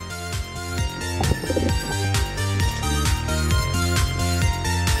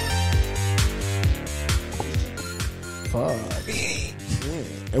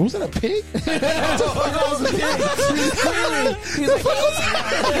Was that a pig?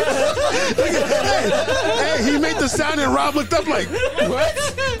 Hey, he made the sound and Rob looked up like, what?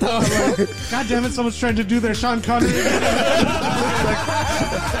 God damn it, someone's trying to do their Sean Connery.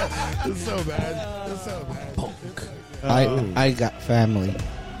 It's so bad. It's so bad. I got family.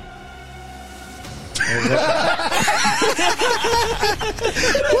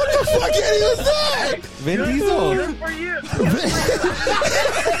 What the fuck, Eddie, was that? Vin Diesel. Good for you.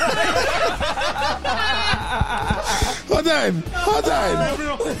 Hold on.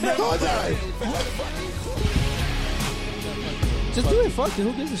 Just do it. Fuck it.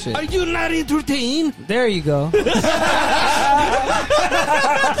 Who gives a shit? Are you not entertained? There you go. Welcome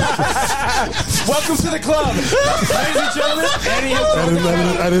to the club, ladies and gentlemen.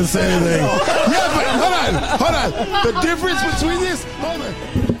 I didn't say anything. Yeah, but hold on. The difference between this, hold on.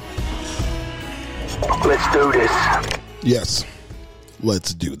 Let's do this. Yes,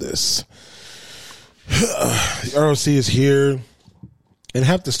 let's do this. ROC is here, and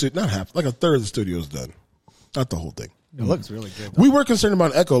half the studio, not half, like a third of the studio is done. Not the whole thing. It looks really good. We were concerned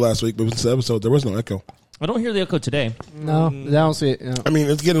about echo last week, but this episode, there was no echo. I don't hear the echo today. No, I don't see it. No. I mean,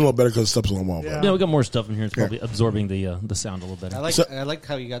 it's getting a little better because stuff's a little while back. Yeah, we got more stuff in here. It's probably absorbing the sound a little better. I like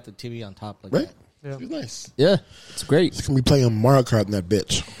how you got the TV on top. Like Right? that. Yeah. It's nice. Yeah, it's great. It's going to be playing Mario Kart in that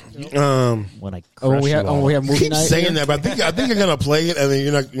bitch. When I We have movie Keep night. saying here? that, but I think you're gonna play it, and then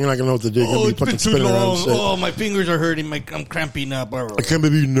you're not gonna know what to do. You're gonna be fucking spinning around. Shit. my fingers are hurting. I'm cramping up. I can't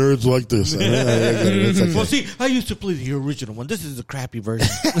believe you nerds like this. It's okay. Well, see, I used to play the original one. This is the crappy version.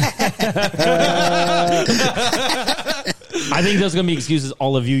 I think those are going to be excuses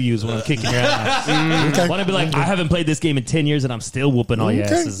all of you use when I'm kicking your ass. Okay. Want to be like, I haven't played this game in 10 years and I'm still whooping all your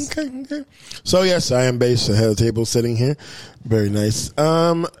asses. Okay. So yes, I am based ahead of the table, sitting here. Very nice.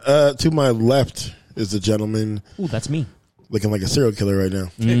 To my left is the gentleman Ooh, that's me. looking like a serial killer right now.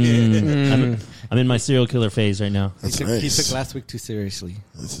 I'm in my serial killer phase right now. That's He nice. took last week too seriously.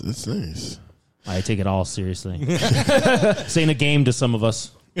 That's nice. I take it all seriously. This ain't a game to some of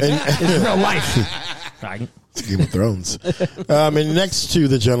us. It's real life. Right? It's Game of Thrones. And next to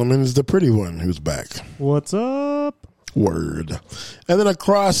the gentleman is the pretty one who's back. What's up? Word. And then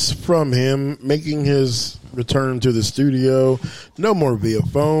across from him, making his return to the studio, no more via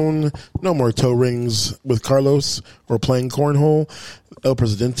phone, no more toe rings with Carlos or playing cornhole. El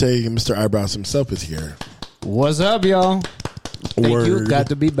Presidente, Mr. Eyebrows himself is here. What's up, y'all? Thank you. Got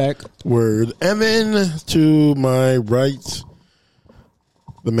to be back. Word. And then to my right,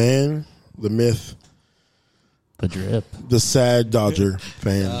 the man, the myth, The drip. the sad Dodger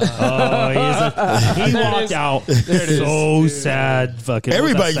fan. Oh, he walked out so sad. Fucking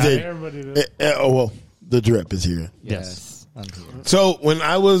Everybody sad. did. Everybody does. Well, the drip is here. Yes. I'm here. So when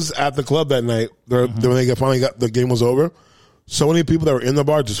I was at the club that night, when they finally got the game was over, so many people that were in the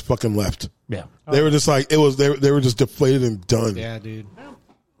bar just fucking left. Yeah. They were just like they were just deflated and done. Yeah, dude.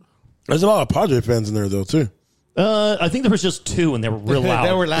 There's a lot of Padre fans in there though too. I think there was just two and they were real loud.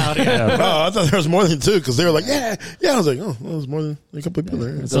 They were loud. Yeah. Oh, I thought there was more than two because they were like, yeah. I was like, oh, well, there's more than a couple of people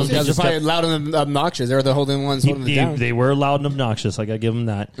there. Those guys are probably loud and obnoxious. They're the holding ones holding it down. They were loud and obnoxious. I gotta give them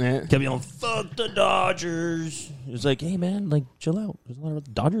that. Yeah. Kept yelling, "Fuck the Dodgers!" It was like, hey man, like chill out. There's a lot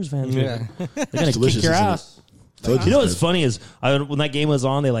of Dodgers fans. Yeah. Here. They're gonna delicious, kick your isn't it? ass. Told You know what's guys. funny is when that game was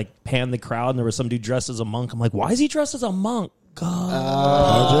on, they like panned the crowd and there was some dude dressed as a monk. I'm like, why is he dressed as a monk?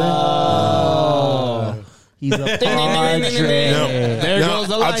 God, he's a Padre. There Now, goes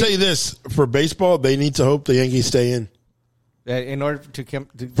the I'll light. tell you this: for baseball, they need to hope the Yankees stay in In order to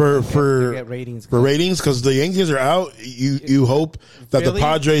for get ratings. for ratings because the Yankees are out. You hope that Philly? the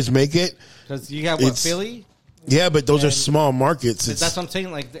Padres make it. Because you got It's- Philly? Yeah, but those are And- small markets. That's what I'm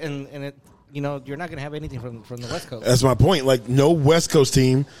saying. Like, and it, you're not going to have anything from the West Coast. That's my point. Like, no West Coast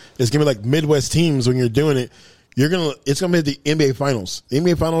team is gonna be like Midwest teams when you're doing it. It's gonna be the NBA Finals. The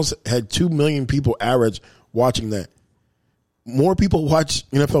NBA Finals had 2 million people average watching that. More people watch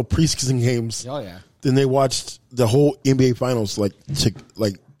NFL preseason games Oh yeah. than they watched the whole NBA Finals like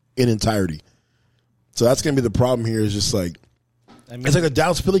in entirety. So that's gonna be the problem here. Is just like I mean, it's like a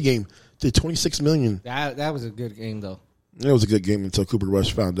Dallas Philly game. Did 26 million. that was a good game though. It was a good game until Cooper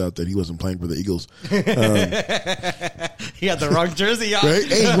Rush found out that he wasn't playing for the Eagles. He had the wrong jersey on. Right?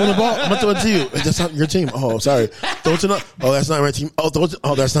 Hey, you want the ball? I'm going to throw it to you. That's not your team. Oh, sorry. Throw it to that's not my team.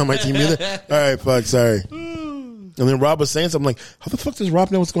 Oh, that's not my team either. All right, fuck, sorry. And then Rob was saying something like, how the fuck does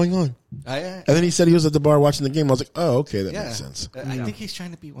Rob know what's going on? And then he said he was at the bar watching the game. I was like, oh, okay, that makes sense. I think he's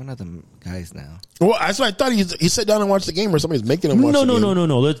trying to be one of them guys now. Well, that's what I thought. He sat down and watched the game or somebody's making him watch the game.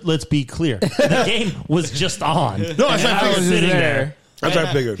 No. Let's be clear. The game was just on. No, I I was sitting there. That's what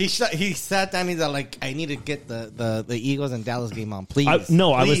I figured. He sat down. He's like, I need to get the Eagles and Dallas game on, please. I was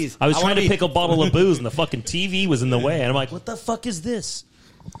trying wanna to pick a bottle of booze, and the fucking TV was in the way, and I'm like, what the fuck is this?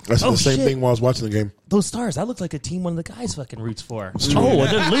 That's the same shit. thing while I was watching the game. Those stars, that looked like a team one of the guys fucking roots for. Oh,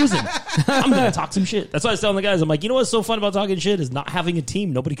 they're losing. I'm going to talk some shit. That's why I was telling the guys, I'm like, you know what's so fun about talking shit is not having a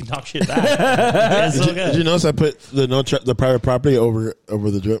team. Nobody can talk shit back. It's so good. Did you notice I put the private property over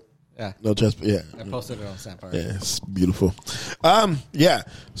the drip? Yeah. No trespass. Yeah. I posted it on Snap. Yeah, it's beautiful. Yeah.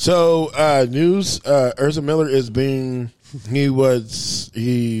 So news. Urza Miller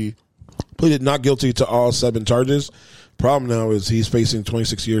he pleaded not guilty to all 7 charges. Problem now is he's facing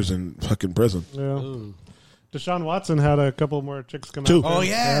 26 years in fucking prison. Yeah. Deshaun Watson had a couple more chicks come 2. out. Oh,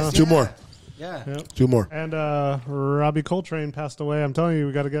 yes. 2 more. Yeah. Yep. 2 more. And Robbie Coltrane passed away. I'm telling you,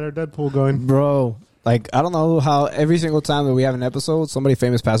 we got to get our Deadpool going. Bro, like, I don't know how every single time that we have an episode, somebody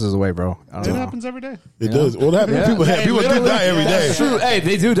famous passes away, bro. I don't It know. happens every day. It does. Well, that people do die every day. That's true. Hey,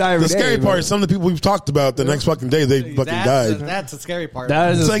 they do die every The day. scary but part is some of the people we've talked about the next fucking day they fucking died. That's the scary part.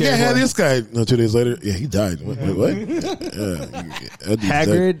 That is It's a like, scary yeah, part. this guy. No, 2 days later, yeah, he died. What?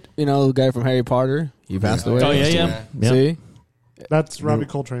 Hagrid, you know, the guy from Harry Potter, he passed away. Oh, yeah. See? That's Robbie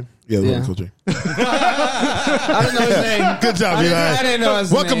Coltrane. Yeah, Yeah. the culture. I didn't know his name. Good job, Eli. I didn't know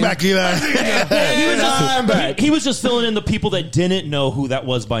his Welcome name. back, Eli. I'm back. He was just filling in the people that didn't know who that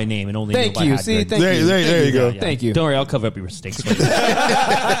was by name and only Thank knew by you. Hagrid. See, thank you. There you go. Yeah. Thank you. Don't worry, I'll cover up your mistakes. For you.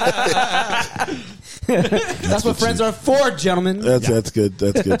 That's what friends are for, gentlemen. That's good.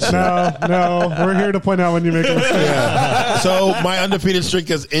 That's good. Shit. No, we're here to point out when you make a mistake. Yeah. So my undefeated streak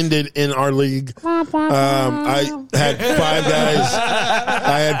has ended in our league. I had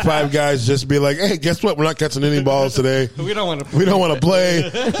 5 guys just be like, "Hey, guess what? We're not catching any balls today. We don't want to. We don't want to play.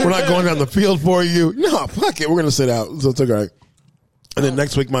 We're not going down the field for you. No, fuck it. We're gonna sit out." So it's all right. And then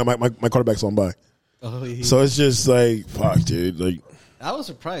next week, my quarterback's on bye. So it's just like, fuck, dude. Like, I was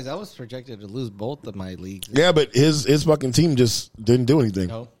surprised. I was projected to lose both of my leagues. yeah, but his fucking team just didn't do anything.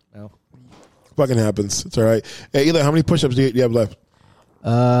 No. Fucking happens. It's all right. Hey, Eli, how many push-ups do you have left?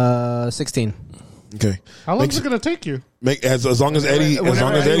 16. Okay. How long is it going to take you? As long as Eddie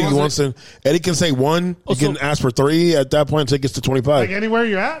wants to, Eddie can say 1. You can ask for 3 at that point until it gets to 25. Like anywhere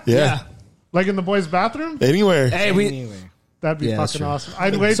you're at? Yeah. Like in the boys' bathroom? Anywhere. Hey, Anyway. That'd be Yeah, that's fucking true. awesome.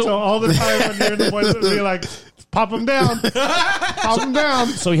 I'd wait till all the time when you're in the boys' and be like, pop them down. Pop them down.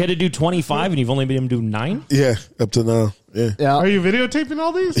 So he had to do 25, and you've only been able to do 9? Yeah, up to now. Yeah. Yeah. Are you videotaping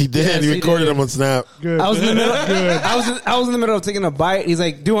all these? He did. Yes, he he recorded did. them on Snap. Good. I was in the middle. Good. I was in the middle of taking a bite. He's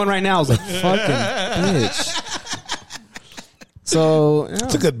like, "Do one right now." I was like, "Fucking bitch." So yeah.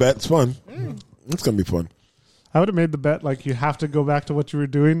 It's a good bet. It's fun. It's going to be fun. I would have made the bet like you have to go back to what you were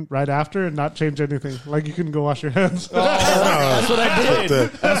doing right after and not change anything. Like you can go wash your hands. That's what I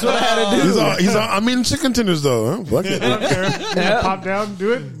did. that's what I had to do. He's all, I'm eating chicken tenders, though. Huh? Fuck it. I don't care. Yeah. Pop down,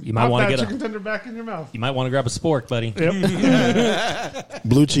 do it. You might Pop wanna that get a- chicken tender back in your mouth. You might want to grab a spork, buddy. Yep.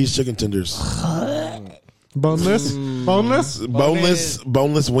 Blue cheese chicken tenders. Boneless. Boneless.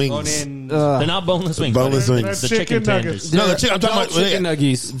 Boneless wings. They're not boneless wings. Boneless buddy. wings. The They're chicken chicken tenders. No, the chicken. I'm talking Adult about chicken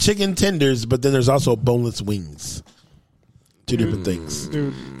nuggies. chicken tenders, but then there's also boneless wings. 2 different things.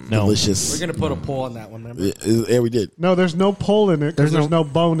 Dude. No. Delicious. We're gonna put a poll on that one. Remember? Yeah, we did. No, there's no pole in it because there's no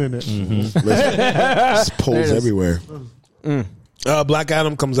bone in it. There's poles is. everywhere. Black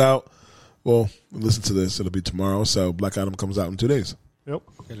Adam comes out. Well, listen to this. It'll be tomorrow. So Black Adam comes out in 2 days. Yep.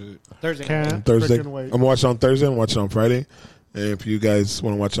 Thursday. Can't Thursday. frickin' wait. I'm gonna watch it on Thursday. I'm watching it on Friday. And if you guys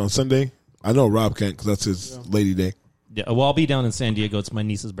want to watch it on Sunday, I know Rob can't because that's his lady day. Yeah, well, I'll be down in San Diego. It's my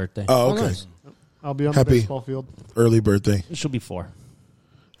niece's birthday. Oh, okay. nice. I'll be on Happy. the baseball field. Early birthday. She'll be 4.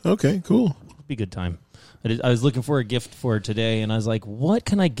 Okay, cool. It'll be a good time. I was looking for a gift for her today, and I was like, what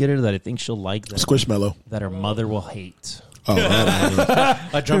can I get her that I think she'll like Squishmallow. that her mother will hate? Oh,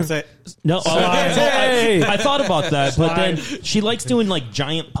 A drum set. No, I thought about that, but then Fine. she likes doing like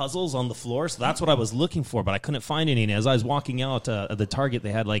giant puzzles on the floor, so that's what I was looking for, but I couldn't find any. And as I was walking out at the Target,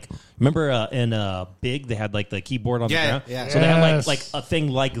 they had like, remember in Big, they had like the keyboard on the Yeah, ground? yeah. So they had Yes. like a thing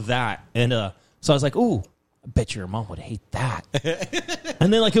like that. And so I was like, ooh, I bet your mom would hate that.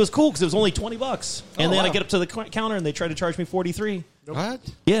 And then like it was cool because it was only $20. And then I get up to the counter and they try to charge me $43. What?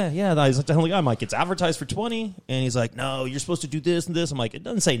 Yeah. I was like telling the guy, I'm like, it's advertised for 20, and he's like, no, you're supposed to do this and this. I'm like, it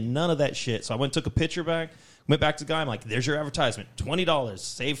doesn't say none of that shit. So I went and took a picture back, went back to the guy. I'm like, there's your advertisement, $20,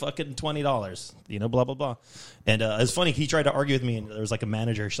 save fucking $20, blah blah blah. And it's funny, he tried to argue with me, and there was like a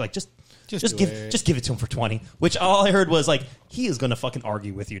manager. She's like, just give it to him for 20. Which all I heard was like, he is gonna fucking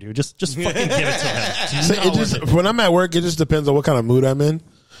argue with you, dude. Just fucking give it to him. So it just, when I'm at work, it just depends on what kind of mood I'm in.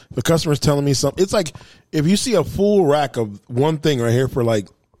 The customer's telling me something. It's like if you see a full rack of one thing right here for like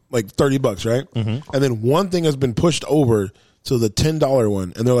 $30, right? Mm-hmm. And then one thing has been pushed over to the $10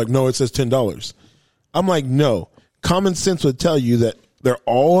 one, and they're like, no, it says $10. I'm like, no. Common sense would tell you that they're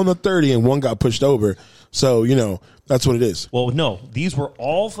all on the 30 and one got pushed over. So, that's what it is. Well, no, these were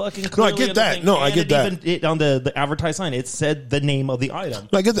all fucking clearly. I get on the that. thing, No, I and get that. Even on the advertised sign, it said the name of the item.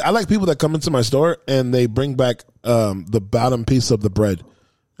 I get that. I like people that come into my store and they bring back the bottom piece of the bread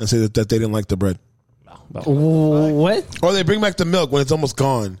and say that they didn't like the bread. What? Or they bring back the milk when it's almost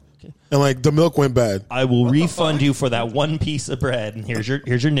gone. And like the milk went bad. I will refund you for that one piece of bread, and here's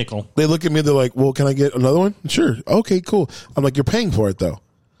your nickel. They look at me, they're like, well, can I get another one? Sure. Okay, cool. I'm like, you're paying for it though.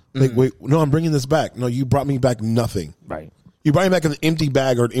 Like, wait, no, I'm bringing this back. No, you brought me back nothing. Right. You brought me back an empty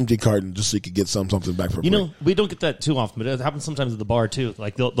bag or an empty carton just so you could get something back for free. We don't get that too often, but it happens sometimes at the bar too.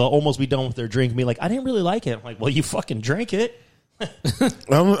 Like they'll almost be done with their drink and be like, I didn't really like it. I'm like, well, you fucking drank it. I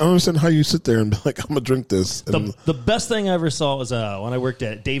don't understand how you sit there and be like, I'm going to drink this. And The best thing I ever saw was when I worked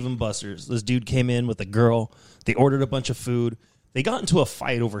at Dave & Buster's. This dude came in with a girl. They ordered a bunch of food. They got into a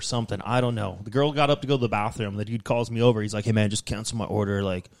fight over something. I don't know. The girl got up to go to the bathroom. The dude calls me over. He's like, hey, man, just cancel my order.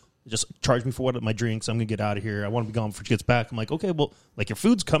 Like, just charge me for my drinks. I'm going to get out of here. I want to be gone before she gets back. I'm like, okay, well, like your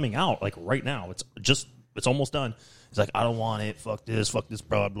food's coming out like right now. It's almost done. He's like, I don't want it. Fuck this, blah,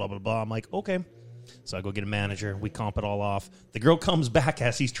 blah, blah, blah. I'm like, okay. So I go get a manager. We comp it all off. The girl comes back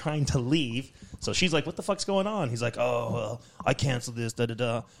as he's trying to leave. So she's like, what the fuck's going on? He's like, oh, well, I canceled this,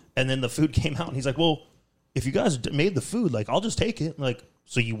 da-da-da. And then the food came out, and he's like, well, if you guys made the food, like, I'll just take it. Like,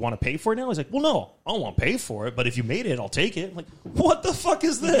 so you want to pay for it now? He's like, well, no, I don't want to pay for it, but if you made it, I'll take it. I'm like, what the fuck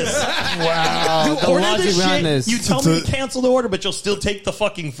is this? Wow. You The order logic this behind shit, this. you tell me to cancel the order, but you'll still take the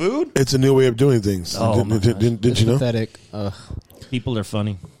fucking food? it's a new way of doing things. Oh, my Didn't you know? Pathetic. People are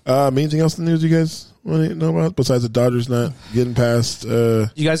funny. Anything else in the news you guys want to know about besides the Dodgers not getting past You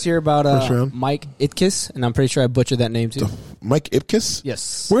guys hear about First round? Mike Itkis? And I'm pretty sure I butchered that name too. Mike Ipkiss?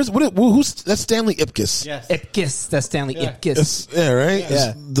 Yes. Who's that's Stanley Ipkiss? Yes. Ipkiss. That's Stanley Ipkiss. Yeah, right? Yeah.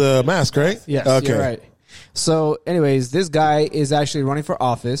 It's the mask, right? Yes, Okay. you're right. So, anyways, this guy is actually running for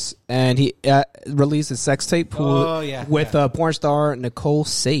office, and he released a sex tape with porn star Nicole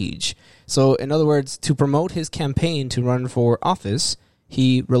Sage. So, in other words, to promote his campaign to run for office,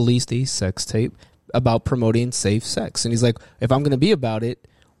 he released a sex tape about promoting safe sex, and he's like, "If I'm going to be about it,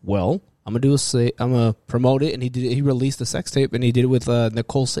 well, I'm gonna promote it." And he released the sex tape, and he did it with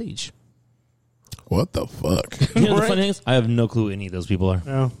Nicole Sage. What the fuck? You know the funny thing is, I have no clue who any of those people are.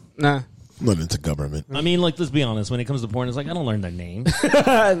 No. Nah. I'm not into government. I mean, like, let's be honest. When it comes to porn, it's like, I don't learn their names.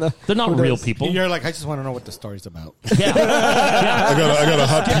 They're not real people. You're like, I just want to know what the story's about. Yeah. I got a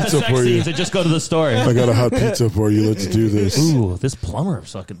hot The pizza sex for you. scenes and just go to the story. I got a hot pizza for you. Let's do this. Ooh, this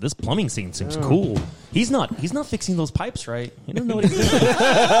plumbing scene seems cool. He's not fixing those pipes right. He doesn't know what he's doing.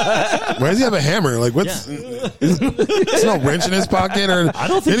 Why does he have a hammer? Like, what's? There's no wrench in his pocket or I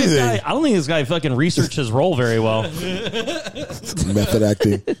don't think anything. this guy fucking researched his role very well. Method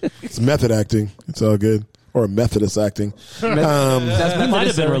acting. It's method acting. It's all good. Or Methodist acting. He might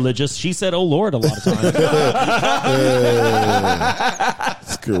have been religious. She said, "Oh Lord," a lot of times.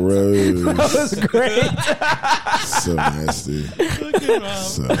 It's gross. That was great. So nasty.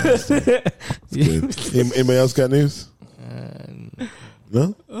 So nasty. It's good. Anybody else got news?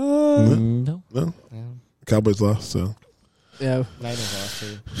 No? No. Cowboys lost, so. Yeah. Niners lost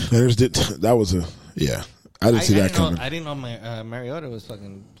too. Niners did. That was a. Yeah. I didn't see that coming. I didn't know Mariota was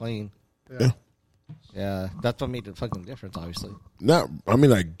fucking playing. Yeah. Yeah, that's what made the fucking difference, obviously. I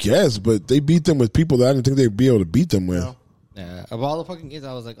mean, I guess, but they beat them with people that I didn't think they'd be able to beat them with. No. Yeah, of all the fucking games,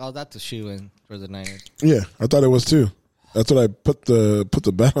 I was like, oh, that's a shoe-in for the Niners. Yeah, I thought it was too. That's what I put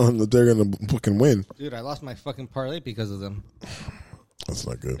the bet on, that they're gonna fucking win. Dude, I lost my fucking parlay because of them. That's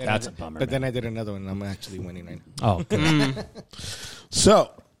not good. That's a bummer. But then I did another one, and I'm actually winning right now. Oh, good.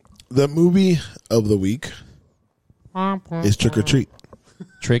 So, the movie of the week is Trick or Treat.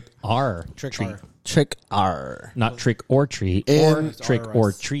 Trick or Trick treat. or. Trick R. Not trick or treat. And- Or trick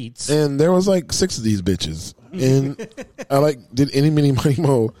or treats. And there was like 6 of these bitches. And I did any, mini, money,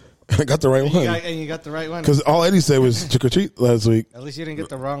 mo. And I got the right one. And you got the right one. Because all Eddie said was Trick or Treat last week. At least you didn't get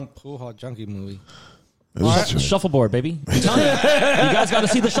the wrong Pool Hall Junkie movie. It was just- Shuffleboard, baby. I'm telling you, you guys got to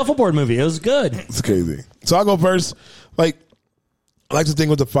see the Shuffleboard movie. It was good. It's crazy. So I'll go first. I like to think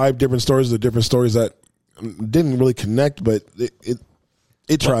with the 5 different stories, the different stories that didn't really connect, but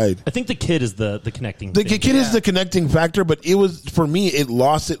it tried. I think the kid is the connecting The thing. kid is the connecting factor, but it was, for me, it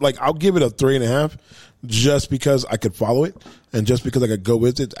lost it. Like, I'll give it a 3.5 just because I could follow it and just because I could go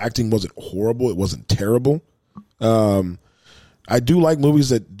with it. Acting wasn't horrible. It wasn't terrible. I do like movies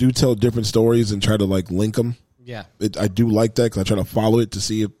that do tell different stories and try to link them. Yeah. I do like that because I try to follow it to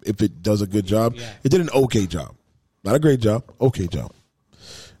see if it does a good job. Yeah. It did an okay job. Not a great job. Okay job.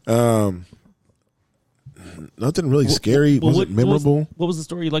 nothing really scary. Wasn't memorable. What was the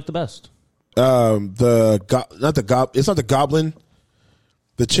story you liked the best? It's not the goblin.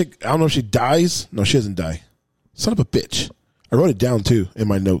 The chick, I don't know if she dies. No, she doesn't die. Son of a bitch. I wrote it down too in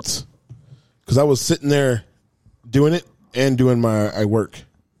my notes because I was sitting there doing it and doing my work.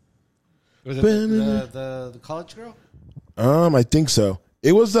 Was it the college girl? I think so.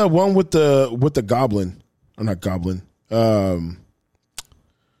 It was the one with the goblin. Or not goblin. That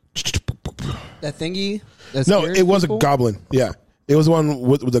thingy? No, it was a goblin. Yeah. It was the one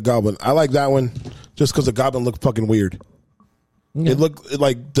with the goblin. I like that one just because the goblin looked fucking weird. Yeah. It looked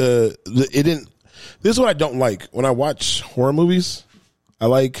like it didn't. This is what I don't like. When I watch horror movies, I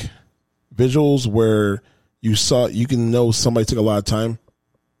like visuals where you can know somebody took a lot of time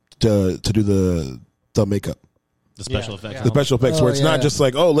to do the makeup. The special effects. The special effects where it's not just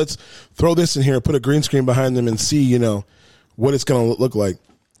like, oh, let's throw this in here, put a green screen behind them and see, what it's going to look like.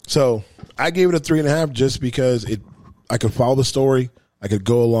 So I gave it a 3.5 just because I could follow the story. I could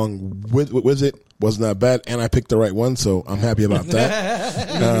go along with it. Wasn't that bad. And I picked the right one, so I'm happy about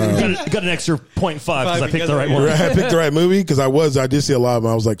that. Got an extra 0.5 because I picked the right one. I picked the right movie because I did see a lot of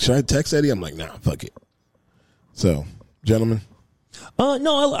them. I was like, should I text Eddie? I'm like, nah, fuck it. So, gentlemen.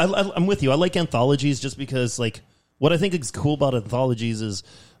 No, I'm with you. I like anthologies just because, like, what I think is cool about anthologies is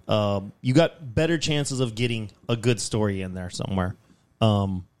you got better chances of getting a good story in there somewhere.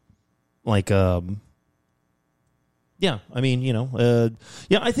 Yeah, I mean,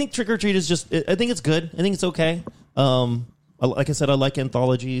 I think Trick or Treat is just, I think it's good. I think it's okay. Like I said, I like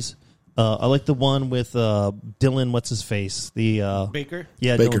anthologies. I like the one with Dylan, what's his face? The Baker?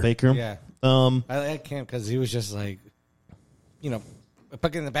 Yeah, Dylan Baker. Yeah. I like him because he was just like,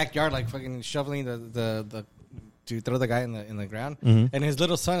 fucking in the backyard, like fucking shoveling the to throw the guy in the ground. Mm-hmm. And his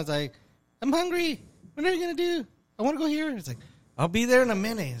little son is like, I'm hungry. What are you going to do? I want to go here. It's like, I'll be there in a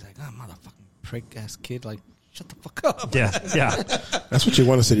minute. He's like, oh, motherfucking prick-ass kid. Like, shut the fuck up. Yeah. That's what you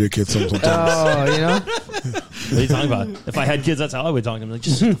want to say to your kids sometimes. What are you talking about? If I had kids, that's how I would talk to them. Like,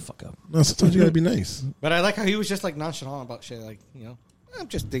 just shut the fuck up. No, sometimes you got to be nice. But I like how he was just like nonchalant about shit. Like, I'm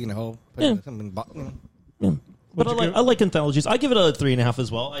just digging a hole. Yeah. But I like anthologies. I give it a 3.5 as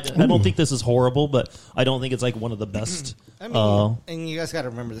well. I don't think this is horrible, but I don't think it's like one of the best. I mean, and you guys got to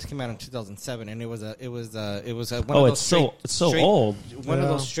remember this came out in 2007, and it was one of those. It's so old. One of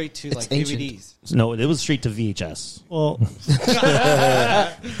those straight to like DVDs. No, it was straight to VHS. Well,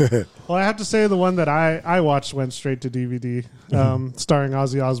 I have to say the one that I watched went straight to DVD, starring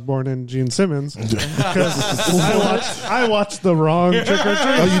Ozzy Osbourne and Gene Simmons. Because I watched the wrong Trick or Treat.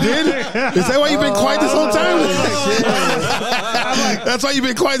 Oh, you did? Is that why you've been quiet this whole time? That's why you've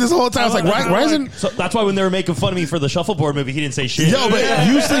been quiet this whole time. It's like, why isn't... So that's why when they were making fun of me for the Shuffleboard movie, he didn't say shit. Yo, but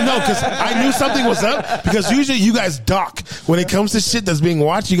usually no, because I knew something was up. Because usually you guys dock when it comes to shit that's being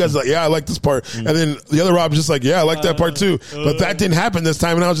watched. You guys are like, yeah, I like this part, and then the other Rob's just like, yeah, I like that part too. But that didn't happen this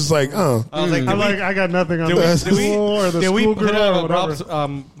time, and I was just like, oh, I got nothing on the school or the school girl or whatever.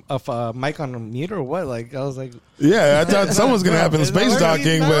 Rob's mic on mute or what? Like I was like, yeah, I thought something was gonna happen in space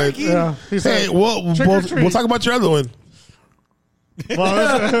docking, but hey, we'll talk about your other one.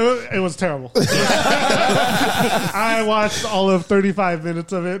 Well, it was terrible. I watched all of 35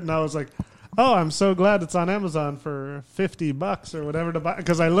 minutes of it, and I was like, oh, I'm so glad it's on Amazon for $50 or whatever to buy.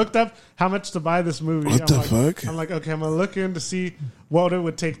 Because I looked up how much to buy this movie. What the fuck? I'm like, okay, I'm going to look in to see what it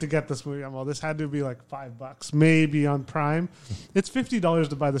would take to get this movie. I'm like, this had to be like $5, maybe on Prime. It's $50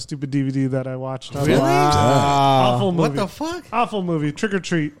 to buy the stupid DVD that I watched. Really? Wow. Awful movie. What the fuck? Awful movie. Trick or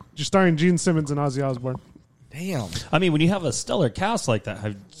Treat. Just starring Gene Simmons and Ozzy Osbourne. Damn. I mean, when you have a stellar cast like that,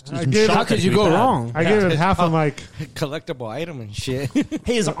 how could you go wrong? I gave it half a mic. Collectible item and shit.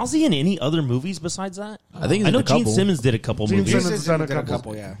 Hey, is Ozzy in any other movies besides that? I think I know Gene Simmons did a couple movies. Gene Simmons done a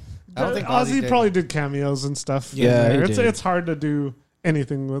couple, yeah. I don't think Ozzy probably did cameos and stuff. Yeah, it's hard to do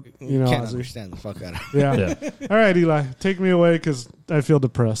anything with you can't Ozzy. understand the fuck out of it. Yeah. All right, Eli, take me away because I feel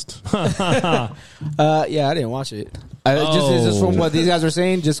depressed. Yeah, I didn't watch it. It's just from what these guys are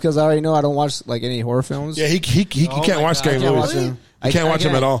saying. Just because I already know I don't watch like any horror films. Yeah, he can't watch scary movies. He can't watch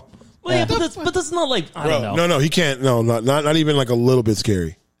them at all. Well, yeah, but that's not like I don't know. No, he can't. No, not even like a little bit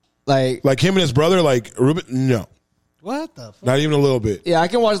scary. Like him and his brother, like Ruben. No. What the fuck? Not even a little bit. Yeah, I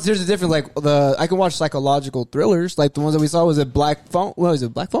can watch. Here's the difference. Like I can watch psychological thrillers, like the ones that we saw. Was it Black Phone? What was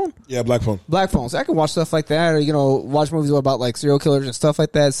it? Black Phone? Yeah, Black Phone. Black Phone. So I can watch stuff like that, or watch movies about like serial killers and stuff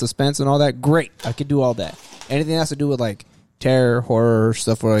like that, suspense and all that. Great, I could do all that. Anything that has to do with like terror, horror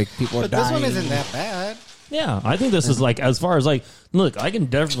stuff, where like people are dying. This one isn't that bad. Yeah, I think this is like as far as like look. I can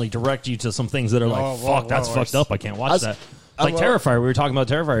definitely direct you to some things that are like fuck. That's fucked up. I can't watch that. Like Terrifier, we were talking about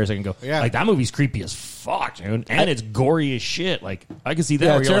Terrifier a second ago. Yeah. Like that movie's creepy as fuck, dude, and it's gory as shit. Like I can see that.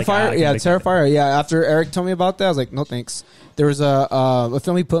 Yeah, where you're like, Terrifier. Terrifier. Yeah, after Eric told me about that, I was like, no thanks. There was a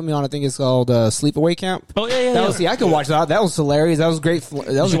film he put me on. I think it's called Sleepaway Camp. Oh yeah. That was I could watch that. That was hilarious. That was great. That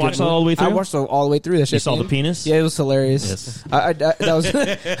was you watch that all the way through? I watched it all the way through. That shit. You saw the penis? Yeah, it was hilarious. Yes. That was.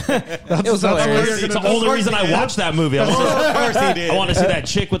 It was hilarious. It's the only reason I watched that movie. Of course he did. I want to see that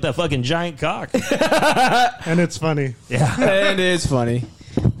chick with that fucking giant cock. And it's funny. Yeah, And it is funny.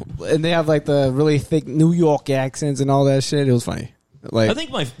 And they have like the really thick New York accents and all that shit. It was funny. Like I think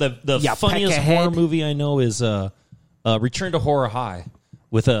the funniest horror movie I know is Return to Horror High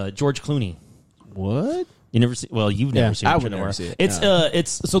with George Clooney. what? You never see? Well, you've never seen. I Return would to never Horror. see it.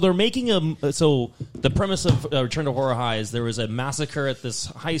 It's so they're making so the premise of Return to Horror High is there was a massacre at this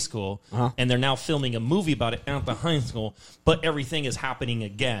high school, and they're now filming a movie about it at the high school, but everything is happening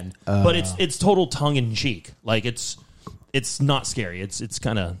again. But it's total tongue in cheek. Like it's not scary. It's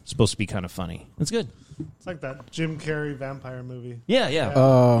kind of supposed to be kind of funny. It's good. It's like that Jim Carrey vampire movie. Yeah.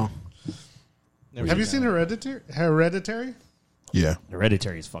 Oh. Have you seen Hereditary? Yeah,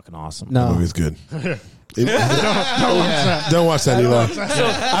 Hereditary is fucking awesome. the No. movie's good. Don't watch that. Don't watch that, Eli.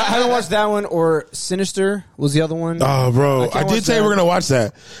 I haven't watched that one or Sinister was the other one. Oh, bro! I can't did watch say that. we're gonna watch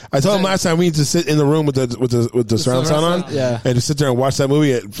that. I told him last time we need to sit in the room with the surround sound on, Yeah. and just sit there and watch that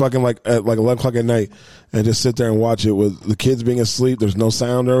movie at fucking like 11 o'clock at night, and just sit there and watch it with the kids being asleep. There's no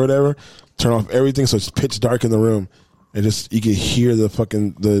sound or whatever. Turn off everything so it's pitch dark in the room, and just you can hear the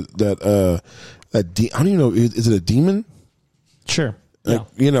fucking that I don't even know, is it a demon? Sure. Like, Yeah.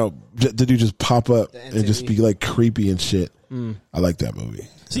 you know, did you just pop up The and just be like creepy and shit? I like that movie.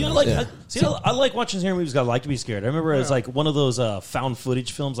 See, I like watching scary movies. I like to be scared. I remember it was like one of those found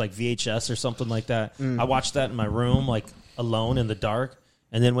footage films, like VHS or something like that. I watched that in my room, like alone in the dark.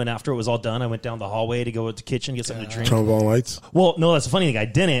 And then when after it was all done, I went down the hallway to go to the kitchen, get something to drink. Trombone lights. Well, no, that's the funny thing. I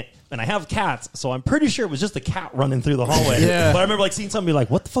didn't, and I have cats, so I'm pretty sure it was just a cat running through the hallway. Yeah. But I remember like seeing something, be like,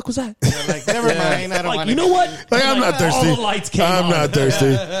 "What the fuck was that?" Like, never mind. I don't Like, want you know what? Like, I'm not thirsty. All the lights came I'm on. not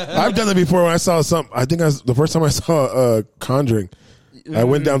thirsty. I've done that before when I saw something. I think the first time I saw Conjuring, I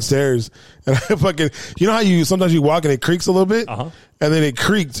went downstairs and I fucking, you know how sometimes you walk and it creaks a little bit? Uh-huh. And then it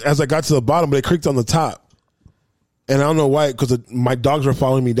creaked as I got to the bottom, but it creaked on the top. And I don't know why, because my dogs were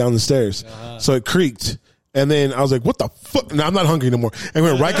following me down the stairs. So it creaked. And then I was like, what the fuck? No, I'm not hungry no more. And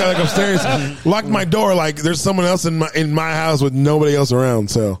went right back upstairs, locked my door like there's someone else in my house with nobody else around.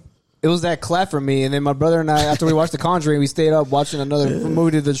 So It was that clap for me, and then my brother and I, after we watched The Conjuring, we stayed up watching another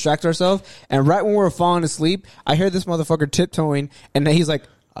movie to distract ourselves. And right when we were falling asleep, I hear this motherfucker tiptoeing, and then he's like,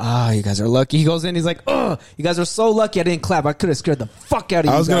 you guys are lucky. He goes in, he's like, you guys are so lucky I didn't clap. I could have scared the fuck out of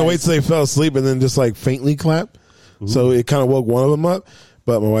you. I was going to wait till they fell asleep and then just like faintly clap. So it kind of woke one of them up.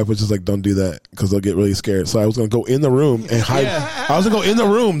 But my wife was just like, don't do that because they'll get really scared. So I was going to go in the room and hide. I was going to go in the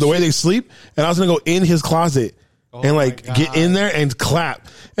room the way they sleep, and I was going to go in his closet and like get in there and clap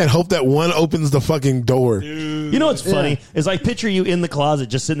and hope that one opens the fucking door. You know what's funny is I picture you in the closet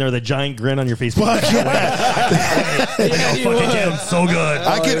just sitting there with a giant grin on your face. Fuck yeah. Fucking Jim, so good.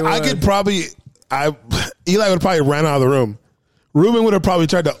 I could probably, Eli would probably ran out of the room. Ruben would have probably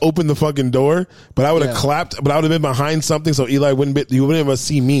tried to open the fucking door, but I would have clapped, but I would have been behind something so Eli wouldn't even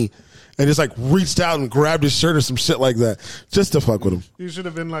see me. And just like reached out and grabbed his shirt or some shit like that just to fuck with him. You should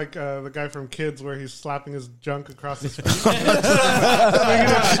have been like the guy from Kids where he's slapping his junk across his face.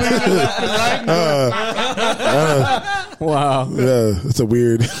 Wow. Yeah, it's a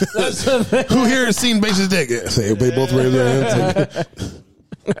weird. Who here has seen Base's dick? Yeah, say they both raise their hands.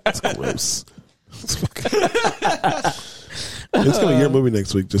 It's gross. It's gonna be your movie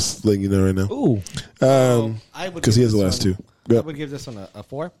next week. Just letting you know right now. Ooh. Because he has the last two. I Yep. would give this one a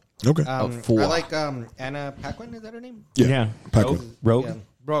 4. Okay. I like Anna Paquin. Is that her name? Yeah. Pac-Man. Rogue. Yeah.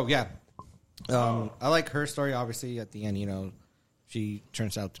 Rogue, yeah. I like her story. Obviously, at the end, you know, she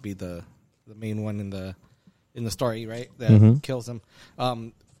turns out to be the main one in the story, right? That kills him.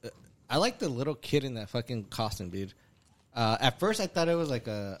 I like the little kid in that fucking costume, dude. At first, I thought it was like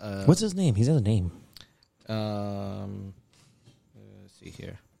a What's his name? He's got a name. let's see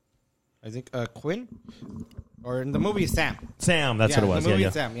here. I think Quinn, or in the movie Sam. Sam, that's what it was. The movie Yeah.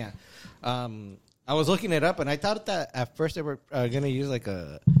 Sam, yeah. I was looking it up, and I thought that at first they were going to use like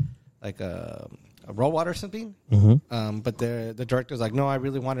a robot or something. But the director's like, no, I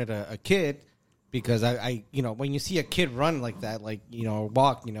really wanted a kid because I you know, when you see a kid run like that, like, you know, or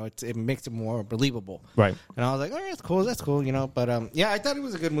walk, you know, it makes it more believable. Right. And I was like, oh, that's cool, you know. But yeah, I thought it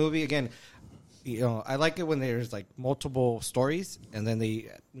was a good movie. Again, you know, I like it when there's like multiple stories and then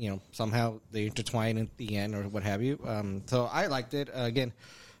they, you know, somehow they intertwine at the end or what have you. So I liked it. Again,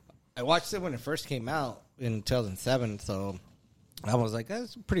 I watched it when it first came out in 2007. So I was like,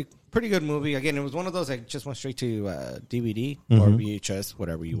 that's a pretty good movie. Again, it was one of those that just went straight to DVD or VHS,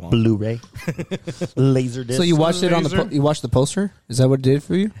 whatever you want. Blu-ray, Laserdisc. So you watched it on you watched the poster? Is that what it did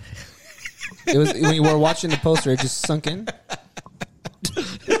for you? It was when you were watching the poster, it just sunk in.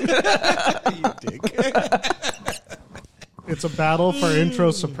 You dick. It's a battle for intro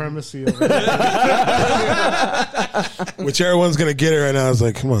supremacy. Over there. Whichever one's gonna get it right now, I was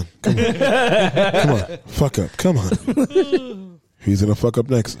like, come on, fuck up, come on. He's gonna fuck up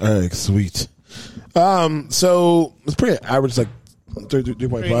next. All right, sweet. So it's pretty average, like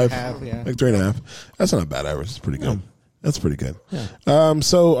 3.5, yeah. like 3.5. That's not a bad average. It's pretty good. That's pretty good. Yeah.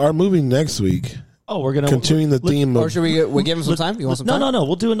 So our movie next week. Oh, we're gonna continuing the theme. Or should we give him some time? You want some time? No.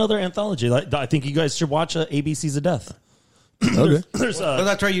 We'll do another anthology. I think you guys should watch ABCs of Death. Okay. There's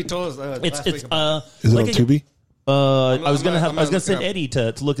that's right. You told us. it's Is it on Tubi? I was gonna send up. Eddie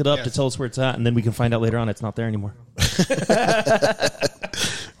to look it up to tell us where it's at, and then we can find out later on it's not there anymore. That's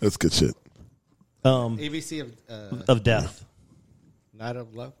good shit. ABC Of Death. Night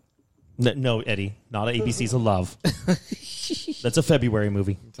of Love. No, Eddie, not ABCs of Love. That's a February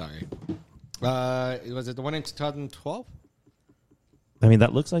movie. Sorry. Was it the one in 2012? I mean,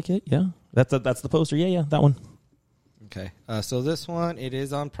 that looks like it. Yeah, that's the poster. Yeah, that one. Okay. So this one, it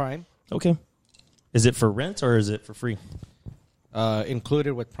is on Prime. Okay. Is it for rent or is it for free?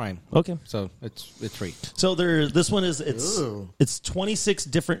 Included with Prime. Okay. So it's free. So this one is it's 26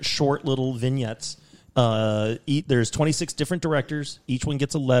 different short little vignettes. There's 26 different directors. Each one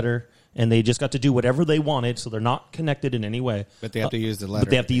gets a letter, and they just got to do whatever they wanted. So they're not connected in any way. But they have to use the letter. But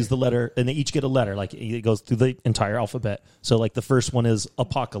they have to use the letter, and they each get a letter. Like it goes through the entire alphabet. So like the first one is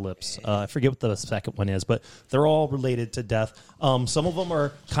Apocalypse. I forget what the second one is, but they're all related to death. Some of them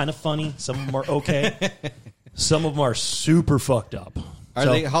are kind of funny. Some of them are okay. Some of them are super fucked up. Are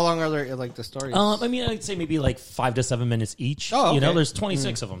they? How long are they? Like the stories? I mean, I'd say maybe like 5 to 7 minutes each. Oh, okay. There's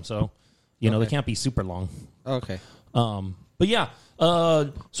 26 of them, so they can't be super long. Okay. But yeah,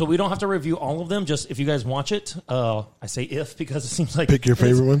 so we don't have to review all of them. Just if you guys watch it, I say if because it seems like Pick your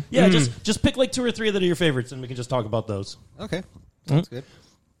favorite one. Yeah, just pick like 2 or 3 that are your favorites, and we can just talk about those. Okay. Sounds good.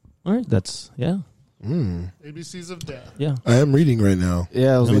 All right, that's ABCs of Death. Yeah. I am reading right now.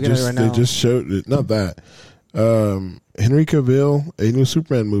 Yeah, I was looking at it right now. They just showed it. Not that. Henry Cavill, a new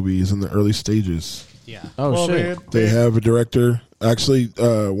Superman movie, is in the early stages. Yeah. Oh, Well, shit. They have a director. Actually,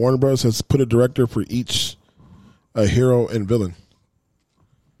 Warner Bros. Has put a director for each hero and villain.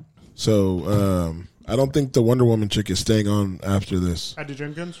 So I don't think the Wonder Woman chick is staying on after this. Patty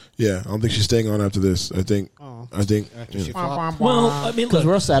Jenkins. Yeah, I don't think she's staying on after this. I think. Well, I mean, Because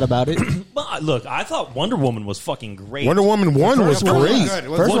we're all sad about it. look, I thought Wonder Woman was fucking great. Wonder Woman 1 was Wonder Woman great. was good.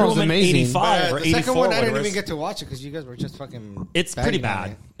 First Wonder one was Woman amazing. 85 or The 84. second one, I didn't whatever even it is. get to watch it because you guys were just fucking. It's pretty bagging on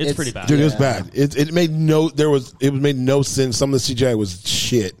bad. it. It's pretty bad. Dude, it was bad. It made no sense. Some of the CGI was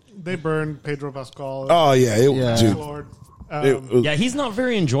shit. They burned Pedro Pascal. Oh yeah, dude. Lord. Yeah, he's not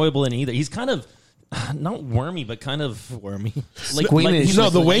very enjoyable in either. He's kind of not wormy, but kind of Wormy. like Squeamish. No,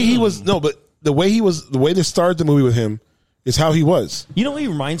 the way he was. No, but the way they started the movie with him is how he was. You know what he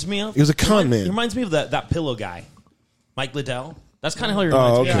reminds me of? He was a con man. He reminds me of that pillow guy, Mike Liddell. That's kind of how he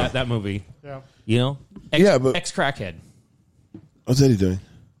reminds me okay. of that movie. Yeah. You know, But ex crackhead. what's Eddie doing?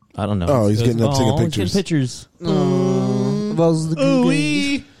 I don't know. Oh, he's getting up taking he's pictures. Those the good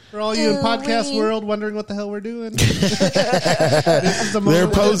games. For all you in podcast world wondering what the hell we're doing. They're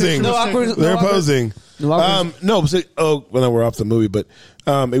posing. No awkward. They're posing. No awkward. We're off the movie, but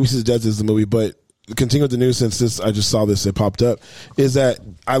ABC's Death is the movie. But continue with the news since I just saw this, it popped up. Is that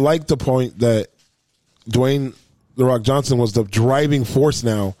I like the point that Dwayne The Rock Johnson was the driving force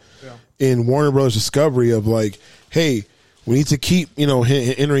now in Warner Bros. Discovery of like, hey, we need to keep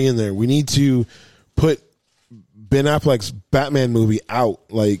Henry in there. We need to put Ben Affleck's Batman movie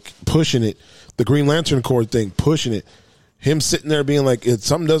out, like pushing it. The Green Lantern Corps thing, pushing it. Him sitting there being like, if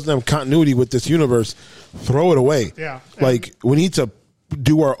something doesn't have continuity with this universe, throw it away. Yeah. Like, we need to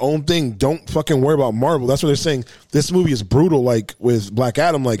do our own thing. Don't fucking worry about Marvel. That's what they're saying. This movie is brutal, like with Black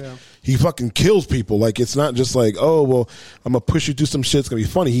Adam. Like, he fucking kills people. Like, it's not just like, oh, well, I'm going to push you through some shit. It's going to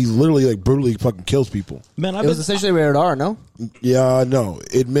be funny. He literally, like, brutally fucking kills people. Man, It was essentially rated R, no? Yeah, no.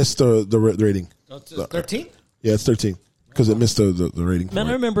 It missed the rating. 13? Yeah, it's 13 because it missed the rating. Man,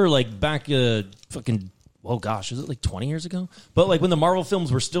 I remember like back fucking, oh gosh, was it like 20 years ago? But like when the Marvel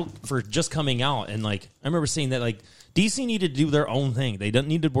films were still just coming out, and like I remember seeing that like DC needed to do their own thing. They didn't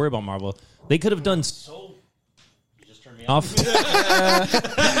need to worry about Marvel. They could have done so. You just turned me off. He's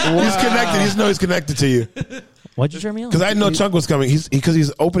connected. He's connected to you. Why'd you turn me off? Because I didn't know Chunk was coming. Because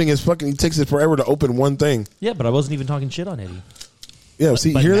he's opening his fucking. He takes it forever to open one thing. Yeah, but I wasn't even talking shit on Eddie. Yeah,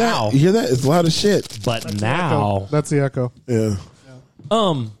 see, you hear that? You hear that? It's a lot of shit. But now, that's the echo. Yeah.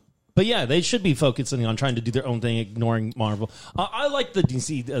 But yeah, they should be focusing on trying to do their own thing, ignoring Marvel. I like the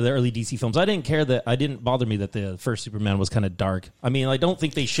early DC films. I didn't bother me that the first Superman was kind of dark. I mean, I don't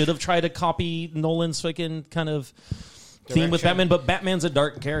think they should have tried to copy Nolan's fucking kind of theme with Batman, but Batman's a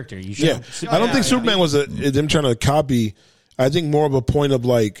dark character. You should. Yeah, I don't think Superman was them trying to copy. I think more of a point of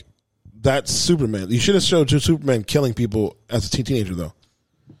like that's Superman. You should have showed Superman killing people as a teenager though,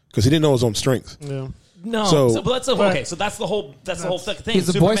 because he didn't know his own strength. Yeah. No, but that's the whole thing. He's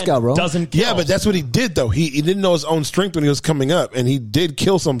a Boy Scout, bro. Doesn't kill. Yeah, but that's what he did though. He didn't know his own strength when he was coming up, and he did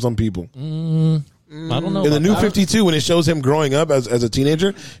kill some people. I don't know. In the New 52, when it shows him growing up as a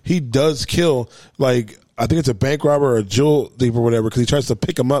teenager, he does kill like I think it's a bank robber or a jewel thief or whatever because he tries to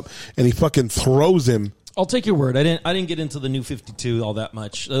pick him up and he fucking throws him. I'll take your word. I didn't get into the New 52 all that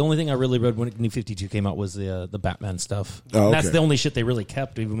much. The only thing I really read when New 52 came out was the Batman stuff. Oh, okay. That's the only shit they really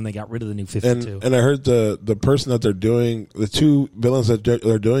kept, even when they got rid of the New 52. And I heard the person that they're doing, the two villains that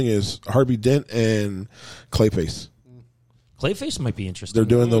they're doing is Harvey Dent and Clayface. Clayface might be interesting. They're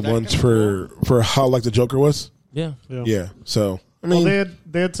doing the ones for how like the Joker was. Yeah. So I mean,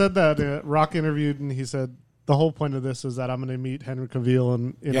 they had said that Rock interviewed, and he said the whole point of this is that I'm going to meet Henry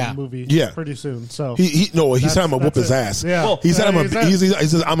Cavill in a movie pretty soon. So he said I'm gonna whoop his ass. Yeah, well, he said he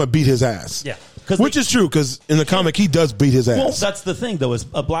says I'm gonna beat his ass. Yeah, which is true because in the comic he does beat his ass. Well, that's the thing though is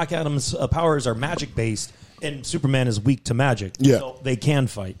Black Adam's powers are magic based, and Superman is weak to magic. Yeah, so they can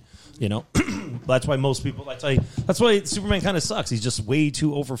fight. You know, that's why most people. That's why Superman kind of sucks. He's just way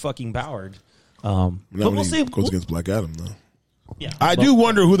too over fucking powered. But we'll see. Goes against Black Adam though. Yeah, I do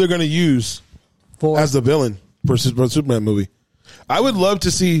wonder who they're going to use as the villain for a Superman movie. I would love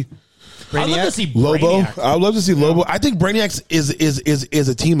to see I'd love to see Lobo. Brainiac. I would love to see Lobo. I think Brainiac is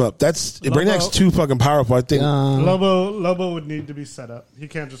a team up. Brainiac's too fucking powerful. I think Lobo would need to be set up. He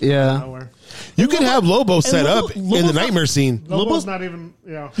can't just come out of nowhere. You could have Lobo set up in the nightmare scene. Lobo's not even.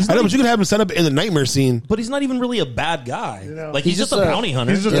 Yeah, I know, but you could have him set up in the nightmare scene. But he's not even really a bad guy. Like he's just a bounty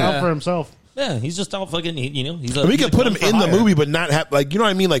hunter. He's just out for himself. Yeah, he's just out fucking. We could put him in the movie, but not have like you know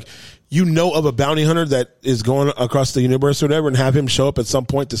what I mean. Like of a bounty hunter that is going across the universe or whatever, and have him show up at some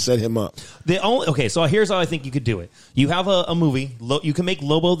point to set him up. So here's how I think you could do it. You have a movie. You can make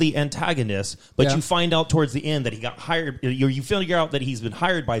Lobo the antagonist, but you find out towards the end that he got hired. You figure out that he's been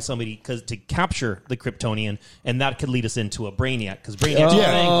hired by somebody to capture the Kryptonian, and that could lead us into a Brainiac because Brainiac's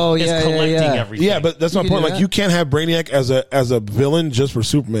thing is collecting everything. Yeah, but that's my point. Like you can't have Brainiac as a villain just for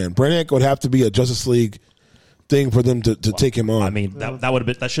Superman. Brainiac would have to be a Justice League thing for them to take him on. I mean,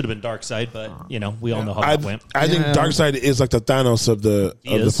 that should have been Darkseid, but we all know how that went. I think Darkseid is like the Thanos of the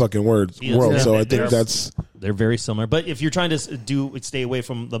fucking world. So I think they're very similar. But if you're trying to stay away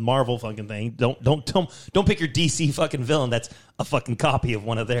from the Marvel fucking thing, don't pick your DC fucking villain that's a fucking copy of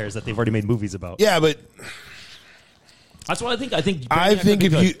one of theirs that they've already made movies about. Yeah, but that's what I think. I think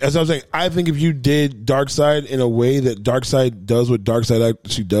if you did Darkseid in a way that Darkseid does what Darkseid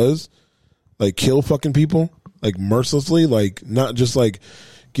actually does, like kill fucking people. Like mercilessly, like not just like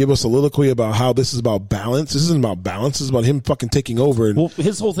give a soliloquy about how this is about balance. This isn't about balance. This is about him fucking taking over. And,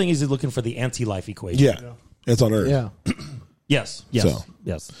 his whole thing is he's looking for the anti-life equation. Yeah. It's on Earth. Yeah. Yes. So,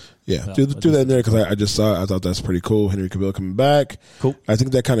 yeah. Do that in there because I just saw it. I thought that's pretty cool. Henry Cavill coming back. Cool. I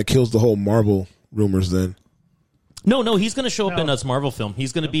think that kind of kills the whole Marvel rumors then. No, he's going to show up in a Marvel film.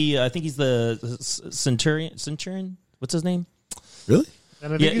 He's going to be, I think he's the Centurion. What's his name? Really?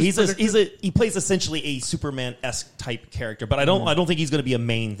 Yeah, he plays essentially a Superman-esque type character, but I don't think he's going to be a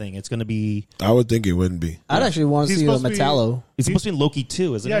main thing. It's going to be. I would think it wouldn't be. I'd actually want to see Metallo. He's supposed to be in Loki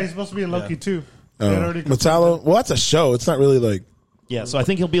too, isn't he? Yeah, he's supposed to be in Loki too. Metallo. Well, that's a show. It's not really like. Yeah, so I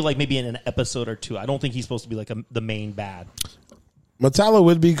think he'll be like maybe in an episode or two. I don't think he's supposed to be like the main bad. Metallo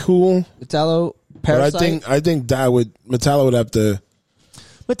would be cool. Metallo, Parasite. But I think Metallo would have to.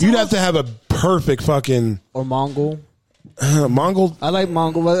 You'd have to have a perfect fucking or Mongol. Mongol. I like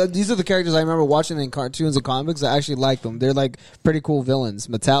Mongol. Well, these are the characters I remember watching in cartoons and comics. I actually like them. They're like pretty cool villains.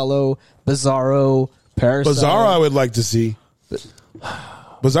 Metallo, Bizarro, Parasite. Bizarro, I would like to see.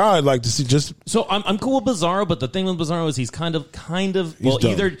 Bizarro, I'd like to see. Just so I'm cool with Bizarro, but the thing with Bizarro is he's kind of. Well,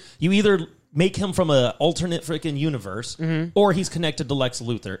 you either make him from an alternate freaking universe, or he's connected to Lex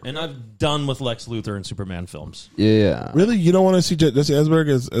Luthor, and I've done with Lex Luthor in Superman films. Yeah, really, you don't want to see Jesse Eisenberg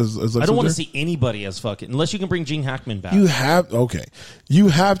as Lex Luthor? I don't want to see anybody as fucking unless you can bring Gene Hackman back. You have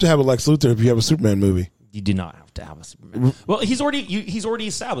to have a Lex Luthor if you have a Superman movie. You do not have to have a Superman. Well, he's already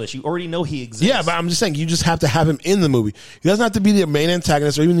established. You already know he exists. Yeah, but I'm just saying you just have to have him in the movie. He doesn't have to be the main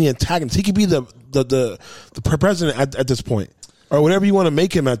antagonist or even the antagonist. He could be the president at this point. Or whatever you want to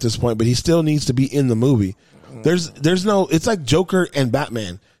make him at this point, but he still needs to be in the movie. There's no. It's like Joker and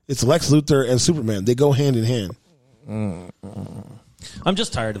Batman. It's Lex Luthor and Superman. They go hand in hand. I'm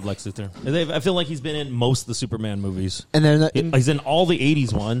just tired of Lex Luthor. I feel like he's been in most of the Superman movies. And then He's in all the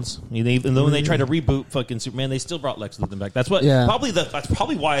 80s ones. And then when they try to reboot fucking Superman, they still brought Lex Luthor back. That's what. Yeah. That's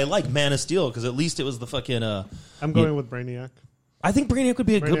probably why I like Man of Steel, because at least it was the fucking. I'm going with Brainiac. I think Brainiac would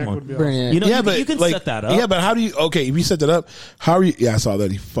be a good Brainiac one. would be awesome. Brainiac. You know, Yeah, but you can like, set that up. Yeah, but how do you? Okay, if you set that up, how are you? Yeah, I saw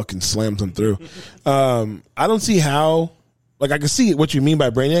that he fucking slammed him through. I don't see how. Like, I can see what you mean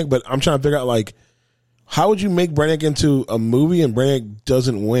by Brainiac, but I'm trying to figure out like, how would you make Brainiac into a movie and Brainiac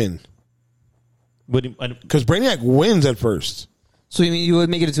doesn't win? Because Brainiac wins at first. So you mean you would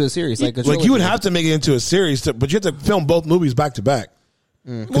make it into a series, like a Like you would trilogy? have to make it into a series, but you have to film both movies back to back.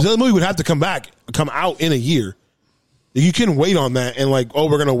 Because the other movie would have to come out in a year. You can wait on that and like, oh,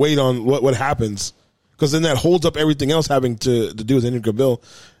 we're gonna wait on what happens, because then that holds up everything else having to do with Henry Cavill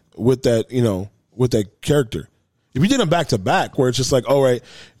with that, you know, with that character. If you did them back to back, where it's just like, all right,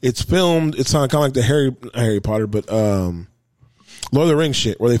 it's filmed, it's kind of like the Harry Potter, but Lord of the Rings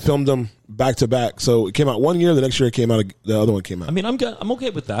shit, where they filmed them back to back. So it came out one year, the next year it came out, the other one came out. I mean, I'm okay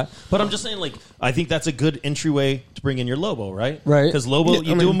with that, but I'm just saying, like, I think that's a good entryway to bring in your Lobo, right? Right. Because Lobo,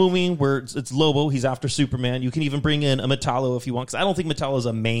 Yeah, do a movie where it's Lobo, he's after Superman. You can even bring in a Metallo if you want, because I don't think Metallo's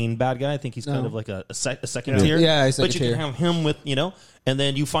a main bad guy. I think he's kind of like a second tier. Yeah, he's but second you tier. can have him with, you know, and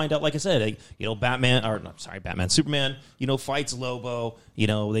then you find out, like I said, you know, Superman, you know, fights Lobo. You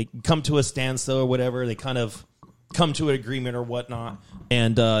know, they come to a standstill or whatever. They kind of come to an agreement or whatnot,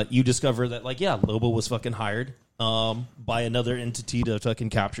 and you discover that, like, yeah, Lobo was fucking hired by another entity to fucking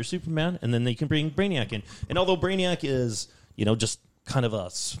capture Superman, and then they can bring Brainiac in. And although Brainiac is, you know, just kind of a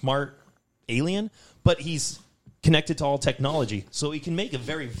smart alien, but he's connected to all technology, so he can make a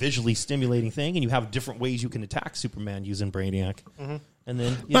very visually stimulating thing, and you have different ways you can attack Superman using Brainiac. And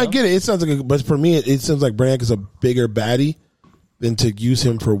then I get it. It sounds like, but for me, it seems like Brainiac is a bigger baddie than to use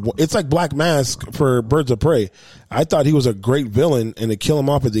him for. It's like Black Mask for Birds of Prey. I thought he was a great villain, and to kill him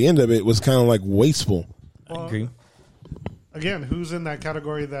off at the end of it was kind of like wasteful. I agree. Again, who's in that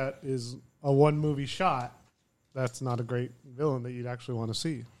category that is a one movie shot? That's not a great villain that you'd actually want to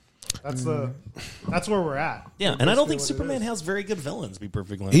see. That's where we're at. Yeah, That's and I don't basically think what it Superman is. has very good villains, to be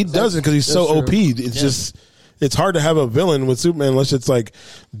perfectly honest. He doesn't, because he's so that's OP. true. It's just, it's hard to have a villain with Superman unless it's like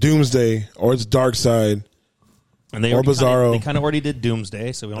Doomsday or it's Darkseid. And they or already Bizarro. They kind of already did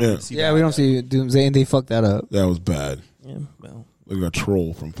Doomsday, so we don't Yeah. need to see Yeah, that. we don't see Doomsday, and they fucked that up. That was bad. Yeah, well, Look at a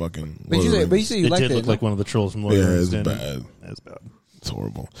troll from fucking. But Lord of the you Rings. say you it liked did it. look like one of the trolls from Lord of Yeah, the Rings. it's didn't it? bad. That's bad. It's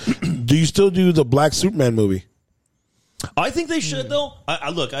horrible. Do you still do the Black Superman movie? I think they should, though.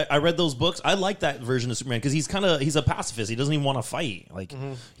 I read those books. I like that version of Superman because he's a pacifist. He doesn't even want to fight. Like,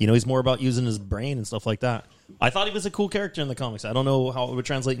 you know, he's more about using his brain and stuff like that. I thought he was a cool character in the comics. I don't know how it would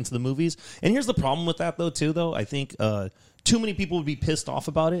translate into the movies. And here's the problem with that, though. I think too many people would be pissed off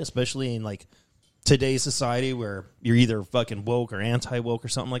about it, especially in like today's society where you're either fucking woke or anti-woke or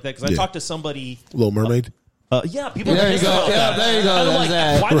something like that. Because I talked to somebody. Little Mermaid? Yeah, people There are you pissed go. about Yeah, that. there you go. And I'm That's like,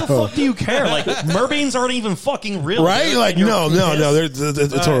 that. why the fuck do you care? Like, mermaids aren't even fucking real. Right? dude, Like, and you're no.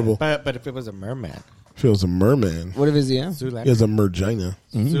 pissed. It's horrible. But if it was a merman, Feels a merman. What if it's He Zoolander. has a mergina.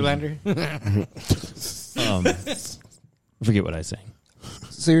 Zoolander. I forget what I was saying.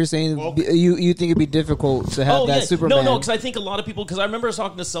 So you're saying you think it'd be difficult to have that Superman? No, because I think a lot of people. Because I remember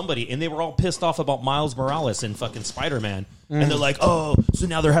talking to somebody, and they were all pissed off about Miles Morales and fucking Spider-Man, and they're like, "Oh, so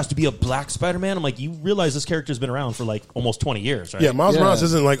now there has to be a black Spider-Man." I'm like, you realize this character's been around for like almost 20 years, right? Yeah, Miles Yeah. Morales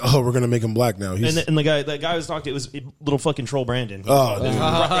isn't like, oh, we're gonna make him black now. He's, And the guy I was talking to, it was little fucking troll Brandon.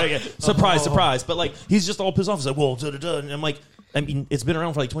 Oh, Surprise, surprise! But like, he's just all pissed off. He's like, "Well, da-da-da," and I'm like, I mean, it's been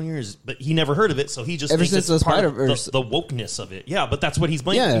around for like 20 years, but he never heard of it, so he just Ever thinks since it's the part of Spider-Verse. the wokeness of it. Yeah, but that's what he's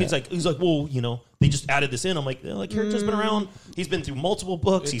blaming. Yeah. He's like, well, you know, they just added this in. I'm like, the character's been around. He's been through multiple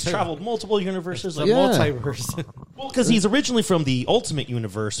books. He's traveled multiple universes. Like, Yeah. Multiverse. well, because he's originally from the Ultimate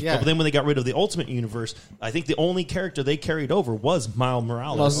Universe, Yeah. but then when they got rid of the Ultimate Universe, I think the only character they carried over was Miles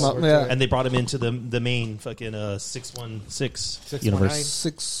Morales, Yeah. and they brought him into the main fucking 616 universe.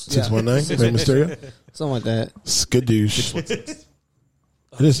 619, Rey Mysterio. Something like that. Skadoosh.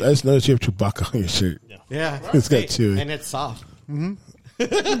 I just noticed you have Chewbacca on your shirt. Yeah. It's got Hey, Chewie. and it's soft.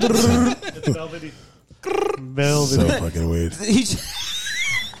 It's velvety. So fucking weird.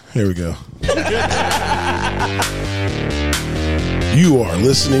 Here we go. You are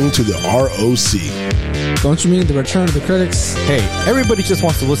listening to the ROC. Don't you mean the Return of the Critics? Hey, everybody just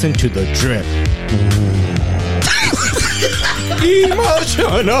wants to listen to the drip.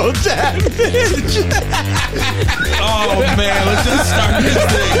 Emotional damage. Oh man, let's just start this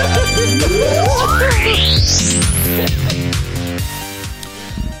thing.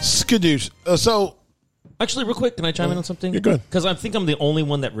 Skadoosh. So, Actually, real quick, can I chime in on something? You're good. Because I think I'm the only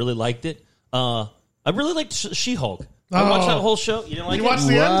one that really liked it. I really liked She-Hulk. I watched that whole show. You didn't like it? You watched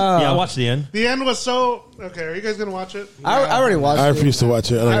the end? Yeah, I watched the end. The end was so... Okay, are you guys going to watch it? I already watched it. I refuse to watch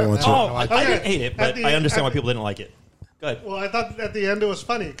it. I don't even watch it. I didn't hate it, but I understand why people didn't like it. Go ahead. Well, I thought at the end it was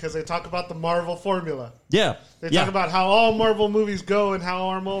funny because they talk about the Marvel formula. Yeah. They talk about how all Marvel movies go and how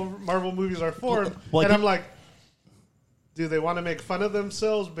our Marvel movies are formed. Well, and I'm like, do they want to make fun of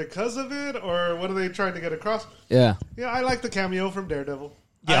themselves because of it? Or what are they trying to get across? Yeah. Yeah, I like the cameo from Daredevil.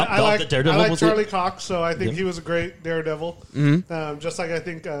 Yeah, I like Daredevil. I like was Charlie it? Cox, so I think he was a great Daredevil. Just like I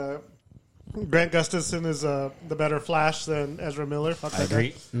think Grant Gustafson is the better Flash than Ezra Miller. Fuck I that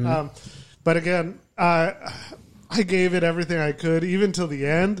agree. guy. But again, I gave it everything I could, even till the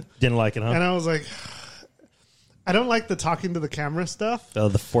end. Didn't like it, huh? And I was like, I don't like the talking to the camera stuff. The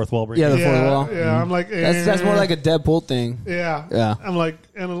fourth wall break. Yeah, the fourth wall. Yeah, I'm like, That's more like a Deadpool thing. yeah. Yeah. I'm like,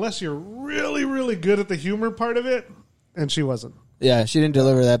 and unless you're really, really good at the humor part of it, and she wasn't. Yeah, she didn't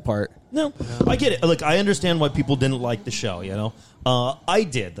deliver that part. No, I get it. Look, I understand why people didn't like the show, you know? I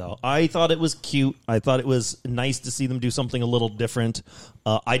did, though. I thought it was cute. I thought it was nice to see them do something a little different.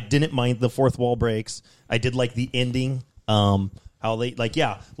 I didn't mind the fourth wall breaks. I did like the ending. How they,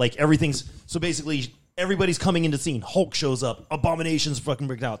 everything's... So basically, everybody's coming into scene. Hulk shows up. Abomination's fucking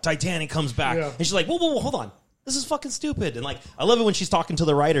breaking out. Titanic comes back. Yeah. And she's like, whoa, hold on. This is fucking stupid. And, I love it when she's talking to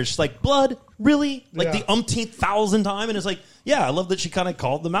the writers. She's like, blood? Really? Yeah. The umpteenth thousand time? And it's like, yeah, I love that she kind of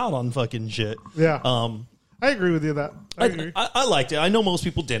called them out on fucking shit. Yeah. I agree with you that. I agree. I liked it. I know most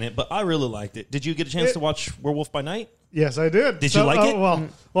people didn't, but I really liked it. Did you get a chance to watch Werewolf by Night? Yes, I did. Did you like it?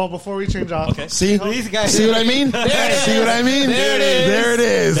 Well, before we change off. Okay. See what I mean? See what I mean? There it is. There it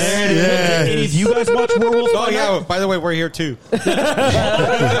is. Did any of you guys watch Werewolf by Oh, Night? yeah. By the way, we're here too. Did any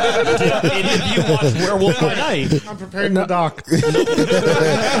of you watch Werewolf by Night? I'm preparing the doc. There it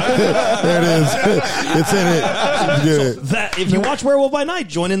is. It's in it. It's good. If you watch Werewolf by Night,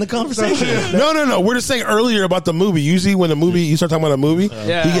 join in the conversation. No. We're just saying earlier about the movie. Usually when you start talking about a movie,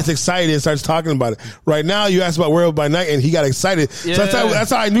 Yeah. he gets excited and starts talking about it. Right now, you asked about Werewolf by Night, and he got excited. Yeah. So that's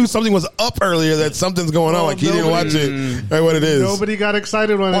how I knew something was up earlier, that something's going on. Like he didn't watch it. Right, what it is. Nobody got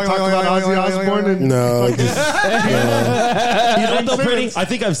excited when I talked about Ozzy Osbourne. And No. You know what, though, Pretty? I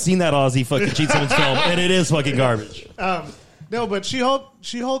think I've seen that Ozzy fucking Gene Simmons film, and it is fucking garbage. No, but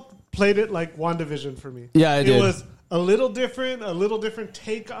She-Hulk played it like WandaVision for me. Yeah, it did. It was a little different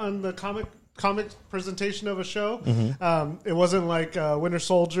take on the comic presentation of a show. Mm-hmm. It wasn't like Winter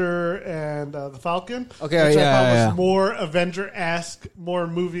Soldier and the Falcon. Okay, which I thought yeah. was more Avenger-esque, more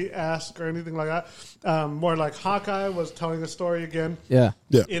movie-esque, or anything like that. More like Hawkeye was telling a story again. Yeah.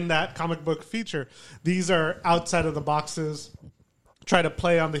 In that comic book feature. These are outside of the boxes. Try to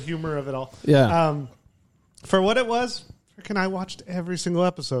play on the humor of it all. Yeah. For what it was, I watched every single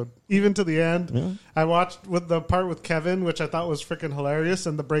episode, even to the end. Yeah. I watched with the part with Kevin, which I thought was freaking hilarious,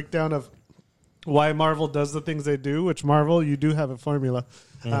 and the breakdown of why Marvel does the things they do. Which Marvel, you do have a formula.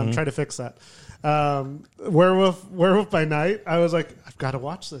 Try to fix that. Werewolf by Night. I was like, I've got to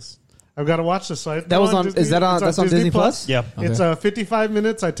watch this. So That's on Disney Plus? Yeah. Okay. It's 55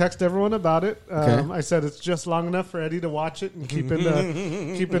 minutes. I text everyone about it. Okay. I said it's just long enough for Eddie to watch it and keep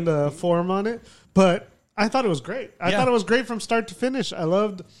into form on it. But I thought it was great. I thought it was great from start to finish. I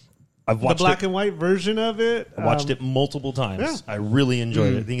loved I've watched the black and white version of it. I watched it multiple times. Yeah. I really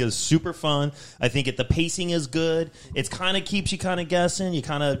enjoyed it. I think it was super fun. I think the pacing is good. It kind of keeps you kind of guessing. You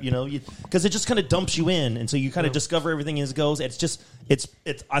kind of, because it just kind of dumps you in, and so you kind of discover everything as it goes. It's just, it's.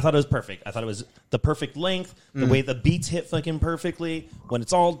 I thought it was perfect. I thought it was the perfect length. The way the beats hit fucking perfectly. When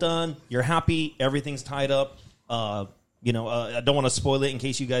it's all done, you're happy. Everything's tied up. I don't want to spoil it in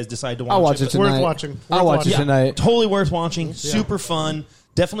case you guys decide to watch it. I'll watch it tonight. Worth watching. I'll watch it tonight. Totally worth watching. Super fun.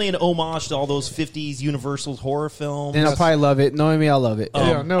 Definitely an homage to all those 50s Universal horror films. And I'll probably love it. Knowing me, I'll love it.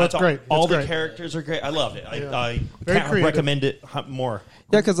 It's great. All It's the great. characters are great. I love it. I Very can't creative. recommend it more.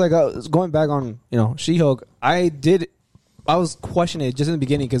 Yeah, because going back on She-Hulk, I was questioning it just in the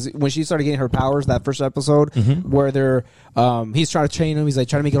beginning because when she started getting her powers, that first episode where he's trying to train him, he's like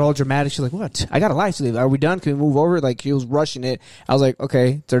trying to make it all dramatic. She's like, "What? I got a life to live. Are we done? Can we move over?" Like he was rushing it. I was like,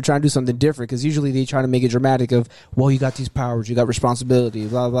 "Okay, they're trying to do something different," because usually they try to make it dramatic. Of you got these powers, you got responsibility,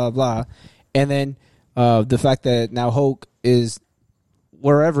 blah blah blah, and then the fact that now Hulk is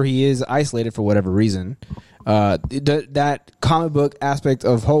wherever he is isolated for whatever reason. That comic book aspect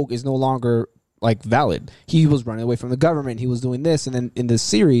of Hulk is no longer valid. He was running away from the government. He was doing this, and then in this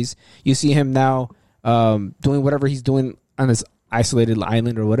series, you see him now doing whatever he's doing on this isolated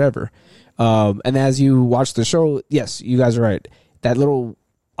island or whatever. And as you watch the show, yes, you guys are right. That little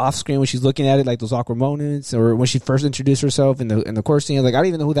off screen when she's looking at it, like those awkward moments, or when she first introduced herself in the course scene, I didn't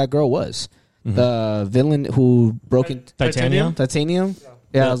even know who that girl was. the villain who broke into Titanium? Titanium.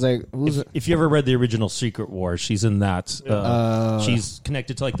 Yeah, I was like, who's it? If you ever read the original Secret Wars, she's in that. She's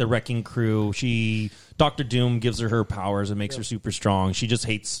connected to like the Wrecking Crew. Dr. Doom gives her powers and makes her super strong. She just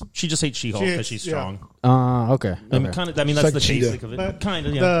hates She-Hulk because she's strong. Okay. I mean, that's like the Cheetah. basic of it. Kind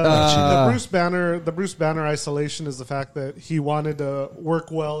of, yeah. The Bruce Banner isolation is the fact that he wanted to work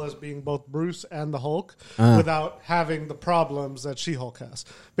well as being both Bruce and the Hulk without having the problems that She-Hulk has.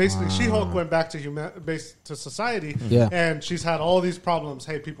 Basically, She-Hulk went back to society, and she's had all these problems.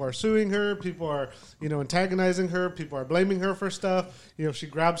 Hey, people are suing her. People are, antagonizing her. People are blaming her for stuff. If she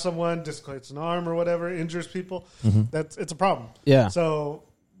grabs someone, dislocates an arm or whatever, injures people, it's a problem. Yeah. So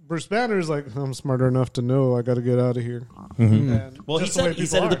Bruce Banner is like, I'm smarter enough to know I got to get out of here. And Well, he said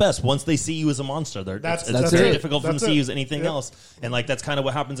it the best. Once they see you as a monster, it's very difficult for them to see you as anything else. And like that's kind of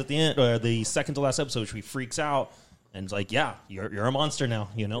what happens at the end, or the second to last episode, which he freaks out. And it's like, yeah, you're a monster now.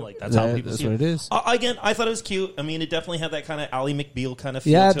 Like that's how people see it. That's what it is. Again, I thought it was cute. I mean, it definitely had that kind of Ally McBeal kind of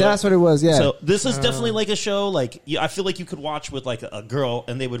feel Yeah, to that's it. what it was. Yeah. So this is definitely like a show. Like I feel like you could watch with like a girl,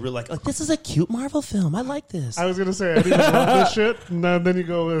 and they would really like this is a cute Marvel film. I like this. I was gonna say I didn't love this shit, and then you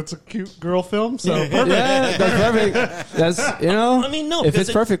go, it's a cute girl film. So perfect. Yeah, that's perfect. That's I mean, no, it fits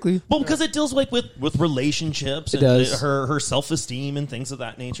perfectly. Well, because it deals like with relationships and her self-esteem and things of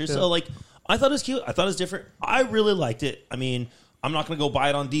that nature. So like. I thought it was cute. I thought it was different. I really liked it. I mean, I'm not going to go buy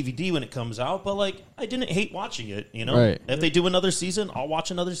it on DVD when it comes out, but like, I didn't hate watching it. Right. If they do another season, I'll watch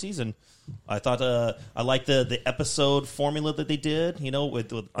another season. I thought I liked the episode formula that they did.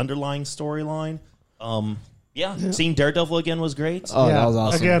 With underlying storyline. Seeing Daredevil again was great. Oh, that was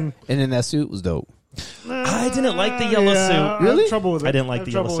awesome. Again, and then that suit was dope. I didn't like the yellow suit. Really? I have trouble with it. I didn't like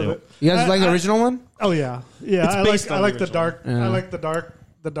the yellow suit. You guys like the original one? Oh yeah, yeah. I like the dark. Yeah. I like the dark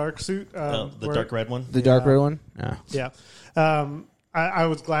suit. The dark red one. The dark red one. Yeah. I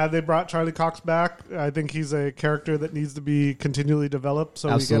was glad they brought Charlie Cox back. I think he's a character that needs to be continually developed,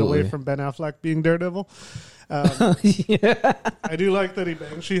 so we get away from Ben Affleck being Daredevil. I do like that he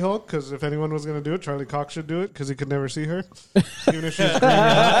banged She-Hulk, because if anyone was going to do it, Charlie Cox should do it, because he could never see her, even if she's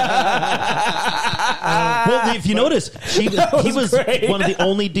well, if you notice, he was one of the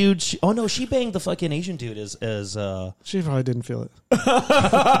only dudes. She banged the fucking Asian dude as She probably didn't feel it. Wow.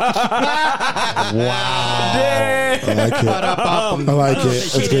 I like it.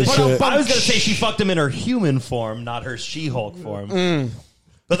 That's good shit. I was going to say she fucked him in her human form, not her She-Hulk form.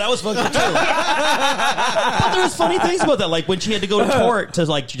 But that was fucking true. But there was funny things about that. Like when she had to go to court to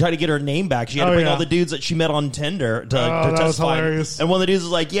like try to get her name back, she had to bring all the dudes that she met on Tinder to that testify. was hilarious. And one of the dudes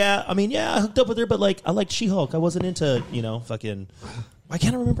was like, I hooked up with her, but like I liked She-Hulk. I wasn't into, fucking. I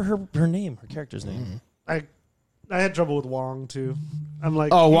can't remember her name, her character's name. I had trouble with Wong too. I'm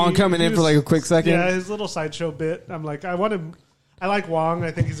like, Wong coming in for like a quick second. Yeah, his little sideshow bit. I'm like, I like Wong.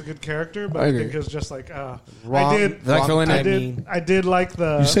 I think he's a good character, but I think it was just like I did like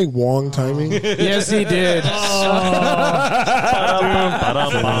the. You say Wong timing? Yes, he did.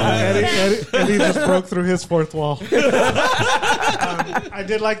 Eddie just broke through his fourth wall. I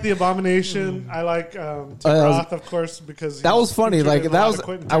did like the Abomination. I like Tim Roth, of course, because that was funny. Like that was,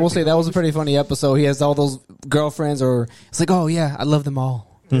 I will say that was a pretty funny episode. He has all those girlfriends, or it's like, oh yeah, I love them all.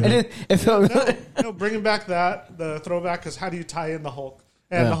 Mm-hmm. And it felt bringing back the throwback, because how do you tie in the Hulk?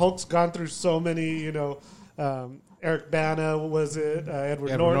 And the Hulk's gone through so many, Eric Bana was it,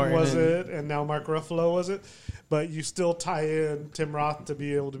 Edward Norton was it, and now Mark Ruffalo was it. But you still tie in Tim Roth to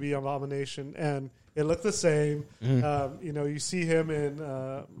be able to be Abomination, and it looked the same. Mm-hmm. You see him in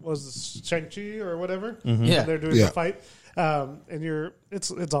was Shang-Chi or whatever. Mm-hmm. Yeah, they're doing the fight. And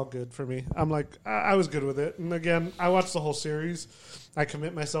it's all good for me. I'm like, I was good with it. And again, I watched the whole series. I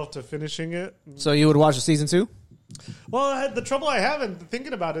commit myself to finishing it. So you would watch the season 2? Well, the trouble I have in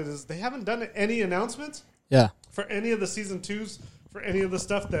thinking about it is they haven't done any announcements. Yeah. For any of the season 2s, for any of the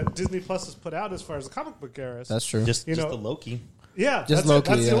stuff that Disney Plus has put out as far as the comic book era. That's true. Just the Loki. Yeah, just that's Loki.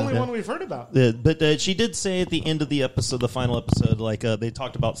 That's the only one we've heard about. But she did say at the end of the episode, the final episode, like they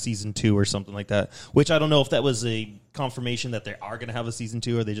talked about season 2 or something like that. Which I don't know if that was a confirmation that they are going to have a season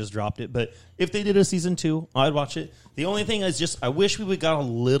 2 or they just dropped it. But if they did a season 2, I'd watch it. The only thing is just I wish we would got a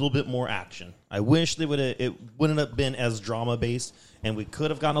little bit more action. I wish it wouldn't have been as drama based, and we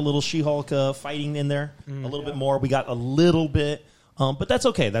could have gotten a little She-Hulk fighting in there a little bit more. We got a little bit, but that's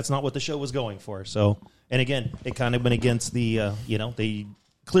okay. That's not what the show was going for. So. And again, it kind of went against the, they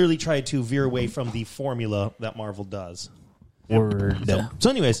clearly tried to veer away from the formula that Marvel does. Word. So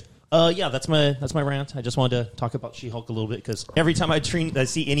anyways, that's my rant. I just wanted to talk about She-Hulk a little bit, because every time I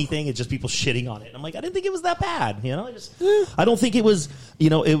see anything, it's just people shitting on it. And I'm like, I didn't think it was that bad. I don't think it was,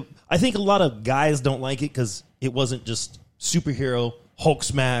 I think a lot of guys don't like it because it wasn't just superhero, Hulk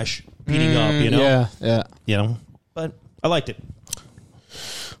smash, beating up, you know? Yeah. You know? But I liked it.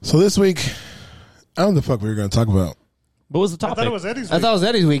 So this week, I don't know the fuck we were going to talk about. What was the I topic? thought it was Eddie's week. I thought it was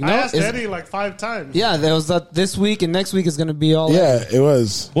Eddie's week. No, I asked it's- Eddie like 5 times. Yeah, there was this week and next week is going to be all. Yeah, it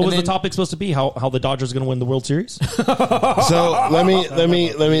was. What was And the topic supposed to be? How the Dodgers are going to win the World Series? So let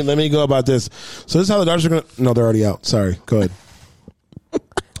me go about this. So this is how the Dodgers are going to... No, they're already out. Sorry. Go ahead.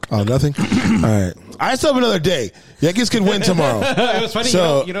 Oh, nothing? All right. I still have another day. Yankees can win tomorrow. It was funny.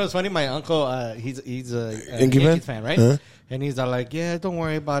 So- you know, it's funny. My uncle, he's a Yankee Yankees fan? fan, right? Uh-huh. And he's all like, "Yeah, don't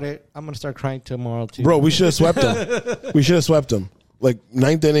worry about it. I'm gonna start crying tomorrow too." Bro, we should have swept them. Like,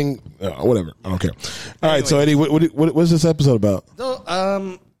 9th inning, whatever. I don't care. All right, so Eddie, what's this episode about? So,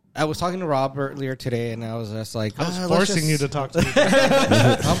 I was talking to Rob earlier today, and I was just like, I was forcing you to talk to me.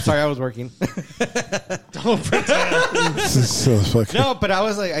 I'm sorry, I was working. Don't pretend. This is so fucking... No, but I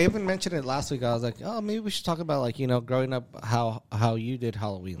was like, I even mentioned it last week. I was like, oh, maybe we should talk about, like, you know, growing up, how you did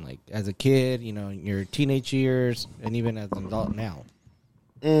Halloween, like as a kid, you know, in your teenage years, and even as an adult now.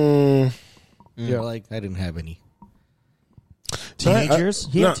 You're like, I didn't have any. Teenagers?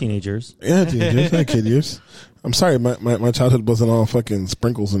 He no. had teenagers. Yeah, teenagers, not kid years. I'm sorry, my childhood wasn't all fucking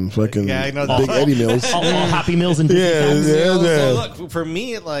sprinkles and fucking Yeah, I know Big that. Eddie meals. All Happy Meals and Disney Yeah, films. yeah, So, yeah. look, for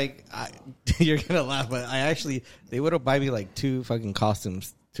me, like, you're gonna laugh, but they would have buy me like 2 fucking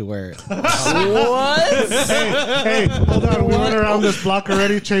costumes to wear. Hey, hold on. We went around this block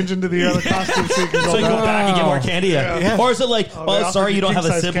already, changing to the other costume so you can So go you go back. back and get more candy? Yeah. Or is it like, they oh, offered sorry, you you don't have a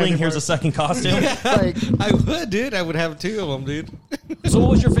king-size sibling. candy Here's a bars. second costume. Like, I would, dude. I would have 2 of them, dude. So what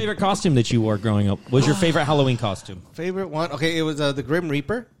was your favorite costume that you wore growing up? What was your favorite Halloween costume? Favorite one? Okay, it was the Grim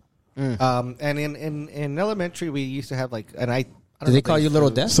Reaper. And in elementary, we used to have like, and I don't did know they if call you Little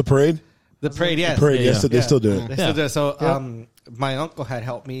Death? It's the parade? The parade, yes. Parade, Yeah, yes, yeah. they still do it. They still do it. So, my uncle had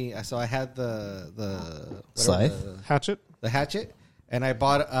helped me. So I had the Scythe? Hatchet? the hatchet, and I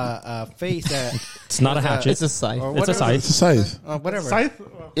bought a face that It's not a hatchet. It's a scythe. or It's a whatever. It's a scythe. scythe. Whatever. Scythe?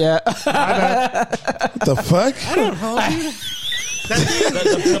 Yeah. What the fuck?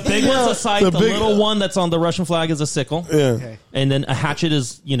 The big one's a scythe. The The, big- little one that's on the Russian flag is a sickle. Yeah. Okay. And then a hatchet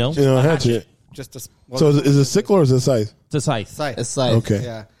is, You know, a hatchet. Just a So is it a sickle or is it a scythe? It's a scythe. scythe. A scythe. Okay.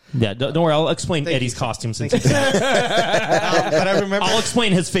 Yeah. Yeah, don't worry. I'll explain Thank Eddie's you. costume since Thank he's But I I'll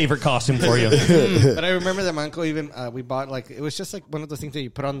explain his favorite costume for you. But I remember that my uncle even we bought like it was just like one of those things that you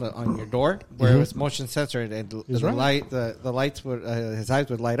put on your door where it was motion censored and the lights would his eyes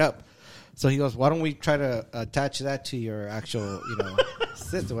would light up. So he goes, "Why don't we try to attach that to your actual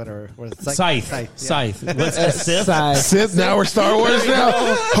Sith or whatever?" Or Scythe. yeah. Scythe. What's a Sith? Scythe. Sith, now we're Star Wars now?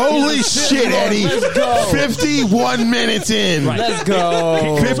 Holy shit, Eddie. Let's go. 51 minutes in. Right. Let's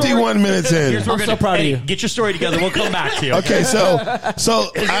go. 51 minutes in. Here's what we're I'm so gonna- proud of Eddie, you. Get your story together. We'll come back to you. Okay, so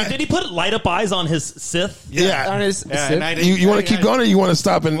Did he put light up eyes on his Sith? yeah. On his Yeah, sip. and I didn't- You want to keep going or you want to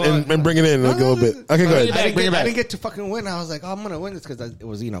stop and bring it in like a little bit? Okay, go ahead. I didn't get to fucking win. I was like, "Oh, I'm gonna win this because it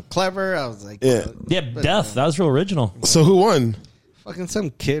was clever." I was like, Yeah. Yeah, Death. That was real original. So who won? fucking some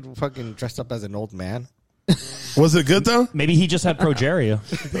kid fucking dressed up as an old man." Was it good though? Maybe he just had progeria.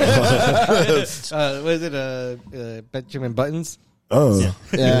 Was it Benjamin Buttons? Oh,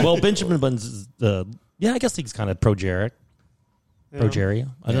 Yeah. Well, Benjamin Buttons is I guess he's kind of progeric. Progeria.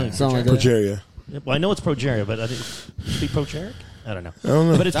 I don't know. Something like that. progeria. Well, I know it's progeria, but I think it'd be progeric. I don't know. I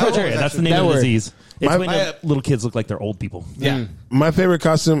don't know. But it's That one progeria. was That's the actually- name that of the word. disease. It's My- when little kids look like they're old people. Yeah. My favorite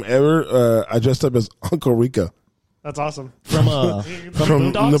costume ever. I dressed up as Uncle Rico That's awesome. From from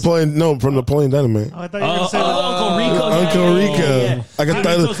Boondocks? Napoleon. No, from Napoleon Dynamite. Oh, I thought you were going to say Uncle Rico. Uncle Rico. Yeah. I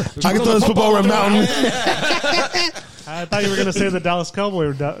can throw this football over a mountain. I thought you were going to say the Dallas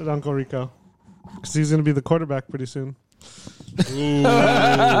Cowboy or Uncle Rico. Because he's going to be the quarterback pretty soon.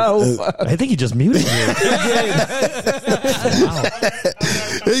 Oh, fuck. I think he just muted you.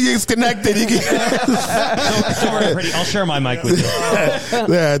 He gets connected. He gets, Don't worry, Freddie. I'll share my mic with you.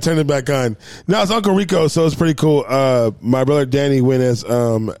 yeah, I turned it back on. No, it's Uncle Rico, so it's pretty cool. My brother Danny went as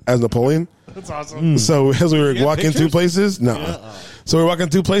Napoleon. That's awesome. So as we were got walking through pictures? places, no. So we were walking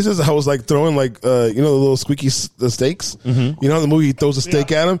through places. I was like throwing like the little squeaky the steaks. You know, in the movie he throws a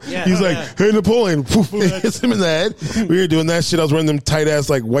steak at him. Yeah. He's like, Yeah. "Hey Napoleon!" Poof, it hits him in the head. We were doing that shit. I was wearing them tight ass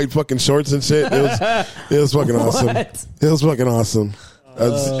like white fucking shorts and shit. It was fucking awesome. What? It was fucking awesome.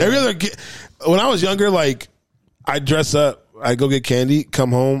 Every other when I was younger, like I'd dress up, I'd go get candy,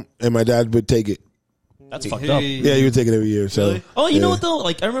 come home, and my dad would take it. That's fucked up. Yeah, he would take it every year. So Oh, you know yeah. what though?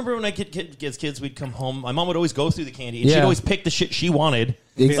 Like I remember when I as kids, we'd come home. My mom would always go through the candy, and she'd Yeah. always pick the shit she wanted. Like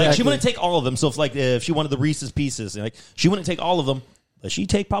she Exactly. wouldn't take all of them. So if she wanted the Reese's Pieces, like she wouldn't take all of them. But she'd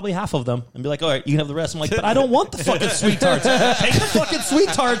take probably half of them and be like, all right, you can have the rest. I'm like, but I don't want the fucking sweet tarts. Take the fucking sweet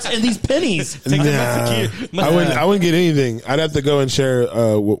tarts and these pennies. I wouldn't get anything. I'd have to go and share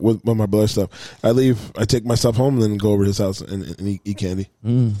with my brother stuff. I take my stuff home and then go over to his house and eat candy.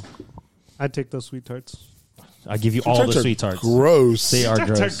 I'd take those sweet tarts. I give you all the sweet tarts. Gross. They are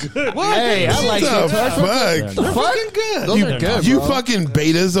gross. Good. Hey, I like What sweet tarts. the They're fucking good. Those are good, You bro. fucking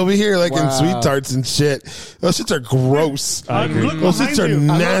betas over here in sweet tarts and shit. Those shits are gross. Those shits are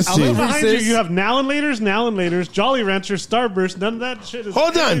nasty. Look behind you. You have Now and Laters, Jolly Ranchers, Starburst. None of that shit is.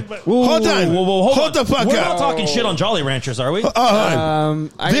 Hold on. anything but- Hold on. Hold Hold the fuck We're up. not talking shit on Jolly Ranchers, are we?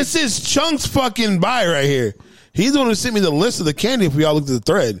 This is Chunk's fucking buy right here. He's the one who sent me the list of the candy if we all looked at the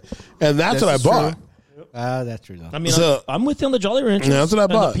thread. And that's what I bought. That's true, though. I mean, So- I'm with you on the Jolly Ranchers. Yeah, that's what I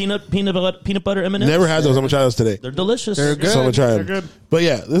And bought. The peanut butter M&Ms. Never had those. I'm gonna try those today. They're delicious. They're good. So I'm gonna try them. They're good. But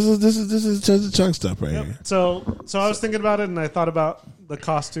yeah, this is Chunk stuff right here. So I was thinking about it, and I thought about the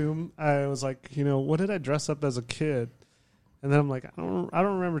costume. I was like, what did I dress up as a kid? And then I'm like, I don't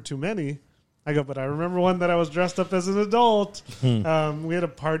remember too many. I go, but I remember one that I was dressed up as an adult. We had a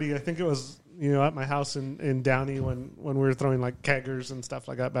party. I think it was at my house in Downey when we were throwing like keggers and stuff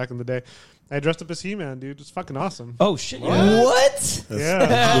like that back in the day. I dressed up as He-Man, dude. It's fucking awesome. Oh, shit. Yeah. What?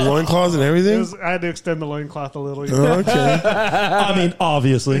 Yeah. The loincloths and everything. I had to extend the loincloth a little. Okay. I mean,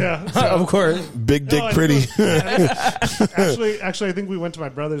 obviously. Yeah. Of course. Big dick, No, pretty. Actually, I think we went to my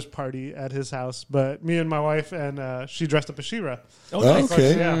brother's party at his house, but me and my wife and she dressed up as She-Ra.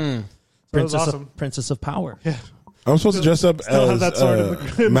 Okay. Yeah. So it was awesome. Princess of Power. Yeah. I'm supposed to dress up Still have that sword in the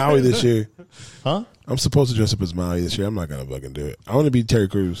as crib. Maui this year. Huh? I'm supposed to dress up as Maui this year. I'm not gonna fucking do it. I want to be Terry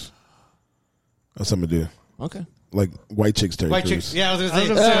Crews. That's what I'm gonna do. Okay. Like white chicks, Terry White Crews. chicks. Yeah, I was I going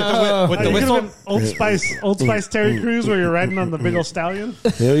was to say. gonna say, With the you whistle. could've been Old Spice Terry Crews, where you're riding on the big old stallion.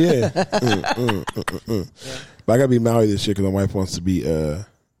 Hell yeah. But I gotta be Maui this year because my wife wants to be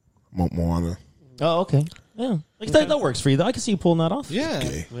Moana. Oh, okay. Yeah. Like that works for you, though. I can see you pulling that off. Yeah.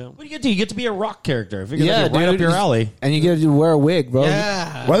 Okay. What do you get to do? You get to be a rock character. I figure Yeah, that's right dude. up your alley. And you get to wear a wig, bro.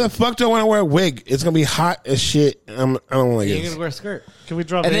 Yeah. Why the fuck do I want to wear a wig? It's gonna be hot as shit. I don't like You're it. going to wear a skirt. Can we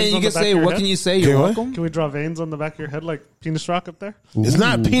draw And veins then you on can the back say, of your what head? can you say? Okay, You're what? welcome. Can we draw veins on the back of your head like Penis Rock up there? It's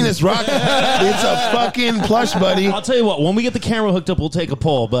not penis rock. It's a fucking plush, buddy. I'll tell you what. When we get the camera hooked up, we'll take a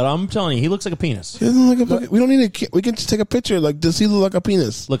poll. But I'm telling you, he looks like a penis. It doesn't look a fucking- we don't need a. We can just take a picture. Like, does he look like a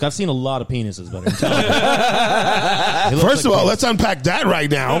penis? Look, I've seen a lot of penises, but I'm telling you. He looks First like of all, a let's unpack that right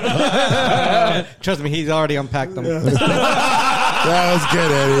now. Trust me, he's already unpacked them. That was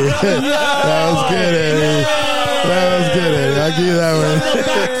good, Eddie. That was good, Eddie. That was good, Eddie. I'll give you that penis.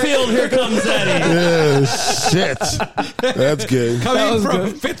 Backfield, here comes Eddie. one. Yeah, shit. That's good. Coming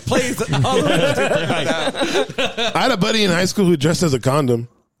from fifth place. All the way to I had a buddy in high school who dressed as a condom.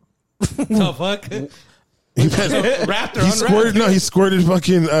 the fuck? He Wrapped or squirted. No, he squirted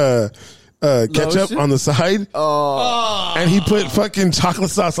fucking ketchup Lotion? on the side. And he put fucking chocolate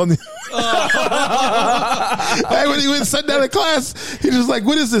sauce on the. And when he went and sat down in class, he was like,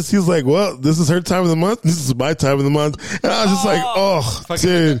 "What is this?" He was like, "Well, this is her time of the month. This is my time of the month." And I was just like, "Oh,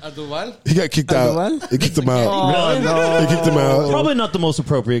 dude." He got kicked out. Aduval? They kicked him out. Really? They kicked him out. Probably not the most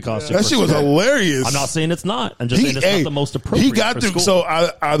appropriate costume. That for shit was school. hilarious. I'm not saying it's not. I'm just saying it's not the most appropriate. He got for through. school. So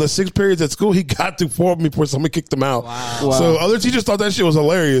out of the 6 periods at school, he got through 4 of them before somebody kicked him out. Wow. So other teachers thought that shit was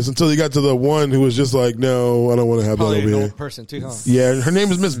hilarious until he got to the one who was just like, "No, I don't want to have that Probably over an here." old person, too, huh? Yeah, her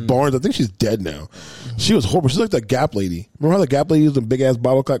name is Miss Barnes. I think she's dead now. She was horrible. She's like the Gap lady. Remember how the Gap lady used the big ass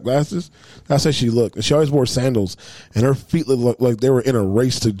bottle cap glasses? That's how she looked. And she always wore sandals, and her feet looked like they were in a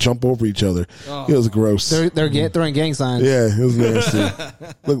race to jump over each other. It was gross. They're throwing gang signs. Yeah, it was nasty.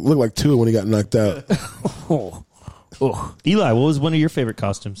 Looked like two when he got knocked out. Oh. Eli, what was one of your favorite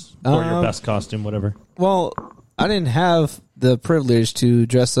costumes or your Um, best costume, whatever? Well, I didn't have the privilege to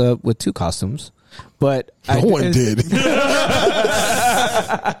dress up with 2 costumes, but No one did.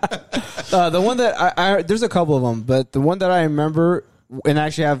 The one that I there's a couple of them, but the one that I remember and I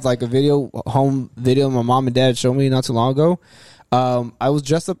actually have like a home video my mom and dad showed me not too long ago. I was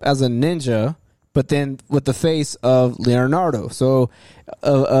dressed up as a ninja, but then with the face of Leonardo. So,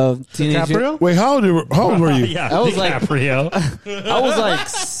 teenager. DiCaprio? Wait, how old were you? Yeah, I was like- DiCaprio. I was like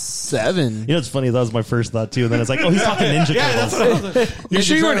 7. You know, it's funny. That was my first thought too. And then it's like, oh, he's talking Ninja Turtles. You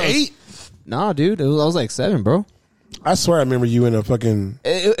sure you were an Turtles. 8? Nah, dude, I was like 7, bro. I swear I remember you in a fucking.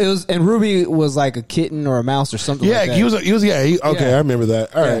 It was, and Ruby was like a kitten or a mouse or something. Yeah, like that. he was. Okay, Yeah. I remember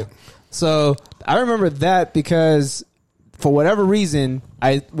that. All Yeah. right. So I remember that because for whatever reason,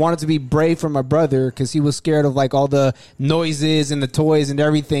 I wanted to be brave for my brother because he was scared of like all the noises and the toys and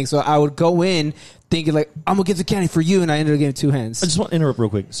everything. So I would go in thinking like, I'm gonna get the candy for you, and I ended up getting 2 hands. I just want to interrupt real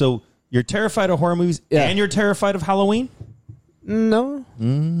quick. So you're terrified of horror movies Yeah. and you're terrified of Halloween? No,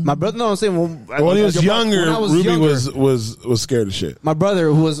 my brother. No, I'm saying when he was younger, Ruby was scared of shit. My brother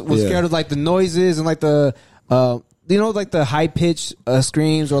who was scared of like the noises and like the like the high pitched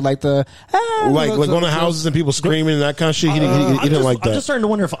screams or like the like going to houses and people screaming and that kind of shit. He didn't like that. I'm just starting to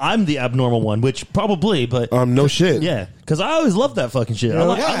wonder if I'm the abnormal one, which probably, but no shit. Yeah, because I always love that fucking shit. I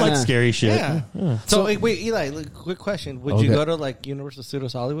like scary shit. Yeah. So wait, Eli, quick question: would you go to like Universal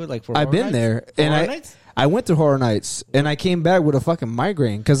Studios Hollywood like for? I've been there, and I went to Horror Nights, and I came back with a fucking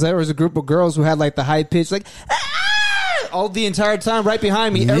migraine because there was a group of girls who had like the high pitch, like all the entire time, right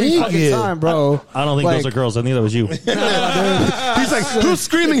behind me, every fucking time, bro. I don't think those are girls. I think that was you. He's like, who's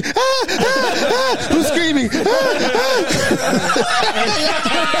screaming? Who's screaming?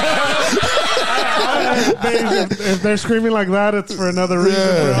 If they're screaming like that, it's for another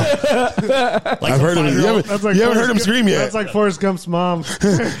reason, bro. I've heard him. You haven't heard him scream yet. That's like Forrest Gump's mom.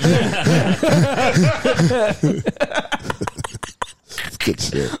 Good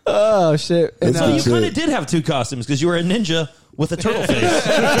shit. Oh shit! And so you kind of did have two costumes because you were a ninja with a turtle face,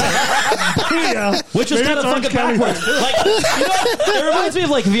 which is kind of fucking backwards. Like, it reminds me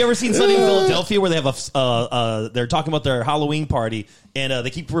of like, have you ever seen Sunny in Philadelphia where they have they're talking about their Halloween party and they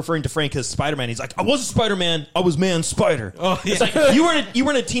keep referring to Frank as Spider-Man. He's like, I wasn't Spider-Man, I was Man Spider. Oh, yeah. It's like you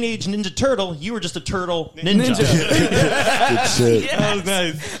weren't a teenage ninja turtle, you were just a turtle ninja. Good shit. Yes. That was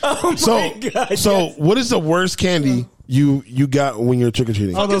nice. Oh my God, so what is the worst candy you got when you're trick or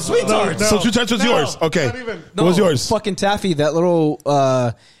treating? Oh, those sweet tarts. So Sweet Tarts was yours. Okay. What was yours? Fucking taffy. That little.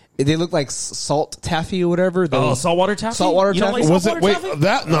 They look like salt taffy or whatever. Saltwater taffy. Saltwater you taffy. Like was it? Wait,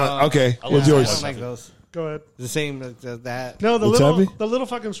 that not okay. What's yours? I don't like those. Go ahead. The same as that. No, the little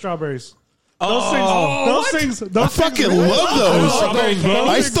fucking strawberries. Those things. I fucking love those.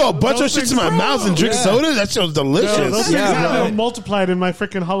 I used to throw a bunch of shit in my mouth and drink soda. That shit was delicious. Those things got multiplied in my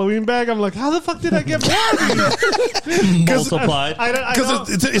freaking Halloween bag. I'm like, how the fuck did I get more of these? Multiplied. Because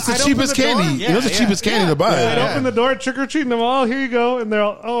it's the cheapest candy. It's the cheapest candy to buy. I'd open the door, trick or treat, and I'm all, here you go. And they're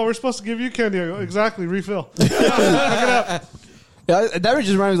all, we're supposed to give you candy. I go, exactly, refill. Look it up. Yeah, that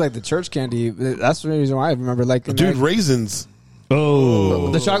just reminds me of like the church candy. That's the reason why I remember like dude, raisins.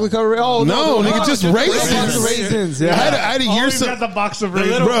 Oh, the chocolate covered. Oh no, nigga, just raisins. Raisins. Yeah, I had a year. Got the box of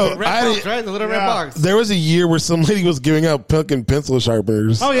raisins, bro. The little red box. There was a year where some lady was giving out fucking pencil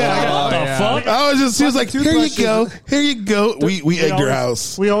sharpeners. Oh yeah, what the fuck? I was just, she was like, here you go, here you go. We egged her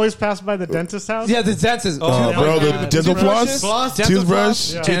house. We always passed by the dentist's house. Yeah, the dentist. Oh, bro, the dental floss,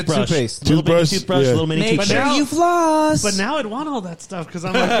 toothbrush, toothpaste, toothbrush, little mini toothbrush. Make sure you floss. But now I'd want all that stuff because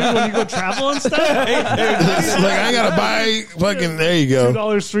I'm like, dude, when you go travel and stuff, like I gotta buy fucking. There you go.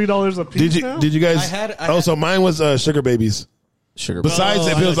 $3 a piece. Did you guys? So mine was sugar babies. Sugar. Besides,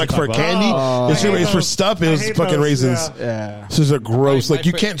 if it was like for candy, the sugar babies for stuff, it was fucking raisins. Yeah, this is a gross. Like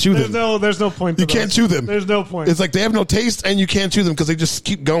you can't chew them. There's no point. You can't chew them. There's no point. It's like they have no taste, and you can't chew them because they just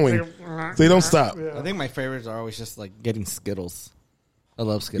keep going. They don't stop. I think my favorites are always just like getting Skittles. I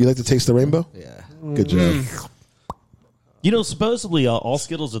love Skittles. You like to taste the rainbow? Yeah. Good job. You know, supposedly all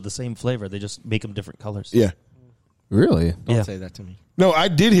Skittles are the same flavor. They just make them different colors. Yeah. Really? Don't say that to me. No, I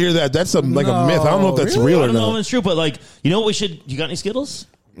did hear that. That's like a myth. I don't know if that's real or I don't know not. if it's true, but like, you know what we should? You got any Skittles?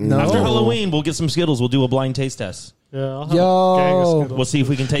 No. After Halloween, we'll get some Skittles. We'll do a blind taste test. Yeah, I'll have a gang of Skittles. We'll see if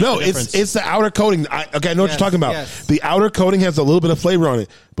we can taste the difference. it's the outer coating. I know what you're talking about. Yes. The outer coating has a little bit of flavor on it,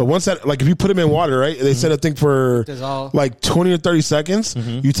 but once that, like, if you put them in water, right? They said I think for like 20 or 30 seconds,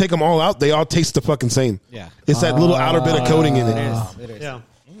 you take them all out, they all taste the fucking same. Yeah, it's that little outer bit of coating in it. It is. Yeah,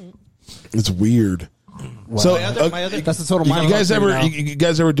 it's weird. Wow. So that's the total. You guys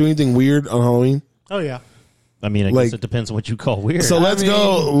ever do anything weird on Halloween? Oh yeah. I mean, I guess it depends on what you call weird. So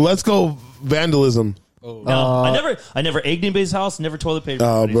let's go vandalism. No, I never egged anybody's house. Never toilet paper.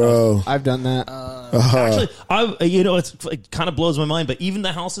 Oh, bro, house. I've done that. Actually, it kind of blows my mind. But even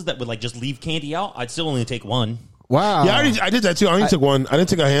the houses that would like just leave candy out, I'd still only take one. Wow. Yeah, I did that too. I only took one. I didn't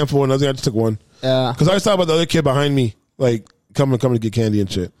take a handful. I just took one. Yeah, because I was talking about the other kid behind me, like coming to get candy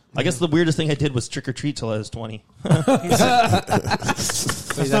and shit. I guess the weirdest thing I did was trick or treat till I was 20. That's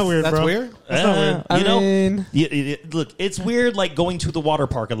not weird, That's bro. weird. That's not weird. I mean, look, it's weird like going to the water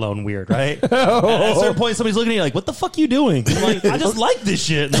park alone weird, right? At a certain point, somebody's looking at you like, what the fuck you doing? I'm like, I just like this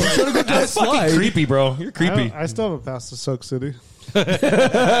shit. That's fucking creepy, bro. You're creepy. I still haven't passed the Soak City. Yes,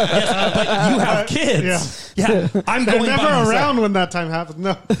 but you have kids. Yeah. I'm They're going never by myself. around when that time happens.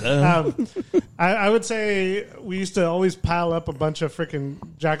 No. I would say we used to always pile up a bunch of freaking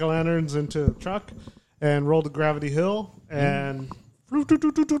jack-o'-lanterns into a truck and roll to Gravity Hill, and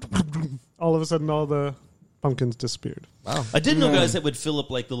all of a sudden all the pumpkins disappeared. Wow. I did know guys that would fill up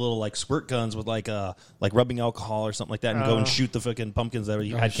like the little like squirt guns with like rubbing alcohol or something like that and go and shoot the fucking pumpkins that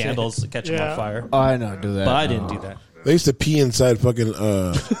had candles to catch them on fire. I know, do that. But I didn't do that. They used to pee inside fucking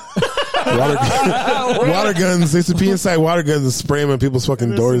water guns. They used to pee inside water guns and spray them in people's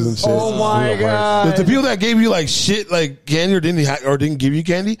fucking doors and shit. Oh my god! The people that gave you like shit, like candy, or didn't give you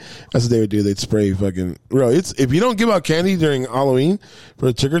candy, that's what they would do. They'd spray fucking. Bro, it's if you don't give out candy during Halloween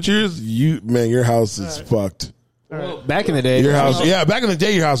for trick or treaters, your house is fucked. Well, back in the day, Your house, back in the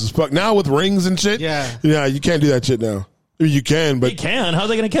day, your house is fucked. Now with rings and shit, you can't do that shit now. I mean, you can, but you can. How are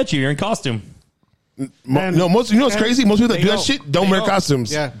they going to catch you? You're in costume. Most you know what's crazy? Most people that do that shit don't wear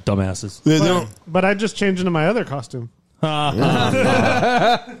costumes. Yeah, dumbasses. They don't. But I just changed into my other costume. All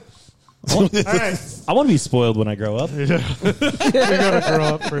right. I want to be spoiled when I grow up. You gotta grow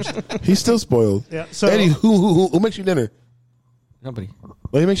up first. He's still spoiled. Yeah. So Eddie, who makes you dinner? Nobody.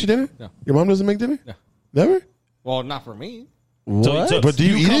 Well, he makes you dinner? No. Your mom doesn't make dinner? No. Never? Well, not for me. So, But do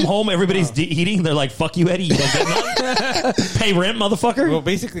you eat come it? home, everybody's eating. They're like, "Fuck you, Eddie. You don't get none. Pay rent, motherfucker." Well,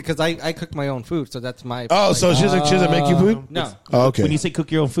 basically, because I cook my own food, so that's my. Oh, so she doesn't make you food? No. Oh, okay. When you say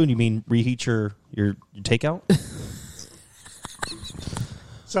cook your own food, you mean reheat your takeout?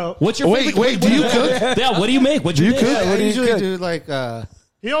 So What's your Wait, do you cook? Yeah, what do you make? What do you cook? I do you usually cook? do like.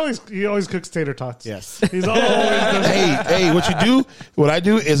 he always cooks tater tots. Yes. He's always does Hey, what I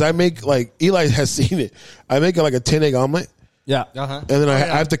do is I make, like, Eli has seen it. I make like a 10-egg omelet. Yeah. Uh-huh. And then I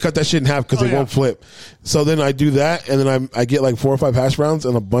have to cut that shit in half because it won't flip. So then I do that, and then I get like 4 or 5 hash browns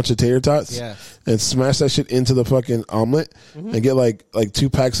and a bunch of tater tots, and smash that shit into the fucking omelet, and get like 2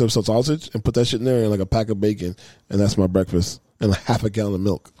 packs of sausage and put that shit in there, and like a pack of bacon, and that's my breakfast, and like half a gallon of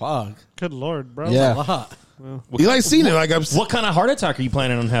milk. Fuck. Good lord, bro. Yeah. Eli's seen it. Like What kind of heart attack are you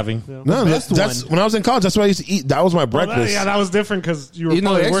planning on having? no, that's when I was in college. That's what I used to eat. That was my breakfast. That was different because you were You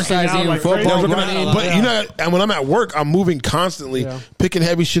know, probably working exercising out and like football, crazy. running. But you know, and when I'm at work, I'm moving constantly, picking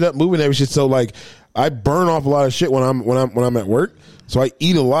heavy shit up, moving heavy shit. So like, I burn off a lot of shit when I'm at work. So I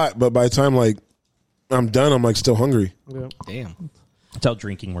eat a lot, but by the time like I'm done, I'm like still hungry. Yeah. Damn. That's how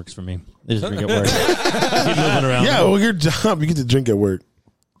drinking works for me. I just drink at work. Keep moving around. Yeah, well, your job, you get to drink at work.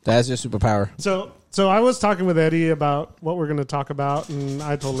 That's your superpower. So I was talking with Eddie about what we're going to talk about, and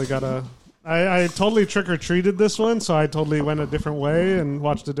I totally I totally trick or treated this one, so I totally went a different way and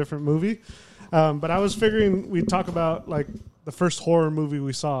watched a different movie. But I was figuring we'd talk about like the first horror movie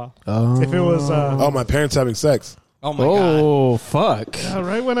we saw. If it was, My parents having sex. Oh my god. Oh fuck!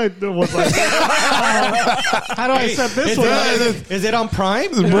 right when I was like, how do I set this one up? Is it on Prime?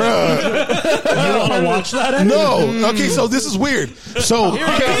 Bruh. You want to watch that? No. Okay, so this is weird. So, let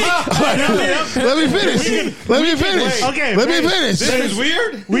me finish. Let me finish. Okay, Let me finish. This is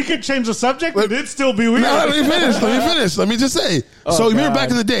weird. We could change the subject, but it'd still be weird. No, let me finish. Let me just say. So, you remember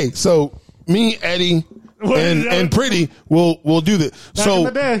back in the day. So, me, Eddie, and Pretty will do this. Back So in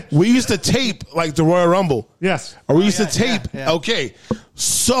the day. we used to tape like the Royal Rumble. Yes. Or we used to tape. yeah. Okay.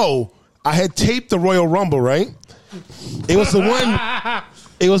 So I had taped the Royal Rumble, right? It was the one.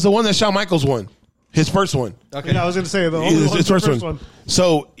 It was the one that Shawn Michaels won. His first one. Okay. Yeah, I was going to say the only His one, first one.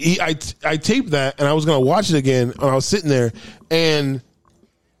 So I taped that, and I was going to watch it again. And I was sitting there, and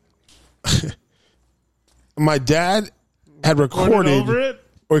my dad had recorded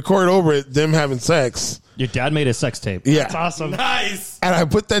over it them having sex. Your dad made a sex tape. Yeah, That's awesome. Nice. and I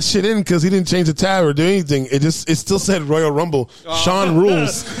put that shit in because he didn't change the tab or do anything. It still said Royal Rumble. Sean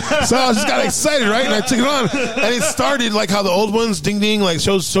rules. So I just got excited, right? And I took it on, and it started like how the old ones, ding ding, like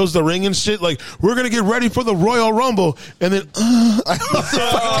shows the ring and shit. Like we're gonna get ready for the Royal Rumble, and then I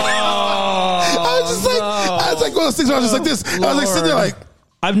was like, one of those things where I was just like this. I was like sitting there like.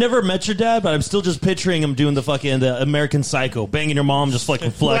 I've never met your dad, but I'm still just picturing him doing the American Psycho, banging your mom, just fucking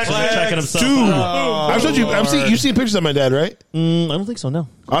flexing, checking himself. Dude, out. I've showed you. You've seen pictures of my dad, right? I don't think so. No.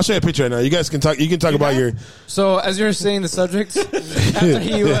 I'll show you a picture right now. You guys can talk. You can talk about your. So as you're saying the subject, after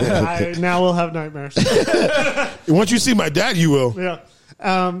he, I now will have nightmares. Once you see my dad, you will. Yeah.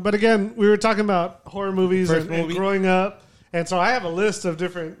 But again, we were talking about horror movies First and movie. growing up. And so I have a list of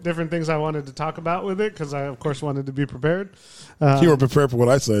different things I wanted to talk about with it because I, of course, wanted to be prepared. You weren't prepared for what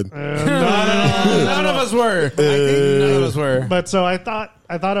I said. none of us were. I think none of us were. But so I thought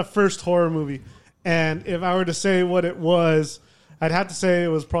a first horror movie. And if I were to say what it was, I'd have to say it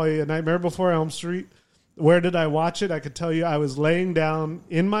was probably A Nightmare Before Elm Street. Where did I watch it? I could tell you I was laying down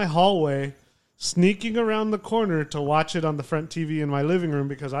in my hallway, sneaking around the corner to watch it on the front TV in my living room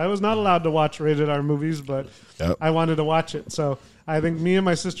because I was not allowed to watch rated R movies, but I wanted to watch it. So I think me and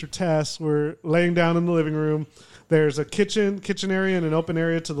my sister Tess were laying down in the living room. There's a kitchen area and an open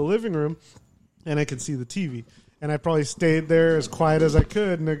area to the living room, and I could see the TV. And I probably stayed there as quiet as I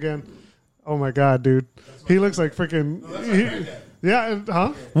could. And again, oh my God, dude. He looks like freaking... Yeah,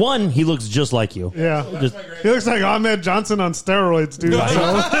 huh? One, he looks just like you. Yeah. He looks like Ahmed Johnson on steroids, dude.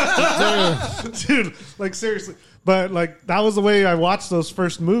 Dude, like seriously. But like that was the way I watched those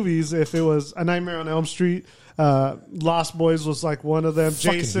first movies. If it was A Nightmare on Elm Street, Lost Boys was like one of them.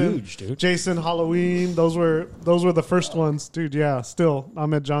 Jason, huge, dude. Jason, Halloween. Those were the first ones, dude. Yeah, still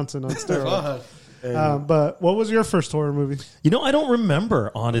Ahmed Johnson on steroids. But what was your first horror movie? You know, I don't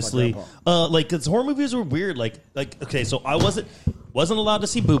remember, honestly. Like, cause horror movies were weird. Like, okay, so I wasn't allowed to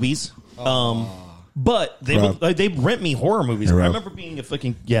see boobies. But they would, they rent me horror movies. I remember being a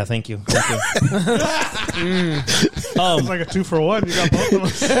fucking thank you. It's like a 2-for-1. You got both of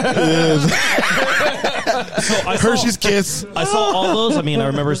us. So Hershey's Kiss. I saw all those. I mean, I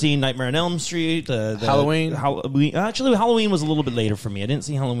remember seeing Nightmare on Elm Street, the Halloween. Actually, Halloween was a little bit later for me. I didn't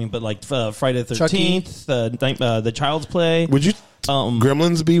see Halloween, but like Friday the 13th, the Child's Play. Would you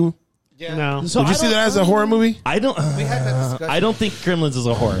Gremlins be? Yeah. No. So Would you see that as a horror movie? I don't. We had that discussion. I don't think Gremlins is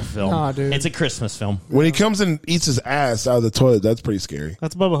a horror film. Nah, dude. It's a Christmas film. When he comes and eats his ass out of the toilet, that's pretty scary.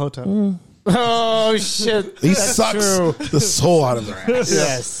 That's Bubba Hotep. Oh shit! He sucks the soul out of their ass.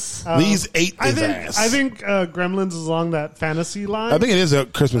 Yes. These ate his I ass. think Gremlins is along that fantasy line. I think it is a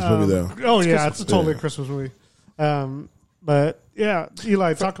Christmas movie, though. Oh yeah, it's totally a Christmas movie. But yeah,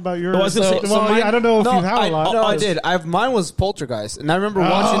 Eli, talk about your. I was gonna say, I don't know if you have a lot. No, I did. Mine was Poltergeist, and I remember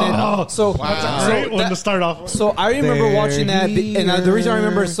watching it. So That's a great one to start off with. So I remember watching that, and the reason I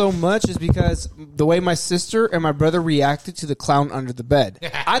remember it so much is because the way my sister and my brother reacted to the clown under the bed.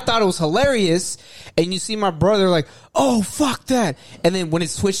 I thought it was hilarious, and you see my brother like, "Oh fuck that!" And then when it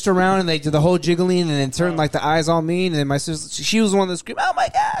switched around and they did the whole jiggling, and then turned like the eyes on me, and then my sister, she was the one that screamed, "Oh my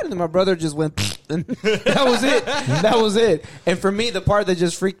god!" And then my brother just went, and that was it. That was it. And for me, the part that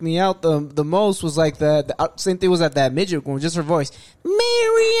just freaked me out the most was like the same thing was at that midget one, just her voice,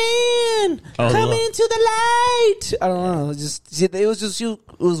 Marianne, come into the light. I don't know, it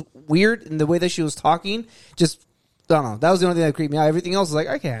was weird, and the way that she was talking, just I don't know. That was the only thing that creeped me out. Everything else was like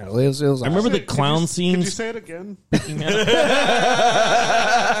I can't handle it. It was I remember the clown scenes. Could you say it again? I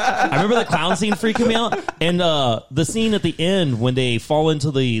remember the clown scene freaking me out, and the scene at the end when they fall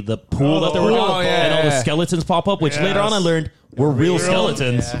into the pool that they were doing, and all the skeletons pop up, which later on I learned were real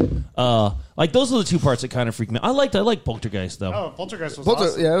skeletons. Yeah. Like those are the two parts that kind of freaked me out. I liked Poltergeist though. Oh, Poltergeist was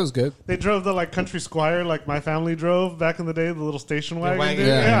awesome. Yeah, it was good. They drove the like country squire like my family drove back in the day, the little station wagon. wagon.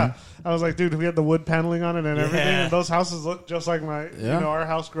 Yeah. I was like, dude, we had the wood paneling on it and everything, and those houses looked just like our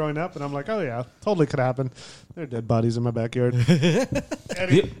house growing up. And I'm like, oh yeah, totally could happen. There are dead bodies in my backyard.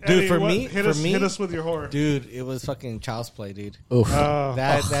 Eddie, for me, hit us with your horror, dude. It was fucking Child's Play, dude. Oof.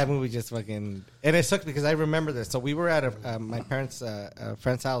 That movie just fucking, and it sucked because I remember this. So we were at my parents'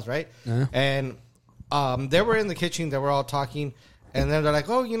 friend's house, right? And they were in the kitchen. They were all talking, and then they're like,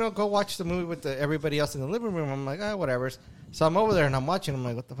 "Oh, go watch the movie with everybody else in the living room." I'm like, whatever. So I'm over there and I'm watching. I'm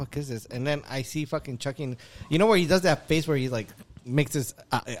like, what the fuck is this? And then I see fucking Chucky. You know where he does that face where he like makes his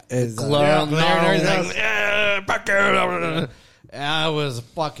glare and everything. I was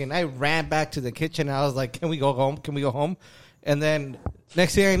fucking. I ran back to the kitchen. I was like, "Can we go home? Can we go home?" And then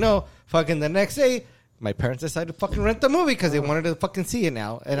next thing I know, fucking the next day, my parents decided to fucking rent the movie because they wanted to fucking see it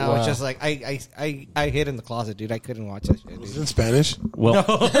now. And I was just like, I hid in the closet, dude. I couldn't watch that shit, dude. Is it in Spanish? Well,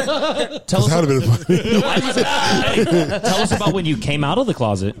 tell us. That would have been funny. Tell us about when you came out of the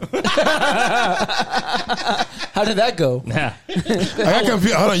closet. How did that go? Yeah. I got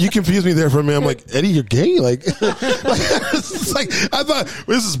confused. Hold on, you confused me there for a minute. I'm like, Eddie, you're gay? Like, it's like I thought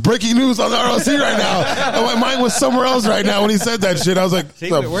this is breaking news on the ROC right now. And my mind was somewhere else right now when he said that shit. I was like,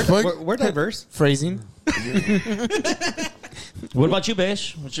 We're diverse. Phrasing. What about you,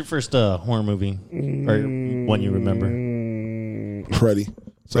 Bash? What's your first horror movie or one you remember? Freddy.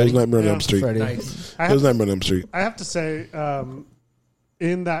 So it was Nightmare on Elm Street. Freddy. Nice. It was Nightmare on Elm Street. I have to say,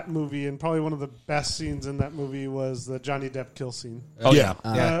 in that movie, and probably one of the best scenes in that movie was the Johnny Depp kill scene. Oh yeah.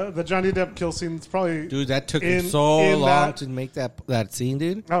 The Johnny Depp kill scene is probably Dude, that took so long to make that scene,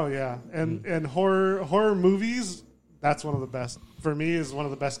 dude. Oh yeah, and horror movies. That's one of the best for me. Is one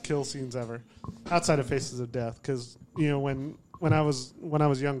of the best kill scenes ever, outside of Faces of Death. Because when I was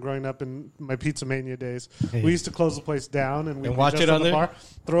young, growing up in my Pizza Mania days, we used to close the place down and we'd watch just it on the there? bar,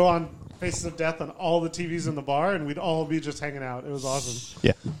 throw on Faces of Death on all the TVs in the bar, and we'd all be just hanging out. It was awesome.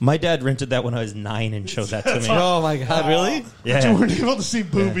 Yeah. My dad rented that when I was 9 and showed that to me. Oh my god, really? But you weren't able to see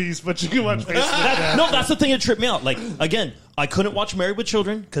boobies, but you could watch Faces of Death. No, that's the thing that tripped me out. Like, again, I couldn't watch Married with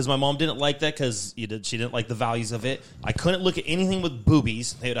Children because my mom didn't like that because she didn't like the values of it. I couldn't look at anything with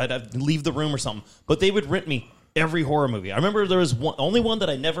boobies. I'd have to leave the room or something. But they would rent me every horror movie. I remember there was only one that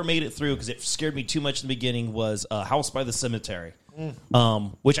I never made it through because it scared me too much in the beginning was House by the Cemetery.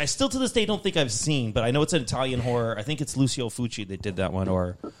 which I still to this day don't think I've seen, but I know it's an Italian horror. I think it's Lucio Fucci that did that one,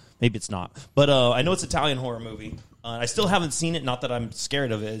 or maybe it's not. But I know it's an Italian horror movie. I still haven't seen it. Not that I'm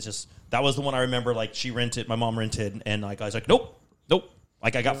scared of it. It's just that was the one I remember. Like she rented, my mom rented, and like I was like, nope.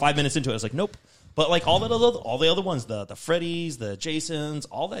 Like I got 5 minutes into it, I was like, nope. But like all the other ones, the Freddys, the Jasons,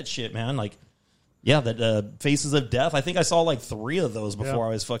 all that shit, man. Like, yeah, the Faces of Death. I think I saw like 3 of those before I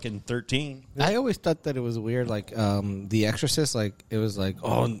was fucking 13. I always thought that it was weird, like The Exorcist. Like it was like,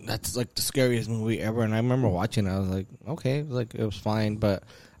 oh, that's like the scariest movie ever. And I remember watching it. I was like, okay, it was fine. But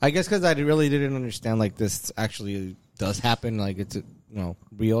I guess because I really didn't understand like this actually does happen. Like it's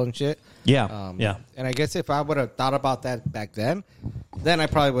real and shit. Yeah, yeah. And I guess if I would have thought about that back then I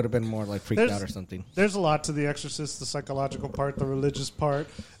probably would have been more like freaked out or something. There's a lot to The Exorcist: the psychological part, the religious part,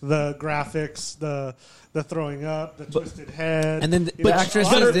 the graphics, the throwing up, the twisted head. And then the actress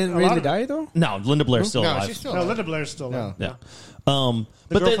didn't really die though. No, Linda Blair's still alive. She's still alive. Linda Blair's still alive. Yeah.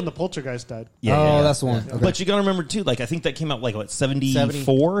 The girl from the Poltergeist died. Yeah, that's the one. Okay. But you got to remember too, like I think that came out like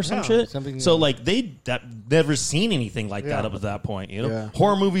 74 or some shit. So like they never seen anything like that up at that point.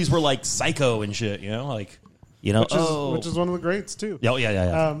 Horror movies were like Psycho and shit. Which is one of the greats too.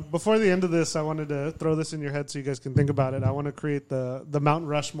 Yeah. Before the end of this, I wanted to throw this in your head so you guys can think about it. I want to create the Mount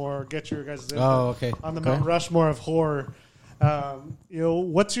Rushmore. Get your guys' input on the Mount Rushmore of horror.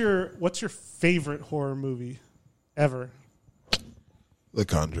 What's your favorite horror movie ever? The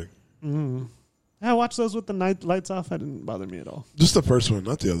Conjuring. I watched those with the lights off. That didn't bother me at all. Just the first one,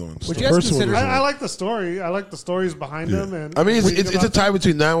 not the other ones. Would The you guys first one. consider- I like the story. I like the stories behind them. And I mean, it's a about tie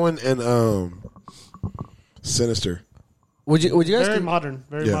between that one and Sinister. Would you guys very modern,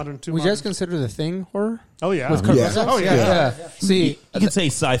 very modern too. Would you guys consider The Thing horror? Oh yeah, With Kurt Yeah. Russell? Oh yeah. See, You could say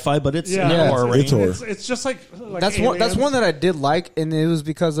sci-fi, but it's Yeah. in horror It's range. horror. It's just like that's one. That's one that I did like, and it was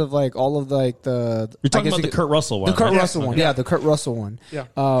because of like all of like the. You're talking I guess about the Kurt Russell one. The Kurt right? Russell one, the Kurt Russell one. Yeah.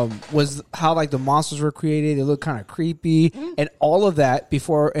 Was how like the monsters were created. They looked kind of creepy, and all of that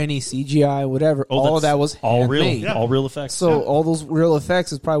before any CGI, whatever. All of that was all real, handmade. all real effects. So all those real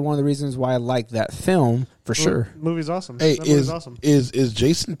effects is probably one of the reasons why I like that film for sure. Movie's awesome. Hey, That movie's awesome. is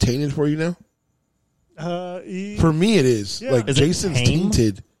Jason tainted for you now? For me, it is. Yeah. Like Is it Jason's tamed?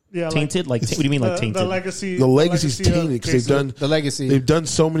 tainted. Yeah, Tainted? Like, what do you mean, like tainted? The legacy. The legacy's of tainted because they've Jason. done The legacy. They've done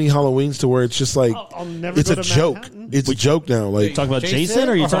so many Halloweens to where it's just like I'll never it's go a to joke. Manhattan. It's a joke now. Like talking about Jason,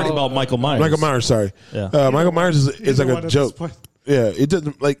 or are you talking about Michael Myers? Michael Myers, sorry. Yeah. Michael Myers is Either like one a at this joke. point. Yeah, it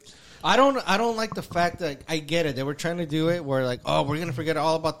doesn't like. I don't like the fact that I get it. They were trying to do it where like, oh, we're gonna forget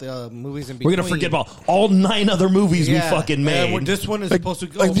all about the movies in between. We're going to forget about all 9 other movies we fucking made. And this one is Like, supposed to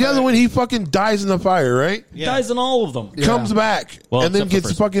go. like the other one, he fucking dies in the fire, right? Yeah. Dies in all of them. Comes back Well, and then except for gets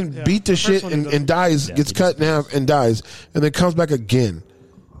the first fucking beat to The shit first one he and doesn't. dies, Yeah, gets he cut in half and dies, and then comes back again.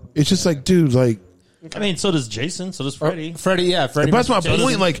 It's just like, dude, like. I mean, so does Jason. So does Freddy. Freddie. But that's my So does-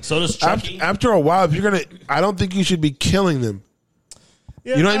 point. Like, so does Chucky. after a while, if you're gonna, I don't think you should be killing them.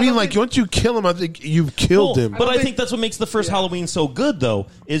 Yeah, You know what I mean? don't Like, think- once you kill them, I think you've killed Well, him. But I think that's what makes the first Halloween so good, though,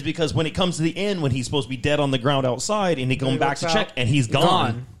 is because when it comes to the end, when he's supposed to be dead on the ground outside, and he going he back looks to out. check, and he's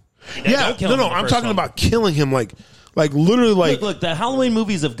gone. Yeah, Don't kill him no, in the I'm first talking one. about killing him. Like literally, like Look, the Halloween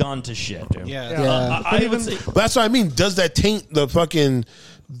movies have gone to shit, dude. Yeah. I would say that's what I mean. Does that taint the fucking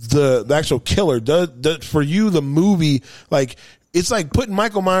the actual killer? Does for you the movie like? It's like putting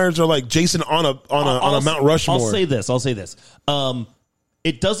Michael Myers or like Jason on a Mount Rushmore. I'll say this.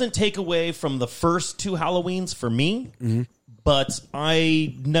 It doesn't take away from the first 2 Halloweens for me, but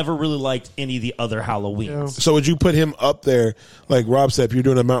I never really liked any of the other Halloweens. Yeah. So would you put him up there, like Rob said, if you're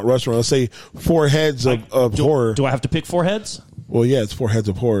doing a Mount Rushmore? Let's say 4 heads of horror. Do I have to pick 4 heads? Well, yeah, it's 4 heads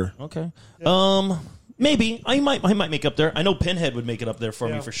of horror. Okay. Maybe I might make up there. I know Pinhead would make it up there for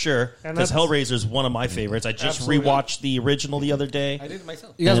me for sure And because that's- Hellraiser is one of my favorites. I just Absolutely. rewatched the original the other day. I did it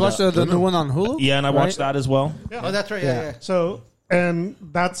myself. You guys And, watched the new one on Hulu? Yeah, and I watched that as well. Oh, that's right. Yeah. So, and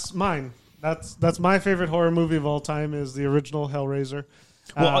that's mine. That's my favorite horror movie of all time is the original Hellraiser.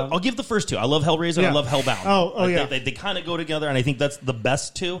 Well, I'll give the first 2. I love Hellraiser. and I yeah. love Hellbound. Oh, Like, yeah. They kind of go together, and I think that's the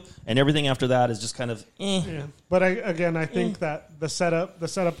best 2. And everything after that is just kind of Yeah. But I think that the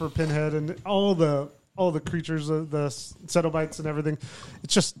setup for Pinhead and all the creatures, the Cenobites and everything,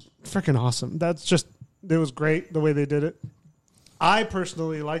 it's just freaking awesome. It was great the way they did it. I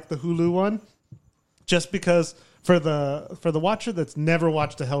personally like the Hulu one, just because for the watcher that's never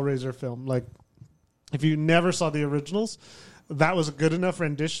watched a Hellraiser film, like if you never saw the originals, that was a good enough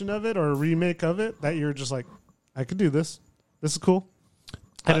rendition of it or a remake of it that you're just like, I could do this. This is cool.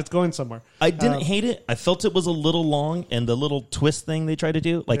 And it's going somewhere. I didn't hate it. I felt it was a little long, and the little twist thing they tried to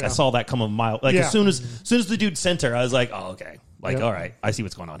do, like I saw that come a mile. Like Yeah. as soon as the dude sent her, I was like, oh okay, like Yeah. all right, I see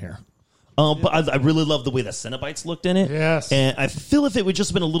what's going on here. But I really love the way the Cenobites looked in it. Yes. And I feel if it would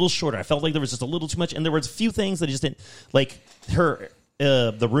just been a little shorter, I felt like there was just a little too much. And there was a few things that I just didn't like.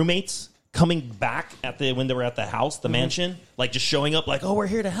 The roommates coming back when they were at the house, the mansion, like just showing up, like, oh, we're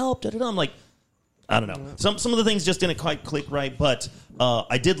here to help. Da-da-da. I'm like, I don't know. Some of the things just didn't quite click right, but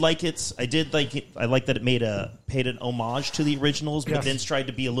I did like it. I did like it. I like that it paid an homage to the originals, but then tried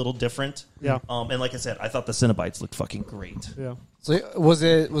to be a little different. Yeah. And like I said, I thought the Cenobites looked fucking great. Yeah. So was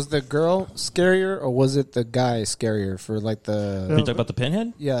the girl scarier or was it the guy scarier for like the? You talk about the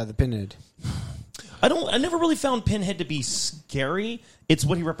Pinhead? Yeah, the Pinhead. I never really found Pinhead to be scary. It's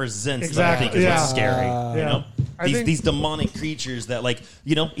what he represents Exactly. that I think is what's scary. You Yeah. know, these demonic creatures that, like,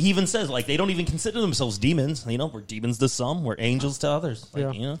 you know, he even says, like, they don't even consider themselves demons. You know, we're demons to some, we're angels to others.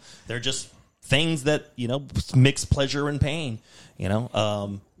 Like, you know, they're just things that, you know, mix pleasure and pain. You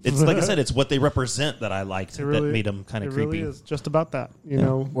know, it's like I said, it's what they represent that I liked that made them kind of creepy. It really is just about that. You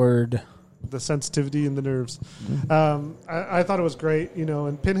know, word. The sensitivity and the nerves. I thought it was great, you know,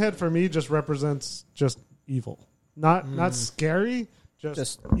 and Pinhead for me just represents just evil. Not scary,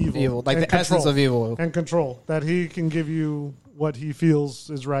 just evil. Like and the essence of evil. And control. That he can give you what he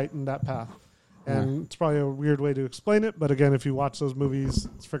feels is right in that path. And it's probably a weird way to explain it, but again, if you watch those movies,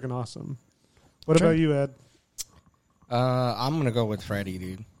 it's freaking awesome. What about you, Ed? I'm going to go with Freddy,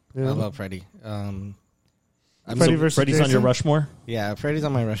 dude. Yeah. I love Freddy. Freddy's on your Rushmore? Yeah, Freddy's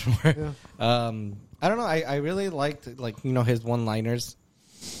on my Rushmore. Yeah. I don't know. I really liked, like, you know, his one-liners.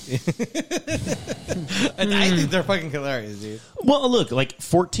 And I think they're fucking hilarious, dude. Well, look, like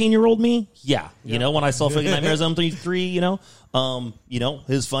 14-year-old me, you know, when I saw fucking Nightmares on 3, you know,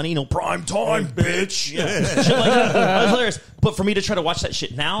 his funny, you know, prime time, bitch, shit like that. That was hilarious. But for me to try to watch that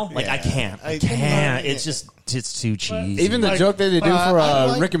shit now, like, I can't. It's just, it's too cheesy. Even the joke that they do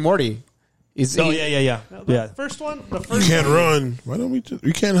for Rick and Morty. Yeah. The first one. You can't run. Why don't we?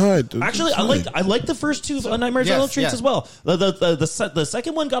 You can't hide. Actually, I like the first two Nightmares on Elm Street as well. The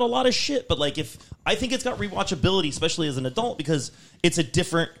second one got a lot of shit, but like I think it's got rewatchability, especially as an adult, because it's a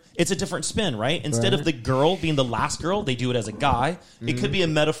different spin, right? Instead of the girl being the last girl, they do it as a guy. It could be a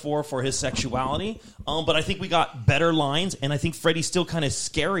metaphor for his sexuality, but I think we got better lines, and I think Freddy's still kind of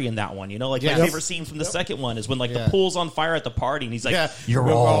scary in that one. You know, like my favorite scene from the second one is when like the pool's on fire at the party, and he's like,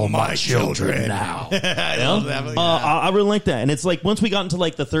 "You're all my children now." I really like that, and it's like once we got into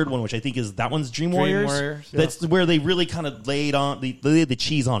like the third one, which I think is that one's Dream Warriors. That's where they really kind of laid the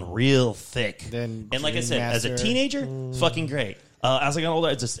cheese on real thick. And like I said, as a teenager, it's fucking great. As I got older,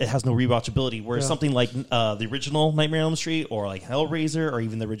 it has no rewatchability. Whereas something like the original Nightmare on Elm Street, or like Hellraiser, or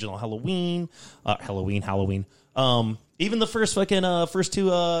even the original Halloween, even the first two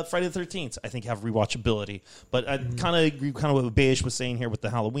Friday the 13th, I think have rewatchability. But I kind of agree, what Bayish was saying here with the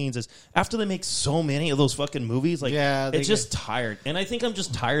Halloweens is after they make so many of those fucking movies, like it's just tired. And I think I'm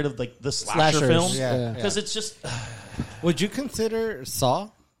just tired of like the slasher films because it's just. Would you consider Saw?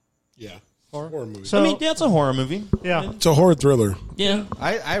 Yeah. Horror movie. So, I mean, it's a horror movie. Yeah. It's a horror thriller. Yeah.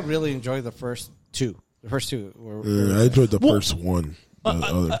 I really enjoyed the first two. The first two were I enjoyed the first one. The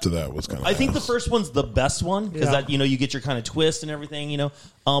other to that was kind of. I think the first one's the best one because that you get your kind of twist and everything.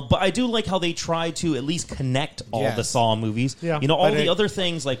 But I do like how they try to at least connect all the Saw movies. Yeah. All the other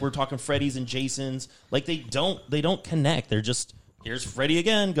things like we're talking Freddy's and Jason's, like they don't connect. They're just. Here's Freddy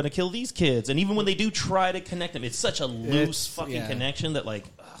again, gonna kill these kids. And even when they do try to connect them, it's such a loose fucking connection that like.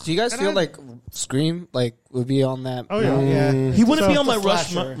 Do you guys feel like Scream would be on that? Oh yeah, He wouldn't be on my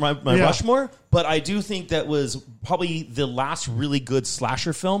Rushmore, but I do think that was probably the last really good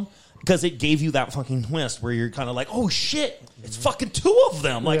slasher film because it gave you that fucking twist where you're kind of like, oh shit, it's fucking two of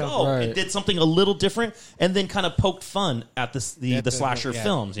them. Like, it did something a little different, and then kind of poked fun at the slasher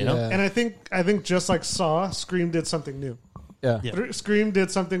films, you know. Yeah. And I think just like Saw, Scream did something new. Yeah. Scream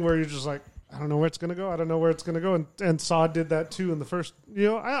did something where you're just like, I don't know where it's going to go. I don't know where it's going to go. And Saw did that too in the first.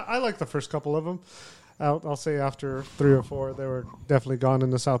 I like the first couple of them. I'll say after 3 or 4, they were definitely gone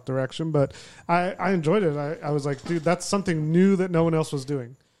in the south direction. But I enjoyed it. I was like, dude, that's something new that no one else was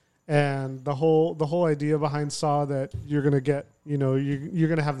doing. And the whole idea behind Saw that you're going to get, you're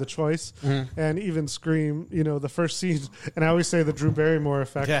going to have the choice. Mm-hmm. And even Scream, the first scene, and I always say the Drew Barrymore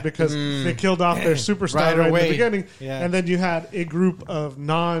effect because they killed off their superstar right in the beginning. Yeah. And then you had a group of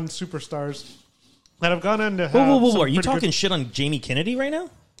non-superstars that have gone on to have Whoa. Are you talking shit on Jamie Kennedy right now?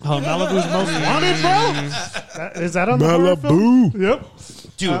 Oh, Malibu's Most Wanted, bro? Is that on the Malibu?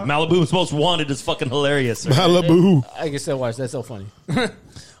 Yep. Dude, Malibu's Most Wanted is fucking hilarious. Malibu. I can still watch. That's so funny.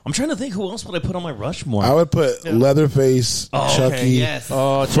 I'm trying to think who else would I put on my Rushmore. I would put Leatherface, Chucky,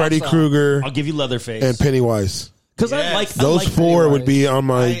 Freddy Krueger. I'll give you Leatherface and Pennywise. Because those four would be on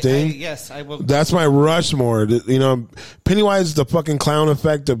my thing. Yes, I will. That's my Rushmore. You know, Pennywise, the fucking clown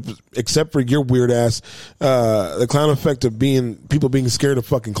effect of, except for your weird ass, the clown effect of people being scared of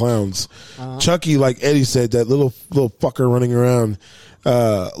fucking clowns. Chucky, like Eddie said, that little fucker running around.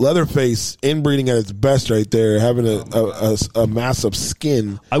 Leatherface, inbreeding at its best, right there, having a massive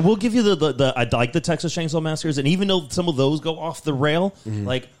skin. I will give you I like the Texas Chainsaw Massacres, and even though some of those go off the rail,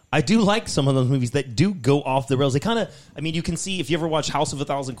 like. I do like some of those movies that do go off the rails. They kind of, I mean, you can see if you ever watch House of a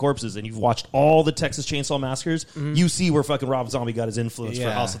Thousand Corpses and you've watched all the Texas Chainsaw Massacres, you see where fucking Rob Zombie got his influence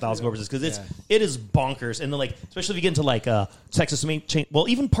for House of a Thousand Corpses because it is bonkers. And then like, especially if you get into like Texas well,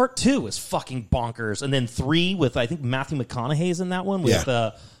 even part 2 is fucking bonkers, and then 3 with I think Matthew McConaughey's in that one with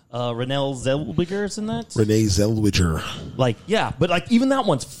Renee Zellweger's in that. Renee Zellweger. Like, yeah, but like even that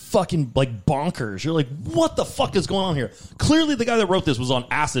one's fucking like bonkers. You're like, what the fuck is going on here? Clearly, the guy that wrote this was on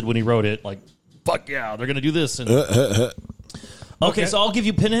acid when he wrote it. Like, fuck yeah, they're gonna do this. And okay, so I'll give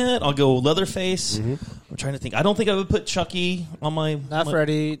you Pinhead. I'll go Leatherface. I'm trying to think. I don't think I would put Chucky on my.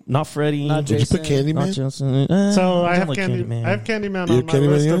 Freddy. Not Freddy. Not Did Jason. you put Candyman? Not Jason. So I have like Candyman. I have Candyman You on have my Candyman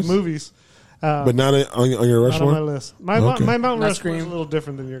list yours? of movies. But not on your Not on Rushmore? my list. My Mount Rushmore is a little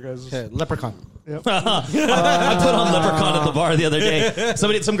different than your guys'. Leprechaun. Yep. I put on Leprechaun at the bar the other day.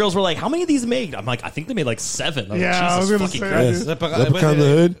 Some girls were like, "How many of these made?" I'm like, "I think they made like 7." I was going to say. Yes. Leprechaun in the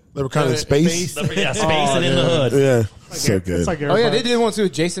Hood? Leprechaun in Space? Yeah, Space and In the Hood. Yeah. So good. It's like they did one too.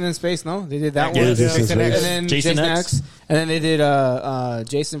 Jason in Space. No, they did that one. Yeah, Jason and X. then Jason Jason X. X. And then they did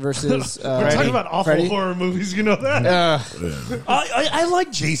Jason versus. We're talking about awful Freddy. horror movies. You know that? I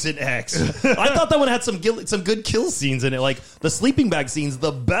like Jason X. I thought that one had some good kill scenes in it. Like the sleeping bag scene's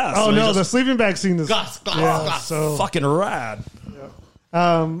the best. Oh So no, the sleeping bag scene is so fucking rad.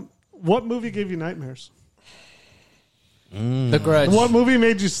 What movie gave you nightmares? The Grudge. What movie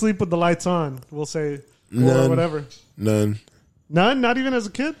made you sleep with the lights on? We'll say or whatever. None. None? Not even as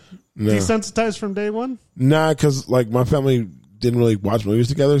a kid? No. Desensitized from day one? Nah, because like my family didn't really watch movies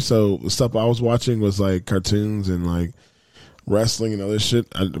together, so the stuff I was watching was like cartoons and like wrestling and other shit.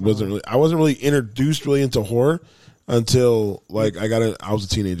 I wasn't really introduced really into horror until like I was a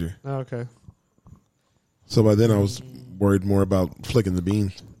teenager. Oh, okay. So by then I was worried more about flicking the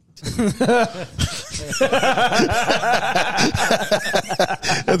bean. I'm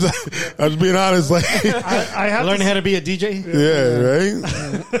just being honest. Like I have Learning how to be a DJ. Yeah, right.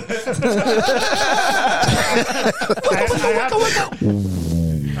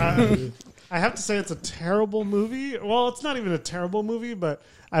 I have to say it's a terrible movie. Well, it's not even a terrible movie, but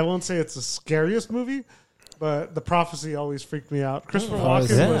I won't say it's the scariest movie. But The Prophecy always freaked me out. Christopher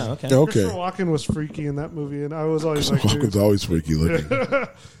Walken was freaky in that movie, and I was always like, Walken's always freaky looking.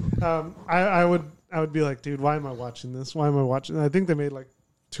 I would be like, dude, why am I watching this? Why am I watching? I think they made like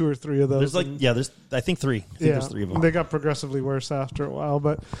 2 or 3 of those. There's I think 3. I think there's 3 of them. They got progressively worse after a while,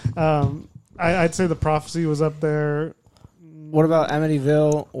 but I'd say The Prophecy was up there. What about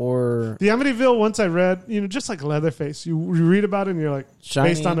Amityville or the Amityville? Once I read, just like Leatherface, you read about it and you're like,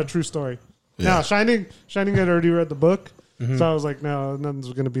 Shining. based on a true story. Yeah. Now, Shining, I'd already read the book, so I was like, no, nothing's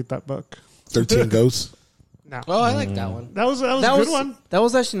going to beat that book. 13 Ghosts. No. Oh, I like that one. That was a good one. That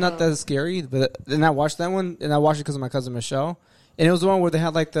was actually not that scary, but then I watched that one, and I watched it because of my cousin Michelle. And it was the one where they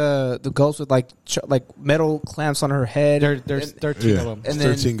had like the ghost with like metal clamps on her head. There's 13 of them. And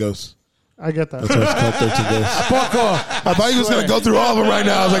 13 Ghosts. I get that. That's why it's called 13 Ghosts. I thought he was going to go through all of them right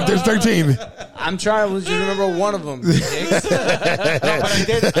now. I was like, there's 13. I'm trying to just remember one of them. No, but I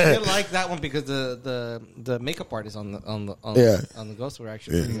did like that one because the makeup artists on the ghosts were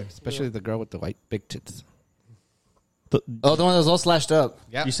actually pretty good, especially the girl with the white big tits. The one that was all slashed up.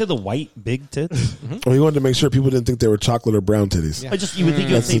 Yep. You said the white big tits? Well, he wanted to make sure people didn't think they were chocolate or brown titties. Yeah. You would think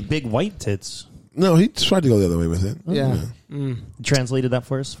you would say big white tits. No, he tried to go the other way with it. Yeah. You translated that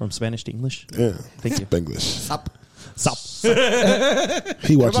for us from Spanish to English? Yeah. Thank you. English. Sup.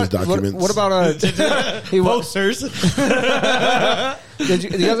 He watches documents. What about posters? Did you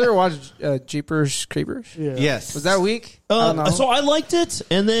guys ever watch Jeepers Creepers? Yeah. Yes. Was that weak? So I liked it,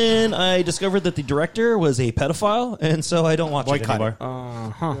 and then I discovered that the director was a pedophile, and so I don't watch it anymore.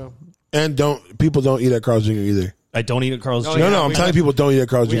 And people don't eat at Carl's Jr. either. I don't eat at Carl's Jr. No, I'm telling people don't eat at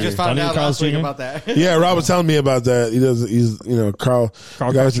Carl's Jr. We just found out Carl's last week Jr. about that. Yeah, Rob was telling me about that. He's Carl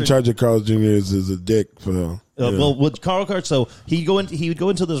the guy who's in charge of Carl's Jr. is a dick for Well, with Carl Cart, so he would go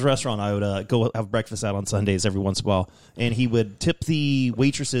into this restaurant. I would go have breakfast at on Sundays every once in a while, and he would tip the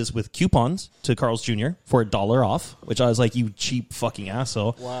waitresses with coupons to Carl's Jr. for $1 off, which I was like, you cheap fucking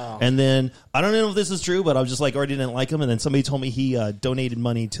asshole. Wow. And then I don't know if this is true, but I was just like, already didn't like him, and then somebody told me he donated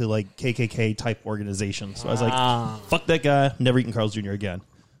money to like KKK type organizations. So I was like, fuck that guy, never eating Carl's Jr. again.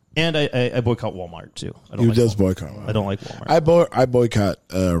 And I boycott Walmart too. I don't You like just Walmart. boycott. I don't like Walmart. I boycott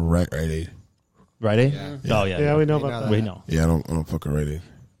Rite Aid. Rite Aid? Yeah. Oh yeah. Yeah, we know about that. We know. Yeah, I don't fuck with Rite Aid.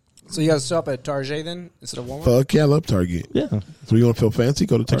 So you guys shop at Target then instead of Walmart? Fuck yeah, I love Target. Yeah. So you want to feel fancy?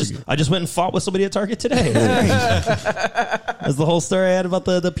 Go to Target. I just went and fought with somebody at Target today. That's the whole story I had about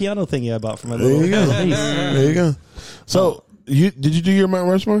the piano thing I bought for my little There you go. niece. There you go. So did you do your Mount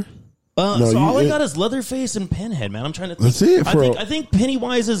Rushmore? So all I got is Leatherface and Pinhead, man. I'm trying to think. Let's see it, bro. I think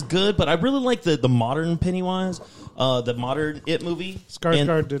Pennywise is good, but I really like the modern Pennywise, the modern It movie.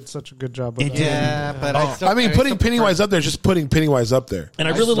 Skarsgård did such a good job with that. Yeah, but I mean, putting Pennywise up there is just putting Pennywise up there. And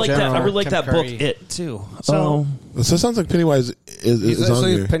I really like that. I really like Tim that book, Curry. It too. So- So it sounds like Pennywise is on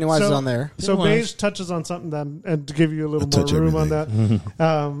there. Pennywise is on there. So Beige touches on something that, and to give you a little more touch room on everything.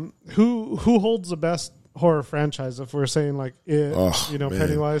 that, who holds the best horror franchise? If we're saying like It, Man.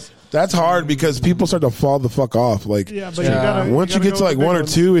 Pennywise. That's hard because people start to fall the fuck off. Like, Yeah, but you gotta once you get go to like with the one big or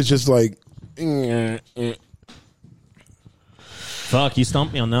ones. two, it's just like. Fuck, you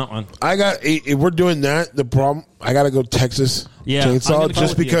stumped me on that one. I got if we're doing that, the problem I gotta go Texas Yeah, I'm Chainsaw gonna go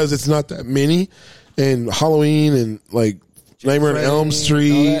just with you. because it's not that many, and Halloween and like Nightmare on Elm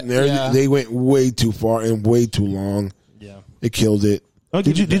Street and everything, they went way too far and way too long. Yeah. It killed it. I'll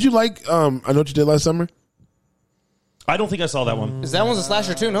give you Did you like I Know What You Did Last Summer? I don't think I saw that one. Is that one's a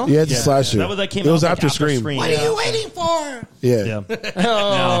slasher too? No. Yeah, it's a slasher. That came it was out, like, after Scream. What are you waiting for? Yeah.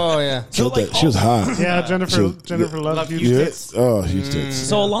 Oh yeah. Killed So, that. She was hot. Yeah, Jennifer Love Love Hughes. Hughes. Yeah. Tits. Oh, huge tits.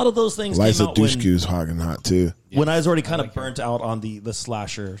 So a lot of those things Liza came out when, Dushku's hot and hot too. when I was already kind of burnt out on the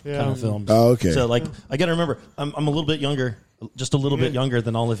slasher kind of films. Oh, okay. So like I got to remember, I'm a little bit younger, just a little bit younger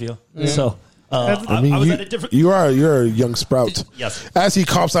than all of you. So I mean, was you, at a different. you're a young sprout. Yes. As he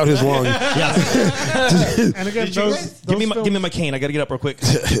coughs out his lung. Yeah. And again, Give me my cane. I got to get up real quick.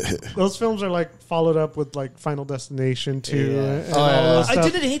 those films are like followed up with like Final Destination 2. And all yeah. those I stuff.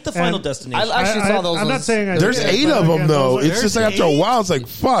 didn't hate the Final And Destination. I actually saw those. I'm not ones. saying I There's did, 8 but of them again, though. those are- It's just like after a while, it's like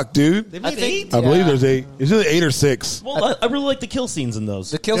fuck, dude. They I made think- 8. I believe Yeah. there's 8. It's either 8 or 6. Well, I really like the kill scenes in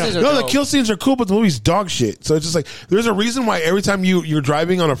those. The kill scenes are No, the dope. kill scenes are cool, but the movie's dog shit. So it's just like there's a reason why every time you're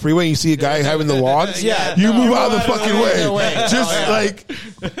driving on a freeway and you see a guy having the logs, Yeah. you move out of the Right fucking away. way. Just like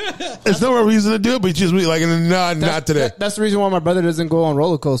there's no reason to do it, but you just be like, not today. That's the reason why my brother doesn't go on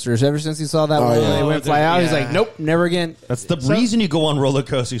roller coasters. Ever since he saw that one, yeah. they went fly out. He's Yeah. like, nope, never again. That's the reason you go on roller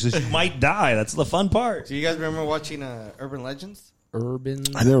coasters is you might die. That's the fun part. Do you guys remember watching Urban Legends? Urban.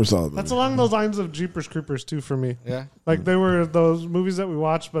 I never saw it. That's along those lines of Jeepers Creepers too for me. Yeah. Like they were those movies that we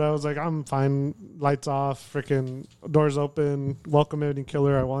watched, but I was like, I'm fine. Lights off, freaking doors open, welcome any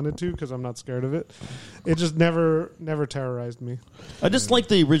killer I wanted to because I'm not scared of it. It just never terrorized me. I just like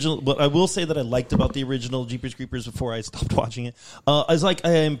the original. What I will say that I liked about the original Jeepers Creepers before I stopped watching it, I was like,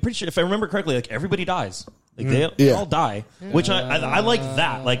 I'm pretty sure if I remember correctly, like everybody dies. Like they Yeah. all die, which I like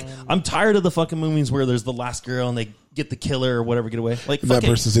that. Like I'm tired of the fucking movies where there's the last girl and they get the killer or whatever, get away. Like That fuck it.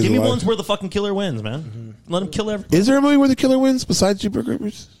 person stays Give me alive. ones where the fucking killer wins, man. Let him kill everyone. Is there a movie where the killer wins besides Jeepers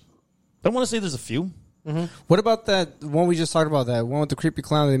Creepers? I want to say there's a few. What about that one we just talked about? That one with the creepy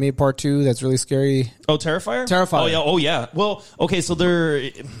clown that they made part 2. That's really scary. Oh, Terrifier. Terrifier. Oh yeah. Oh yeah. Well, okay. So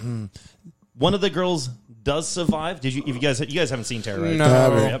there, one of the girls does survive. Did you? If you guys haven't seen Terror, right?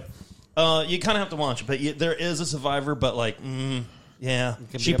 No. Yep. You kind of have to watch it, but there is a survivor. But like, yeah,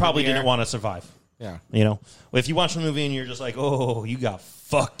 she be up probably in the didn't air. want to survive. Yeah. You know, if you watch the movie and you're just like, oh, you got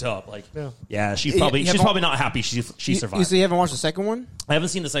fucked up. Like, Yeah. she's You probably haven't- not happy she survived. You say you haven't watched the second one? I haven't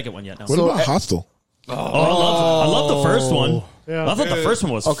seen the second one yet. No. What about Hostel? I love the first one. Yeah. I thought the first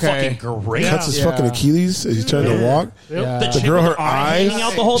one was Okay. fucking great. Cuts his Yeah. fucking Achilles as he's trying to walk. Yeah. The The chick girl, with her the eye hanging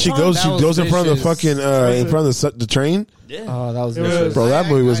out the whole she time? goes, That she was goes in front of the vicious. fucking, in front of the train. Yeah. Oh, that was It was- vicious. Bro, that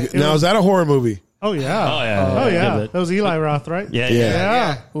movie was good. Now, is that a horror movie? Oh yeah. Oh, yeah. Oh yeah. Give it. That was Eli Roth, right? Yeah.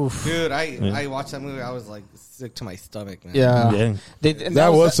 Yeah. Yeah. Dude, I watched that movie. I was like sick to my stomach, man. Yeah. Yeah. And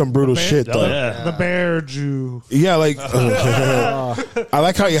That was some brutal the shit, Oh, though. yeah. The Bear Jew. Yeah, like I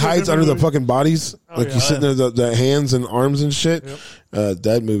like how he hides under the fucking bodies. Like yeah. he's sitting there, the hands and arms and shit.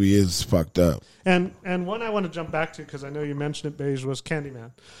 That movie is fucked up. And one I want to jump back to because I know you mentioned it, Beige, was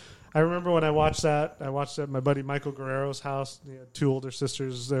Candyman. I remember when I watched that at my buddy Michael Guerrero's house. He had 2 older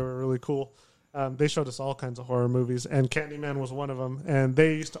sisters. They were really cool. They showed us all kinds of horror movies, and Candyman was one of them. And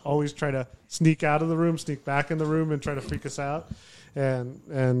they used to always try to sneak out of the room, sneak back in the room, and try to freak us out.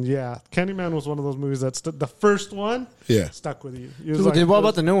 And yeah, Candyman was one of those movies that's the first one. Yeah. Stuck with you. It was What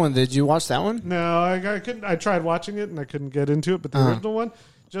about the new one? Did you watch that one? No, I couldn't. I tried watching it and I couldn't get into it. But the original one,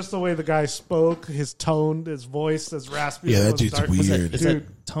 just the way the guy spoke, his tone, his voice, as raspy. Yeah, as it that was, dude's dark. weird. Is Dude.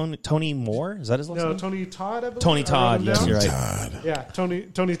 that Tony Moore? Is that his last No, name? Tony Todd. I believe. Tony I wrote Todd. him Yes, down. you're right. God. Yeah,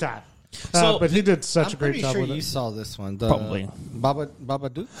 Tony Todd. But he did such a great job with it. You saw this one, Probably.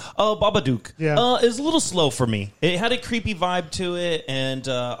 Babadook. Oh, Babadook. Yeah. It was a little slow for me. It had a creepy vibe to it, and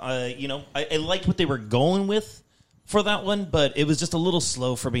I liked what they were going with for that one, but it was just a little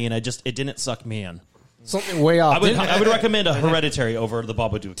slow for me, and it didn't suck me in. Something way off. I would recommend a Hereditary over the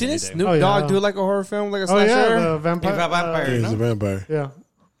Babadook. Didn't Snoop Dogg do like a horror film, like a slasher? Oh yeah, the vampire. He's a vampire. Yeah,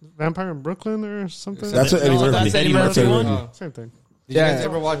 Vampire in Brooklyn or something. That's what Eddie Murphy. That's Eddie Murphy one. Same thing. Did you guys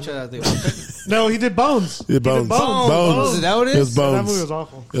ever watch The Orphan? No, he did Bones. He did Bones. Bones. Is that what it is? It was Bones. That movie was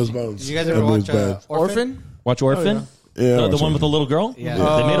awful. It was Bones. Did you guys ever watch Orphan? Watch Orphan? Yeah, The one with the little girl? Yeah.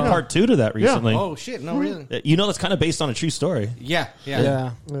 They made a part 2 to that recently. Oh shit! No, really? You know that's kind of based on a true story. Yeah.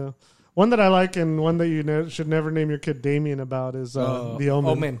 Yeah. One that I like and one that you should never name your kid Damien about is The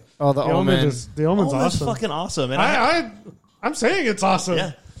Omen. Oh, The Omen. The Omen's awesome. Fucking awesome. And I'm saying it's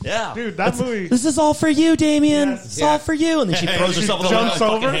awesome. Yeah. Dude, that movie. This is all for you, Damien. Yes. It's all for you. And then she throws herself in the jumps water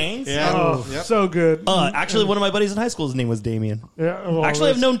and over. fucking hangs. Yeah. So good. Actually, one of my buddies in high school's name was Damien. Yeah. Well, Actually,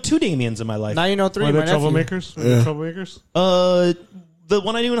 I've known 2 Damiens in my life. Now you know 3. Were they my nephew. troublemakers? Were they troublemakers? The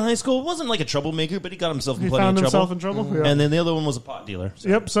one I knew in high school wasn't like a troublemaker, but he got himself in He plenty found of himself trouble. in trouble. Yeah. And then the other one was a pot dealer. So.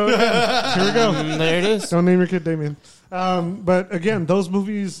 Yep. So again, here we go. There it is. Don't name your kid Damien. But again, those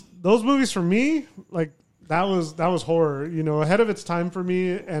movies for me, like that was horror. You know, ahead of its time for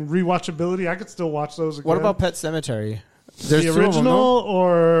me, and rewatchability. I could still watch those again. What about Pet Sematary? There's the 2 of them, original no?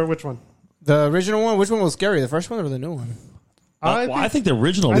 or which one? The original one. Which one was scary? The first one or the new one? I think the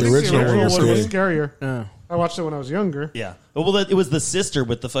original I was think original the original one was one was scarier. Yeah. I watched it when I was younger. Yeah. Well, it was the sister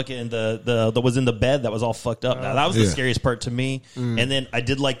with the fucking the was in the bed that was all fucked up. Now that was the scariest part to me. And then I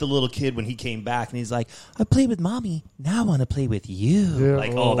did like the little kid when he came back and he's like, "I played with mommy. Now I want to play with you." Yeah.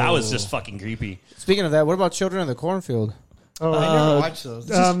 Like, that was just fucking creepy. Speaking of that, what about Children of the Cornfield? Oh, I never watched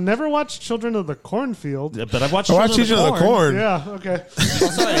those. never watched Children of the Cornfield. But I've watched. I watched Children of the Corn. Yeah. Okay.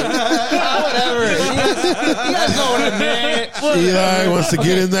 Whatever. You guys know what I meant. Eli wants to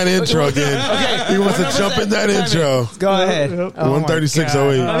get in that intro again. He wants to jump in that intro. Go ahead. Yep.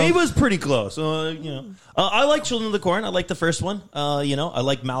 136.08. I mean, he was pretty close. I like Children of the Corn. I like the first one. I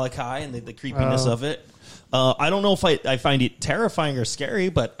like Malachi and the creepiness of it. I don't know if I find it terrifying or scary,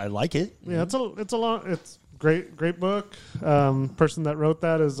 but I like it. Yeah, it's great book. Person that wrote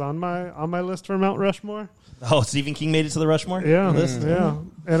that is on my list for Mount Rushmore. Oh, Stephen King made it to the Rushmore list. Yeah,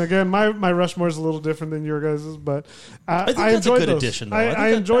 and again, my Rushmore is a little different than your guys's, but I think I that's a enjoyed good those. addition, though. I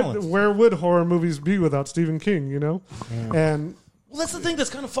think enjoyed. balance. Where would horror movies be without Stephen King? You know, and Well, that's the thing that's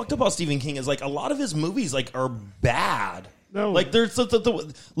kind of fucked up about Stephen King is like a lot of his movies like are bad. No. Like there's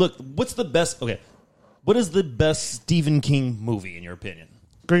look, what's the best? Okay, what is the best Stephen King movie in your opinion?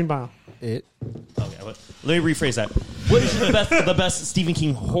 Green Mile. It. Okay, let me rephrase that. What is the best Stephen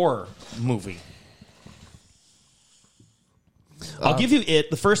King horror movie? I'll give you It.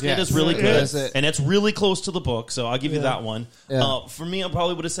 The first It is really good, and it's really close to the book, so I'll give you that one. Yeah. For me, I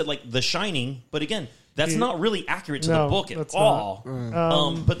probably would have said like The Shining, but again, that's not really accurate to No, the book at that's all.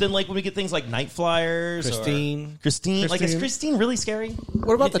 But then, like when we get things like Night Flyers, Christine, like is Christine really scary?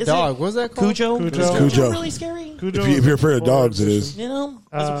 What about the dog? What was that called? Cujo? Cujo. Is Cujo. really scary? Cujo If you're afraid of dogs, it is. You know,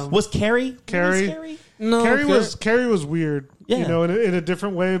 was Carrie Carrie. really scary? No, Carrie was weird. Yeah. You know, in a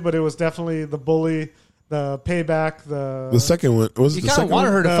different way, but it was definitely the bully, the payback, The second one was You the kind of second wanted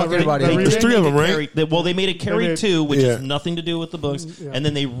one? her to fuck everybody. the There's 3 of them, right? Carrie, they made it Carrie made- 2, which Yeah. has nothing to do with the books, Yeah. and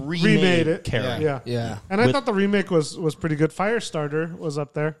then they remade it. Carrie. Yeah. Yeah. And I With- thought the remake was pretty good. Firestarter was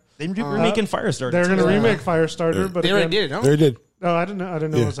up there. They're remaking Firestarter. They're going to too. remake Firestarter, but They already again, did it, no? They did. Oh, I didn't know.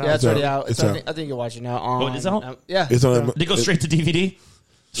 It was out. Yeah, it's already out. It's I out. think you can watch it now. Oh, it is out? Yeah. It's on. Did it go straight to DVD?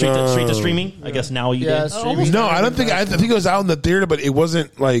 Straight to streaming? I guess now you Yeah, did. streaming. No, I don't think. I think it was out in the theater, but it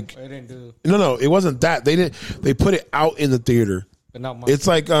wasn't like. I didn't do, No, it wasn't that. They didn't. They put it out in the theater. but not much. It's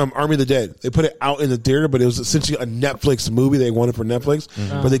like Army of the Dead. They put it out in the theater, but it was essentially a Netflix movie they wanted for Netflix.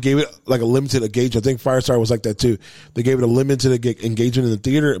 But they gave it like a limited engagement. I think Firestar was like that too. They gave it a limited engagement in the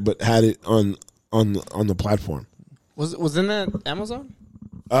theater, but had it on the platform. Was in that Amazon?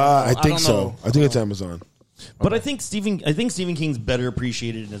 I think don't so. know. I think it's Amazon. But I think Stephen King's better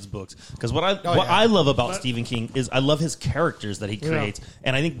appreciated in his books because what I love about Stephen King is I love his characters that he creates,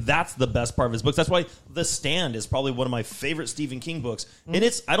 and I think that's the best part of his books. That's why The Stand is probably one of my favorite Stephen King books, and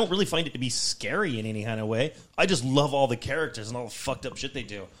I don't really find it to be scary in any kind of way. I just love all the characters and all the fucked up shit they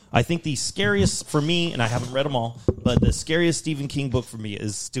do. I think the scariest for me, and I haven't read them all, but the scariest Stephen King book for me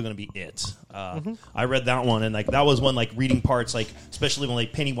is still going to be It. I read that one, and like that was one like reading parts, like especially when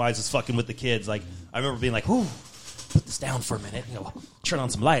like Pennywise is fucking with the kids. Like I remember being like, "Ooh, put this down for a minute, turn on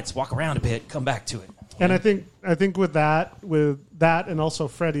some lights, walk around a bit, come back to it." And I think with that, and also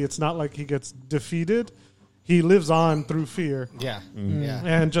Freddy, it's not like he gets defeated. he lives on through fear. Yeah. Mm-hmm. Yeah.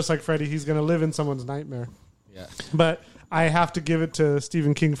 And just like Freddy, he's going to live in someone's nightmare. Yeah. But I have to give it to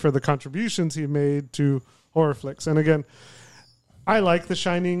Stephen King for the contributions he made to horror flicks. And again, I like The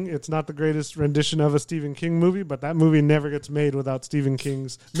Shining. It's not the greatest rendition of a Stephen King movie, but that movie never gets made without Stephen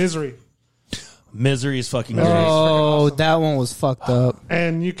King's Misery. Misery is fucking great. Oh, that one was fucked up.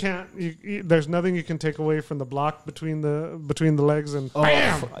 And you can't. There's nothing you can take away from the block between the legs and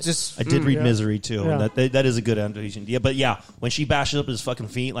bam! I did read yeah. Misery too. Yeah. And that is a good adaptation. Yeah, but yeah, when she bashes up his fucking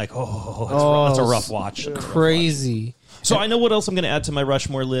feet, like, that's a rough watch. Crazy. So I know what else I'm going to add to my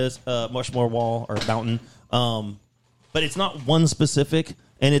Rushmore list, Rushmore wall or mountain. But it's not one specific,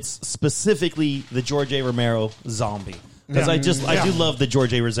 and it's specifically the George A. Romero zombie. Because I do love the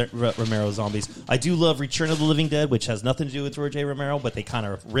George A. Romero zombies. I do love Return of the Living Dead, which has nothing to do with George A. Romero, but they kind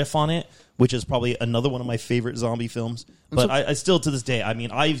of riff on it, which is probably another one of my favorite zombie films. But I still, to this day, I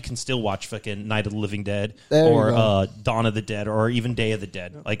mean, I can still watch fucking Night of the Living Dead or Dawn of the Dead or even Day of the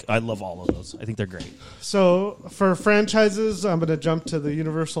Dead. Like, I love all of those. I think they're great. So for franchises, I'm going to jump to the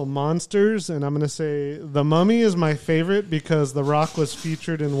Universal Monsters, and I'm going to say The Mummy is my favorite because The Rock was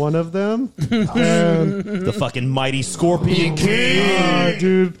featured in one of them. And The fucking mighty Scorpion King.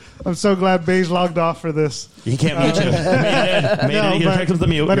 dude, I'm so glad Beige logged off for this. He can't mute you. Here comes the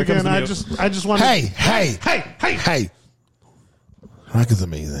mute. But Here comes again, the mute. I just want to. Hey. Rock is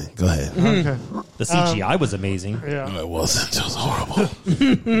amazing. Go ahead. Okay. The CGI was amazing. Yeah, No, it wasn't. It was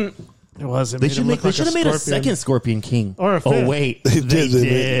horrible. it was. They should have made a second Scorpion King. Or a fifth. Oh wait, They they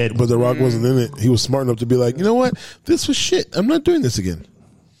did. But The Rock wasn't in it. He was smart enough to be like, you know what? This was shit. I'm not doing this again.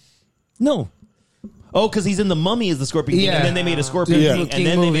 No. Oh, because he's in The Mummy as the Scorpion King, Yeah. and then they made a Scorpion Yeah. King, King and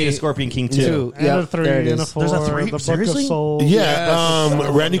then they made a movie. Scorpion King 2. Two. And Yeah, a 3 there it and a is. 4. There's a 3? The Book Seriously? of Souls. Yeah,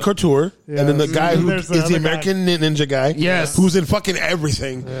 Randy Couture, and then the guy who There's is the the other American Ninja guy. Yes. Who's in fucking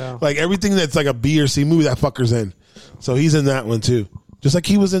everything. Yeah. Like everything that's like a B or C movie, that fucker's in. So he's in that one too. Just like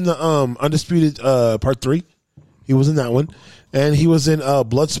he was in the Undisputed Part 3. He was in that one. And he was in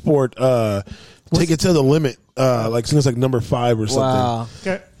Bloodsport Take It to the Limit. I think it's like number 5 or something. Wow.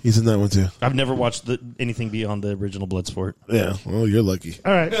 Okay. He's in that one too. I've never watched anything beyond the original Bloodsport. Yeah. Well, you're lucky.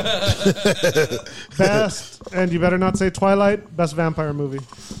 All right. Best, and you better not say Twilight. Best vampire movie.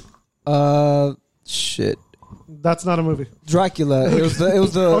 Shit. That's not a movie. Dracula. It was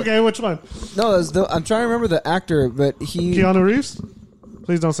the. Okay, which one? No, it was the. I'm trying to remember the actor, but he. Keanu Reeves.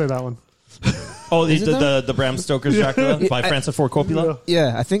 Please don't say that one. Oh, Is it the Bram Stoker's Dracula by Francis Ford Coppola?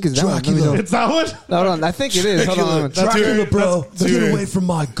 Yeah, I think it's that one. Let me Dracula. know. It's that one. Hold on, I think it is. Hold on. That's your- that's your- from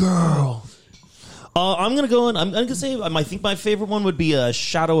my girl. I'm gonna go in. I'm gonna say I think my favorite one would be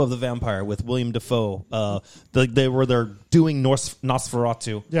Shadow of the Vampire with William Dafoe. Where they're doing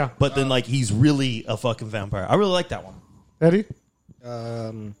Nosferatu. Yeah. but then he's really a fucking vampire. I really like that one, Eddie.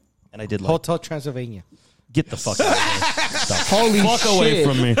 and I did like Hotel Transylvania. get the fuck out of here. Holy Fuck shit. away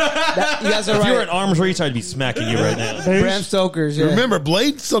from me. You guys are If you were right. an arms race, I'd be smacking you right now. Bram Stoker's. Yeah. Remember,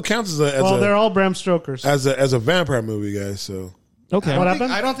 Blade still counts They're all Bram Stokers. as a vampire movie, guys. So Okay. What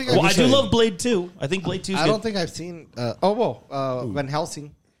happened? I don't think. Well, I I've do seen, love Blade 2. I think Blade 2 is I good. don't think I've seen. Van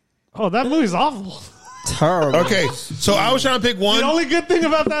Helsing. Oh, that movie's awful. Terrible. okay, so I was trying to pick one. The only good thing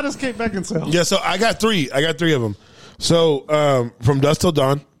about that is Kate Beckinsale. Yeah, so I got 3. I got 3 of them. So From Dusk Till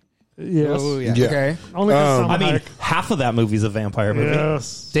Dawn. Yes. Oh yeah. Yeah. Okay. Only because I mean, half of that movie's a vampire movie.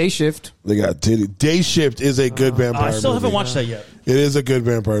 yes. Day Shift. They got titty. Day Shift is a good vampire I still movie. haven't watched that yet. It is a good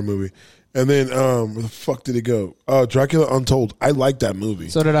vampire movie. And then where the fuck did it go? Dracula Untold. I like that movie.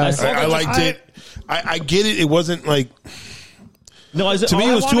 So did I. I liked it. I get it. It wasn't like No, to me.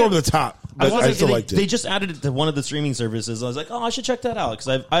 It was too over the top. But I still liked They it. just added it to one of the streaming services. I was like, oh, I should check that out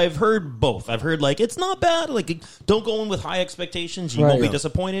because I've heard both. I've heard it's not bad. Don't go in with high expectations. You Right. won't be Yeah.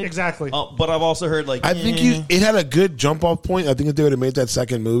 disappointed. Exactly. But I've also heard I think it had a good jump off point. I think if they would have made that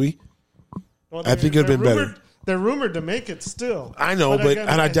second movie, Well, I think it would've been they're better. They're rumored to make it still. I know, but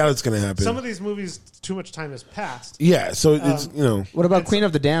again, I doubt it's going to happen. Some of these movies, too much time has passed. Yeah, so it's What about Queen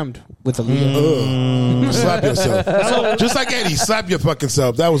of the Damned with Aaliyah? slap yourself. Just like Eddie, slap your fucking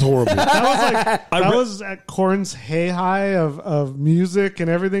self. That was horrible. That was at Korn's hey high of music and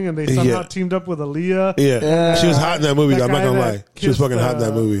everything, and they somehow Yeah. teamed up with Aaliyah. Yeah, she was hot in that movie. That I'm not guy gonna that lie, she was kissed, fucking hot in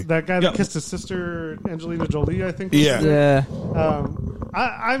that movie. That guy that Yeah. kissed his sister Angelina Jolie, I think. Yeah. Yeah.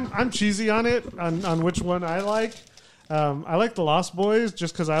 I'm cheesy on it on which one I like. I like the Lost Boys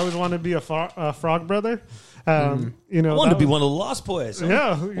just because I always want to be a frog brother. You know, I wanted to be one of the Lost Boys.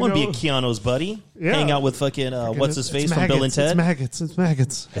 Yeah, I want to be a Keanu's buddy. Yeah. Hang out with fucking what's his face from Bill and Ted. It's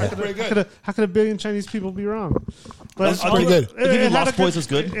maggots. How could a billion Chinese people be wrong? But That's pretty good. Lost Boys was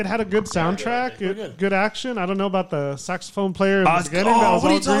good. It had a good soundtrack, good action. I don't know about the saxophone player in the beginning. What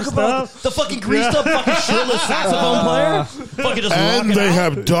are you talking about? The fucking greased up, fucking shirtless saxophone player. Fucking just And they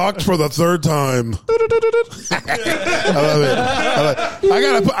have docked for the third time. I love it.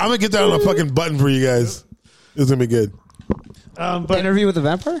 I'm gonna get that on a fucking button for you guys. It's gonna be good. But Interview with the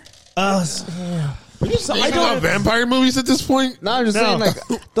Vampire? I don't vampire movies at this point. No, I'm just saying, like,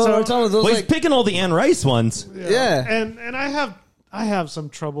 those Well, he's like, picking all the Anne Rice ones. yeah. and I have some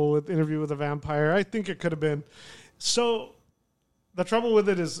trouble with Interview with a Vampire. I think it could have been so. The trouble with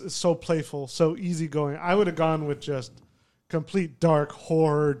it is so playful, so easygoing. I would have gone with just complete dark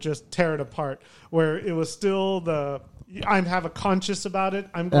horror, just tear it apart. Where it was still I have a conscience about it.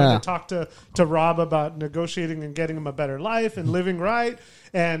 I'm going to talk to Rob about negotiating and getting him a better life and living right.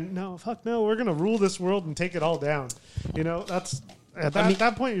 And no, we're going to rule this world and take it all down. You know, that's at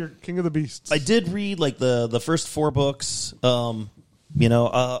that point you're king of the beasts. I did read like the first 4 books. I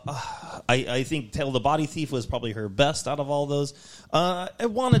think Tale of the Body Thief was probably her best out of all those. I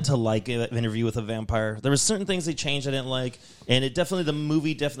wanted to like Interview with a Vampire. There were certain things they changed I didn't like, and the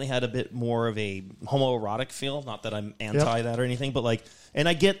movie definitely had a bit more of a homoerotic feel. Not that I'm anti that or anything, but like, and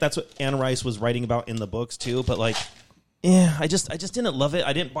I get that's what Anne Rice was writing about in the books too. But like, yeah, I just didn't love it.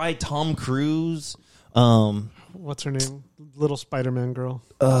 I didn't buy Tom Cruise. What's her name? Little Spider-Man girl.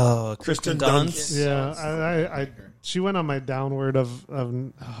 Kristen Dunst. Yeah, she went on my downward of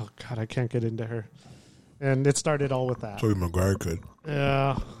oh god, I can't get into her, and it started all with that. Tobey Maguire could.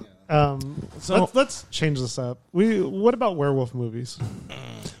 Yeah. So let's change this up. What about werewolf movies?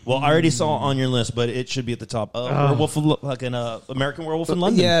 Well, I already saw on your list, but it should be at the top. Werewolf, like an American Werewolf in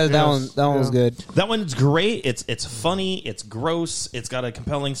London. Yeah, that one was good. That one's great. It's funny. It's gross. It's got a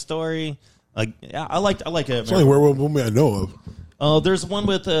compelling story. I like it. It's the only werewolf movie I know of. There's one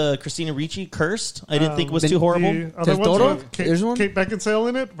with Christina Ricci, Cursed. I didn't think it was too horrible. The other ones with Kate Beckinsale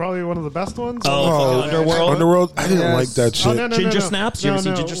in it, probably one of the best ones. Underworld. I didn't like that shit. Ginger Snaps. You ever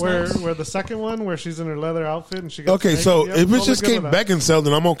seen Ginger Snaps? Where the second one, where she's in her leather outfit and she gets Okay, so if it's just Kate Beckinsale,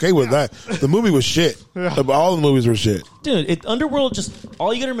 then I'm okay with that. The movie was shit. All the movies were shit. Dude, Underworld, just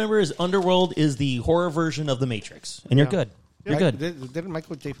all you got to remember is Underworld is the horror version of The Matrix, and you're good. You're good. Didn't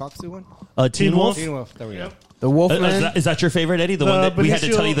Michael J. Fox do one? Teen Wolf. Teen Wolf. There we go. The Wolfman. Is that your favorite, Eddie? The one that we had to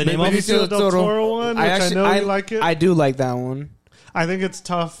tell you the name of? Benicio del Toro one, which I know you like it. I do like that one. I think it's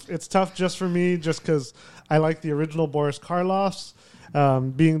tough. It's tough just for me, just because I like the original Boris Karloff's.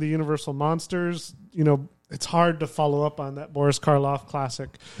 Being the Universal Monsters, you know, it's hard to follow up on that Boris Karloff classic.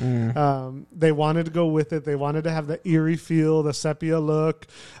 They wanted to go with it. They wanted to have the eerie feel, the sepia look.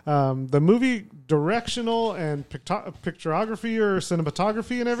 The movie directional and picturography or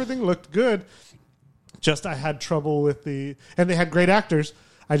cinematography and everything looked good. Just I had trouble with and they had great actors.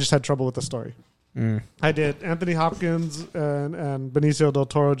 I just had trouble with the story. I did. Anthony Hopkins and Benicio del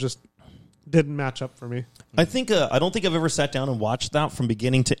Toro just didn't match up for me. I think I don't think I've ever sat down and watched that from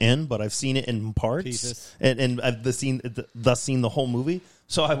beginning to end, but I've seen it in parts, and I've seen the whole movie.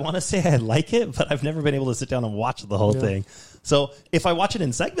 So I want to say I like it, but I've never been able to sit down and watch the whole thing. So if I watch it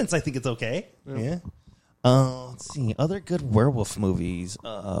in segments, I think it's okay. Yeah. Let's see other good werewolf movies.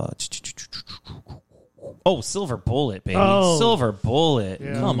 Silver Bullet, baby. Silver Bullet.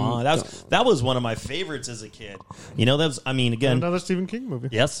 Yeah. Come on. That was one of my favorites as a kid. You know, again, another Stephen King movie.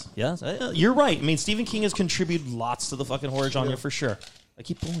 Yes. You're right. I mean, Stephen King has contributed lots to the fucking horror genre for sure. I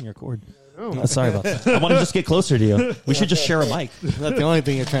keep pulling your cord. Sorry about that. I want to just get closer to you. We should just share a mic. That's the only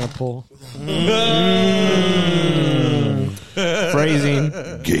thing you're trying to pull. Phrasing.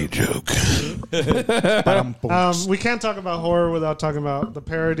 Gay joke. We can't talk about horror without talking about the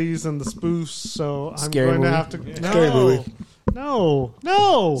parodies and the spoofs, so I'm going to have to... Scary movie.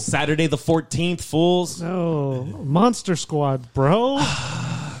 No. Saturday the 14th, fools. No. Monster Squad, bro.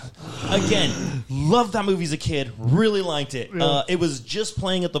 Again, loved that movie as a kid. Really liked it. Yeah. It was just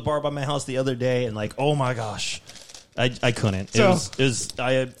playing at the bar by my house the other day, and like, oh my gosh, I couldn't. It's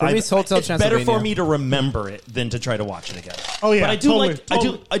better for me to remember it than to try to watch it again. Oh yeah, but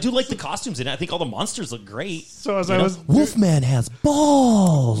I do like the costumes in it. I think all the monsters look great. So Wolfman has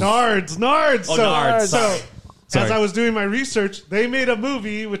balls. Nards. Oh, Nards. As I was doing my research, they made a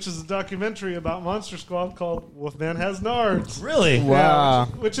movie, which is a documentary about Monster Squad called Wolfman Has Nards. Really? Wow.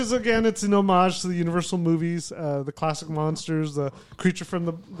 Which is, again, it's an homage to the Universal movies, the classic monsters, the creature from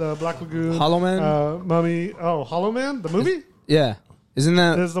the Black Lagoon. Hollow Man? Mummy. Oh, Hollow Man? The movie? Yeah. Isn't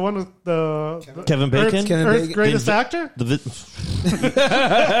that... There's the one with the... Kevin Bacon? Earth's greatest actor?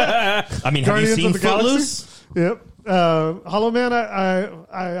 I mean, have you seen Footloose? Yep. Hollow Man,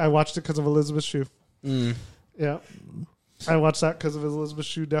 I watched it because of Elizabeth Shue. Yeah. I watched that because of Elizabeth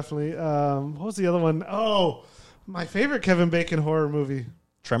Shue, definitely. What was the other one? Oh, my favorite Kevin Bacon horror movie.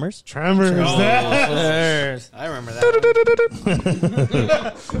 Tremors? Tremors. I remember that.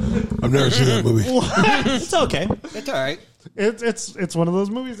 I've never seen that movie. It's okay. It's all right. It's one of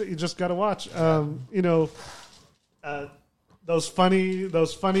those movies that you just got to watch. Those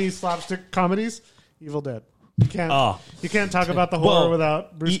funny slapstick comedies. Evil Dead. You can't talk about the horror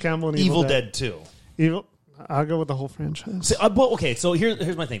without Bruce Campbell and Evil Dead 2. I'll go with the whole franchise. Okay, so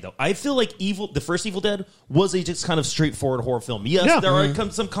here's my thing though. I feel like the first Evil Dead was a just kind of straightforward horror film. Yes, there are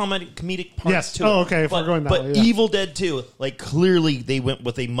some comedic parts to it. Okay, if we're going that way. Evil Dead 2, like clearly they went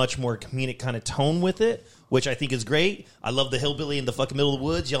with a much more comedic kind of tone with it, which I think is great. I love the hillbilly in the fucking middle of the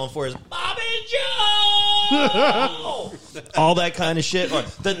woods yelling for his Bobby Joe, all that kind of shit. Or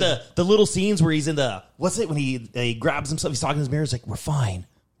the little scenes where he's in the when he grabs himself, he's talking to his mirror, he's like, we're fine.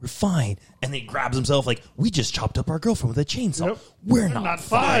 And then he grabs himself like, we just chopped up our girlfriend with a chainsaw. Yep. We're not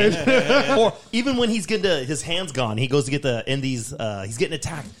fine. Or even when he's getting his hands gone, he goes to get he's getting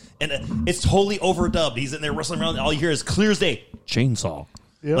attacked. And it's totally overdubbed. He's in there wrestling around. All you hear is clear as day, chainsaw.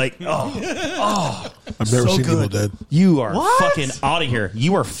 Yep. Like, I've never seen Evil Dead. You are fucking out of here.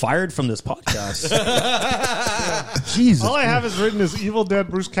 You are fired from this podcast. Jesus. All I have is written is Evil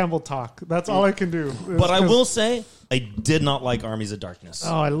Dead Bruce Campbell talk. That's all I can do. But I will say, I did not like Armies of Darkness.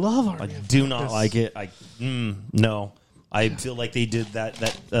 Oh, I love Armies of Darkness. I do not like it. No. I feel like they did that.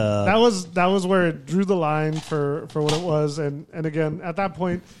 That was where it drew the line for what it was. And again, at that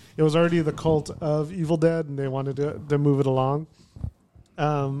point, it was already the cult of Evil Dead, and they wanted to move it along.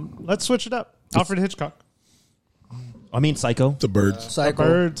 Let's switch it up. Alfred Hitchcock. I mean, Psycho. The Birds.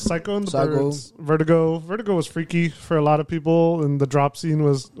 Psycho and the Birds. Vertigo. Vertigo was freaky for a lot of people, and the drop scene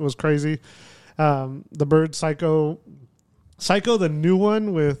was crazy. The Bird, Psycho, the new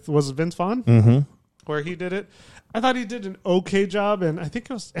one was Vince Vaughn, where he did it. I thought he did an okay job, and I think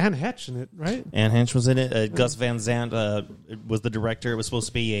it was Anne Heche in it, right? Anne Heche was in it. Gus Van Sant was the director. It was supposed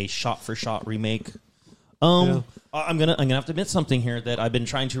to be a shot-for-shot remake. I'm gonna have to admit something here that I've been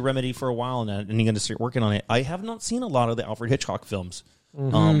trying to remedy for a while, and I'm gonna start working on it. I have not seen a lot of the Alfred Hitchcock films.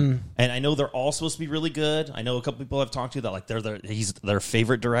 And I know they're all supposed to be really good. I know a couple people I've talked to that like he's their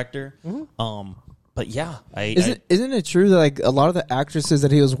favorite director. But yeah, isn't it true that like a lot of the actresses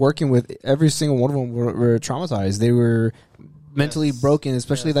that he was working with, every single one of them were traumatized. They were mentally broken,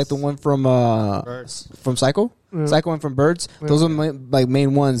 especially like the one from Psycho, Psycho and from Birds. Those are my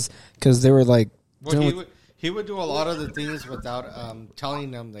main ones because they were like. Well, he would do a lot of the things without telling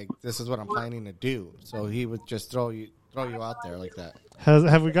them like this is what I'm planning to do. So he would just throw you out there like that.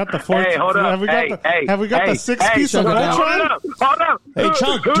 Have we got the fourth? Hey, hold up. Have we got the six piece of Voltron? Hold up. Hey,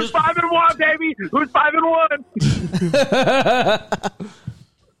 Chunk, who's 5-1, baby? Who's 5-1?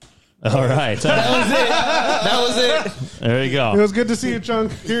 All right. That was it. There you go. It was good to see you,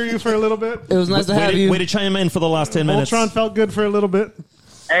 Chunk. Hear you for a little bit. It was nice to have you. Way to chime in for the last 10 minutes. Voltron felt good for a little bit.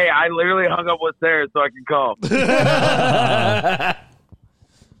 Hey, I literally hung up with Sarah so I can call.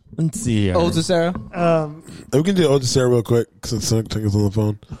 Let's see. Ode to Sarah. We can do Ode to Sarah real quick because Chunk is on the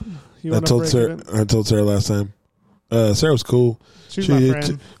phone. I told Sarah last time. Sarah was cool. She's my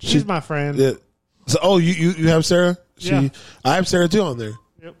friend. She's my friend. Yeah. So, you have Sarah? Yeah. I have Sarah too on there.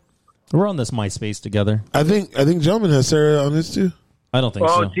 Yep. We're on this MySpace together. I think Gentleman has Sarah on his too. I don't think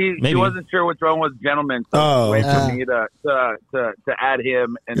so. She wasn't sure which one was Gentleman, so wait for me to add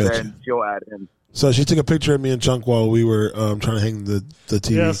him, and then she'll add him. So she took a picture of me and Chunk while we were trying to hang the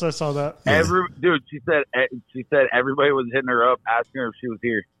TV. Yes, I saw that. Yeah. She said everybody was hitting her up, asking her if she was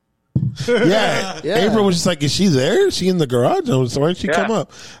here. Yeah. April was just like, "Is she there? Is she in the garage? So why didn't she come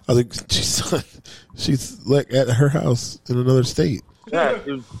up?" I was like, "She's like at her house in another state." Yeah,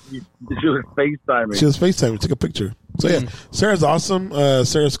 she was FaceTiming. She was FaceTiming. Took a picture. So yeah, Sarah's awesome.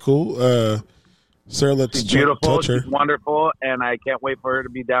 Sarah's cool. Sarah lets she's beautiful. Touch her. She's wonderful, and I can't wait for her to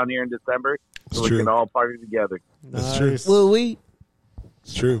be down here in December so we can all party together. That's true. Will we?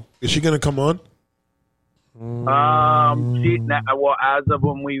 It's true. Is she going to come on? As of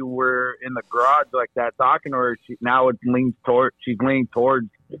when we were in the garage like that talking to her, she's leaning towards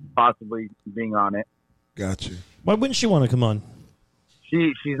possibly being on it. Gotcha. Why wouldn't she want to come on?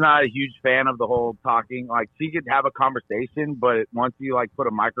 She's not a huge fan of the whole talking. Like, she could have a conversation, but once you like put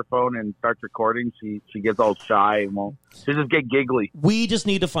a microphone and start recording, she gets all shy and she'll just get giggly. We just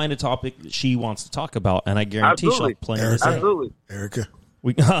need to find a topic that she wants to talk about, and I guarantee she'll have plenty to say. Absolutely. Erica.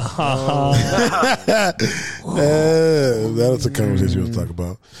 That's a conversation we want to talk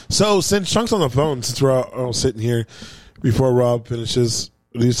about. So, since Chunk's on the phone, since we're all sitting here before Rob finishes,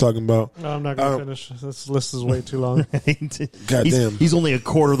 he's talking about. No, I'm not going to finish. This list is way too long. Goddamn. He's only a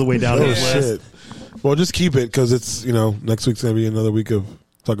quarter of the way down his list. Well, just keep it because it's next week's gonna be another week of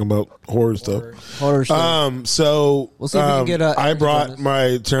talking about horror stuff. Horror stuff. So we'll see if we can get. I brought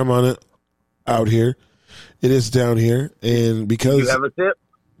my Terramana out here. It is down here, and because you have a sip?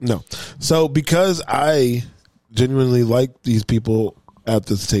 No, so because I genuinely like these people at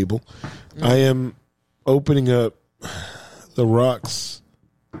this table, I am opening up the Rocks.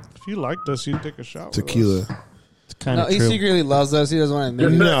 If you liked us, you'd take a shot. Tequila. No, he secretly loves us. He doesn't want to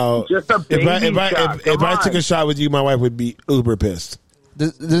admit it. No, if I took a shot with you, my wife would be uber pissed.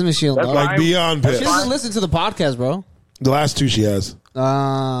 This machine, like beyond pissed. She doesn't listen to the podcast, bro. The last two she has.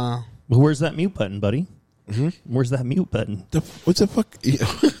 Where's that mute button, buddy? Mm-hmm. Where's that mute button? What's the fuck? Eddie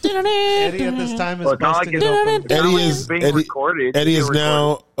at this time is busting it open. Eddie is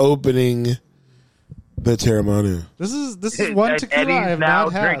now opening the Terramana. This is one tequila I have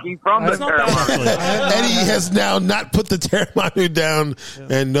not had. From the Terramana. Eddie has now not put the Terramana down,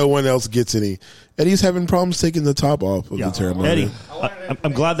 and no one else gets any. Eddie's having problems taking the top off of the Terramana. Eddie,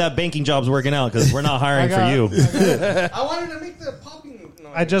 I'm glad that banking job's working out because we're not hiring for you. I wanted to make the popping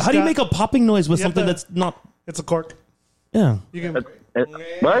noise. How do you make a popping noise with something that's not? It's a cork. Yeah. You can.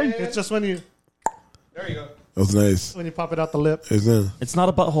 What? It's just when you. There you go. That was nice. When you pop it out the lip. It's not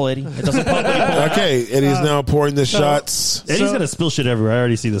a butthole, Eddie. It doesn't pop when you pull it. Okay, Eddie's now pouring the shots. Eddie's going to spill shit everywhere. I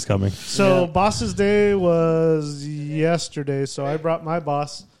already see this coming. So Boss's Day was yesterday, so I brought my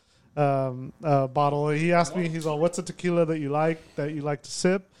boss a bottle. He asked me, he's all, what's a tequila that you like to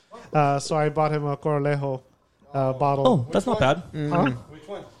sip? So I bought him a Coralejo bottle. Oh, that's not bad. Huh? Which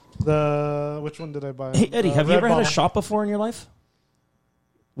one? Which one did I buy? Hey, Eddie, have you ever had a shot before in your life?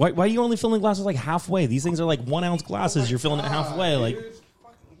 Why are you only filling glasses like halfway? These things are like 1 ounce glasses. You're filling it halfway. Like,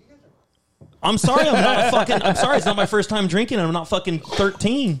 I'm sorry, I'm sorry, it's not my first time drinking, and I'm not fucking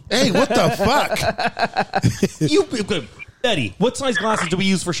 13. Hey, what the fuck? Eddie, what size glasses do we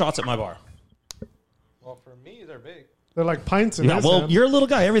use for shots at my bar? Well, for me, they're big. They're like pints in his hand. You're a little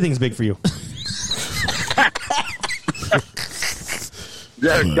guy. Everything's big for you.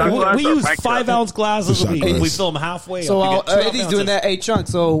 We use 5 ounce glasses a week. We fill them halfway. So Eddie's doing that 8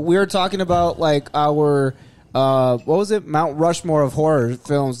 chunks. So we were talking about like our what was it? Mount Rushmore of horror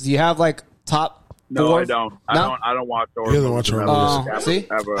films. Do you have like top? No, four? I don't. No? I don't watch horror. He doesn't watch horror movies. See,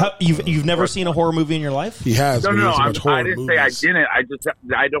 you've never seen a horror movie in your life? He has. No. I didn't movies. say I didn't.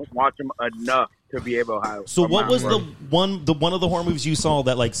 I don't watch them enough to be able to have. So what was the one of the horror movies you saw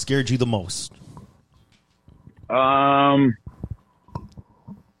that like scared you the most?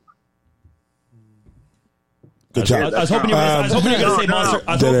 Good job. I was hoping you were going to say Monster.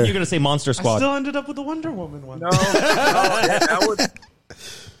 I was hoping you were going to say Monster Squad. I still ended up with the Wonder Woman one. No, that was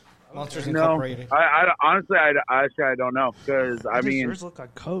Monsters Incorporated. I honestly, I don't know because I mean, yours look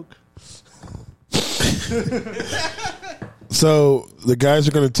like Coke. So the guys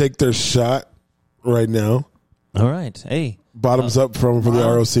are going to take their shot right now. All right, hey, bottoms up for the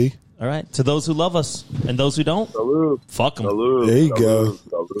ROC. All right, to those who love us and those who don't, salute. Fuck them. Salute. There you go.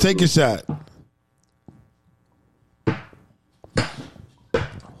 Take your shot.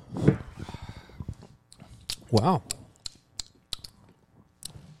 Wow.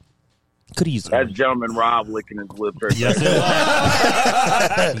 Could use that gentleman Rob licking his lips right yes, there.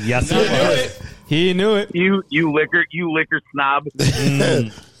 Yes, it was. He knew it. You liquor snob.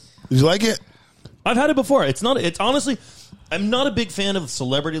 Did you like it? I've had it before. It's honestly, I'm not a big fan of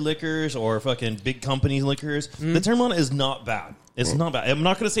celebrity liquors or fucking big company liquors. The Terramana is not bad. It's not bad. I'm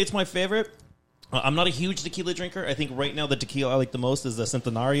not going to say it's my favorite. I'm not a huge tequila drinker. I think right now the tequila I like the most is the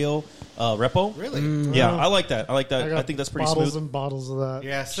Centenario Repo. Really? Yeah, I like that. I think that's pretty bottles smooth. And bottles of that.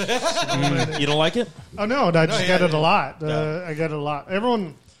 Yes. You don't like it? Oh no, I just get it a lot. I get it a lot.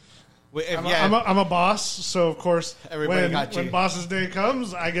 Everyone. I'm a boss, so of course, when Boss's Day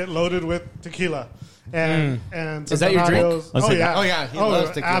comes, I get loaded with tequila. And is that your drink? Oh yeah. He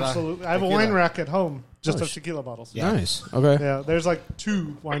loves tequila. Absolutely. I have a wine rack at home just of tequila bottles. Yeah. Nice. Okay. Yeah, there's like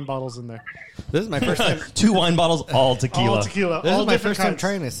 2 wine bottles in there. This is my first time. 2 wine bottles, all tequila. All tequila. This all is my different first time kinds.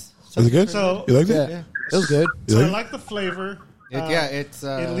 trying this. Is it good? So, you liked it? Yeah. It was good. So I like the flavor. It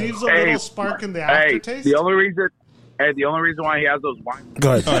leaves a little spark in the aftertaste. The only reason why he has those wine.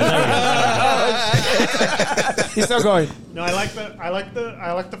 Go ahead. He's still going. No, I like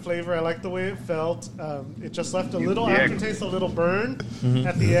the flavor. I like the way it felt. It just left a little aftertaste, a little burn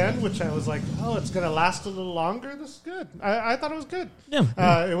at the end, which I was like, oh, it's gonna last a little longer. This is good. I thought it was good.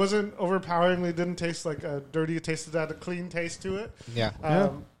 Yeah. It wasn't overpoweringly. Didn't taste like a dirty taste. It had a clean taste to it. Yeah.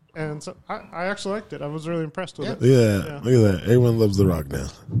 And so I actually liked it. I was really impressed with it. Yeah, look at that. Everyone loves The Rock now.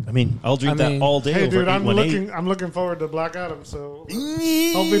 I mean, I'll drink that all day. Hey, over dude, I'm looking forward to Black Adam. So hope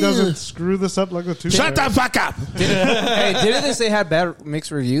he doesn't screw this up like the two. Shut the fuck up. Didn't they say it had bad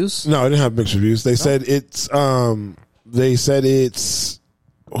mixed reviews? No, it didn't have mixed reviews. They said it's. They said it's.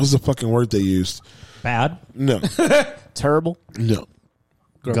 What was the fucking word they used? Bad? No. Terrible? No.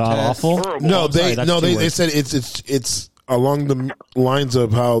 God awful? No, they said it's along the lines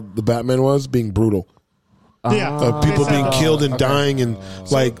of how the Batman was, being brutal. People being killed and dying and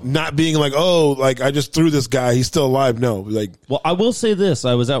like not being like, oh, like I just threw this guy, he's still alive. No, like. Well, I will say this: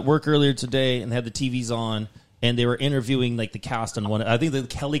 I was at work earlier today and had the TVs on, and they were interviewing like the cast on one. I think the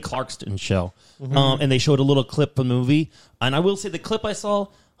Kelly Clarkson show, and they showed a little clip from the movie. And I will say the clip I saw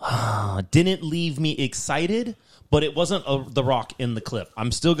didn't leave me excited. But it wasn't The Rock in the clip.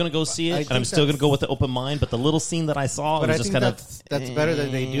 I'm still going to go see it, and I'm still going to go with an open mind. But the little scene that I saw, was just kind of... That's better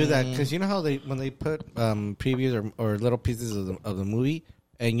that they do that. Because you know how when they put previews or little pieces of the movie,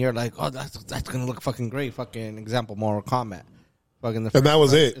 and you're like, oh, that's going to look fucking great. Fucking example, Mortal Kombat. And that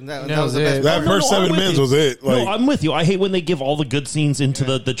was it. That was the best. That first 7 minutes was it. Like, no, I'm with you. I hate when they give all the good scenes into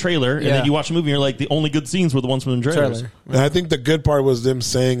the trailer, and then you watch the movie, and you're like, the only good scenes were the ones from the trailers. And I think the good part was them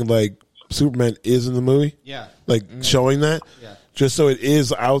saying, like, Superman is in the movie. Yeah. Like, showing that. Yeah. Just so it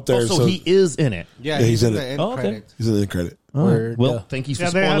is out there. So he is in it. Yeah, he's in it. Okay. He's in the end credit. Well, thank you for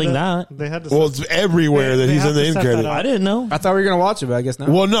spoiling that. They had to it's everywhere that he's in the end credit. I didn't know. I thought we were going to watch it, but I guess not.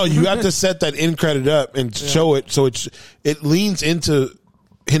 Well, no, you have to set that end credit up and show it so it leans into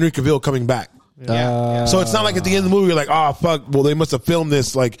Henry Cavill coming back. So it's not like at the end of the movie you're like, oh fuck, well they must have filmed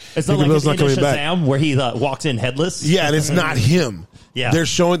this like it's not Cavill's like not coming Shazam back where he walks in headless. Yeah, and it's not him. Yeah,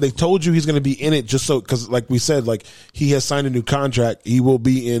 they told you he's going to be in it just so because like we said, like he has signed a new contract. He will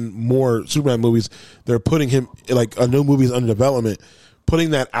be in more Superman movies. They're putting him like a new movie's under development. Putting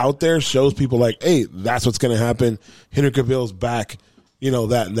that out there shows people like, hey, that's what's going to happen. Henry Cavill's back. You know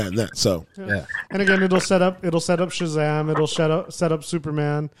that and that and that. So and again, it'll set up Shazam. It'll set up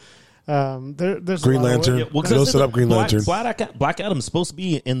Superman. There's Green Lantern. It'll set up Green Lantern. Black Adam's supposed to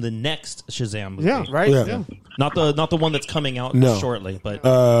be in the next Shazam movie. Yeah, right. Yeah. Not the one that's coming out shortly,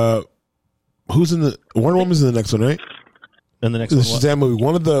 but who's in the Wonder Woman's in the next one, right? In the next one, Shazam movie.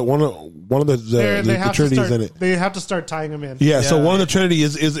 One of the Trinity's in it. They have to start tying them in. Yeah, so one of the Trinity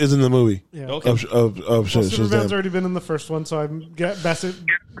is in the movie. Yeah. Okay. Of Superman's Shazam. already been in the first one, so I'm guessing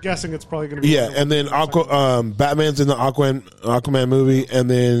it's probably going to be. Yeah, and then Batman's in the Aquaman movie, and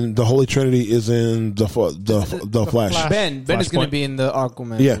then the Holy Trinity is in the Flash. Ben is going to be in the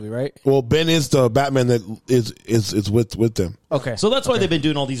Aquaman movie, right? Well, Ben is the Batman that is with them. Okay, so that's why they've been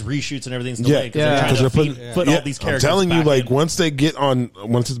doing all these reshoots and everything's delayed. Because they're trying to put all these characters. I'm telling you, like in. once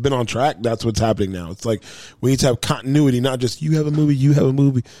it's been on track, that's what's happening now. It's like we need to have continuity, not just you have a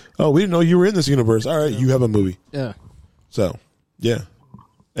movie. Oh, we didn't know you were in this universe. All right, you have a movie. Yeah. So, yeah.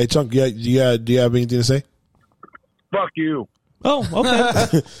 Hey, Chunk, do you have anything to say? Fuck you. Oh,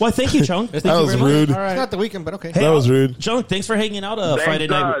 okay. Well, thank you, Chunk. That was rude. All right. It's not the weekend, but okay. That was rude. Chunk, thanks for hanging out Friday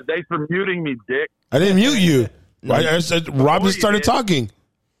night. Thanks for muting me, dick. I didn't mute you. I said Rob just started talking.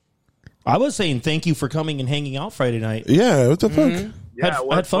 I was saying thank you for coming and hanging out Friday night. Yeah, what the fuck? Yeah,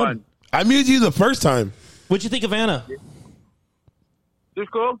 had fun. I muted you the first time. What'd you think of Anna? It was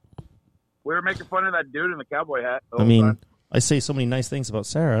cool. We were making fun of that dude in the cowboy hat. I mean, I say so many nice things about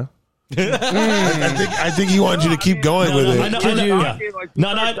Sarah. I think he wanted you to keep going with it.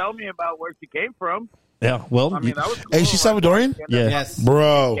 Tell me about where she came from. Yeah, well, I mean, that was cool. Hey, she's Salvadorian? Yeah. Yes.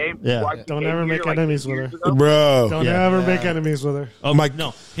 Bro. Don't ever make enemies with her. Bro. Don't ever make enemies with her. Oh, my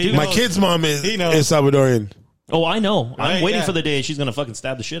kid's mom is Salvadorian. Oh, I know. I'm waiting for the day she's going to fucking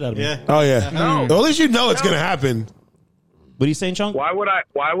stab the shit out of me. Yeah. Oh, yeah. No. Well, at least you know it's going to happen. What are you saying, Chunk? Why would I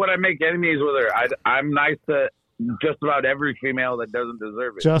make enemies with her? I'm nice to just about every female that doesn't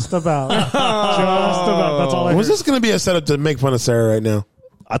deserve it. Just about. Just about. That's all I Was this going to be a setup to make fun of Sarah right now?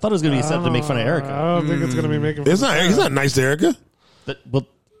 I thought it was going to be a setup to make fun of Erica. I don't think it's going to be making fun of Sarah. He's not nice to Erica.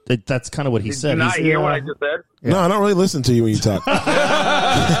 That's kind of what he said. Did you not hear what I just said? No, I don't really listen to you when you talk.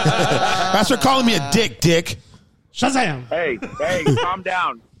 That's for calling me a dick. Shazam! Hey, calm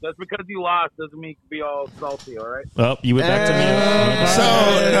down. Just because you lost doesn't mean you can be all salty, all right? Well, you went back to me.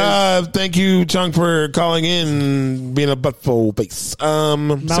 So, thank you, Chunk, for calling in, being a buttful face.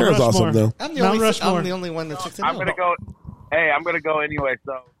 Sarah's awesome, though. I'm the only one that's I'm going to go. Hey, I'm going to go anyway,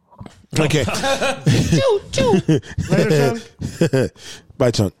 so. Okay. Later, Chunk.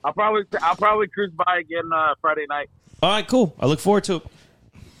 Bye, Chunk. I'll probably cruise by again Friday night. All right, cool. I look forward to it.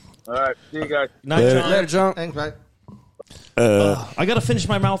 All right. See you guys. Night, Chunk. Later, Chunk. Thanks, bye. I gotta finish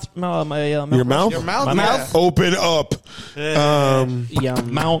my mouth. Your mouth? Your mouth? My mouth? Open up.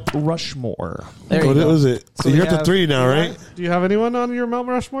 Mount Rushmore. There you What go. was it? So You're we at the have- 3 now, right? Do you have anyone on your Mount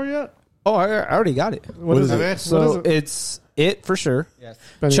Rushmore yet? Oh, I already got it. What is is it? it? So What is it? it's It for sure. Yes.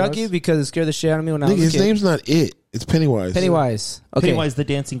 Pennywise? Chucky because it scared the shit out of me when I Nigga, was a his kid. name's not It. It's Pennywise. Pennywise. Okay. Pennywise the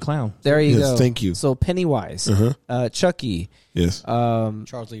dancing clown. There you Yes, go. thank you. So Pennywise, Uh-huh. Chucky, Yes.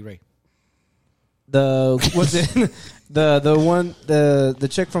 Charles Lee Ray. what's it? the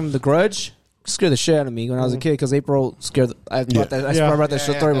chick from The Grudge scared the shit out of me when I was a kid because April scared. I Yeah. brought about that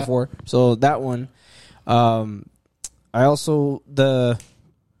story before. So that one. I also the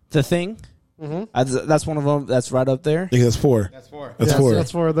Thing. That's one of them. That's right up there. Nigga, that's 4. That's 4. That's 4.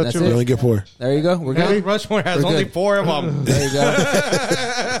 That's for That's that You you only get 4. There you go. We're good. Mount Rushmore has We're only good. 4 of them. There you go.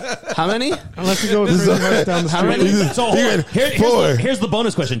 How many? unless you go with Crazy Horse down the How street. many? So hold on. You're 4. Here's the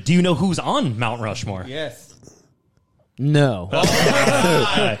bonus question. Do you know who's on Mount Rushmore? Yes. No.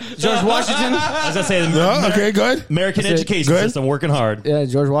 George Washington. As I say, the No? Okay, go ahead. American That's it. education Good. system working hard. Yeah,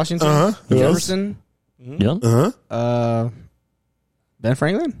 George Washington. Uh-huh. Who else? Jefferson. Yeah. Uh-huh. Ben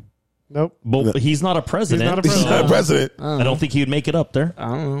Franklin. Nope. But he's not a president. He's not a He's not a president. I don't think he would make it up there. I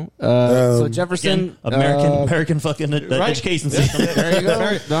don't know. So Jefferson. Again, American fucking education system. There you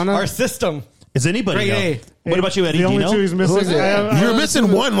go. Don't know. Our system. Is anybody Grade know? What about you, Eddie? The Do you only know? two he's missing. Who is it? You're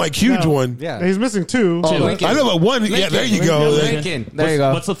missing one, like, huge No. one. Yeah. He's missing 2. Oh, Lincoln. I know, but one. Yeah, there you go. Lincoln. There you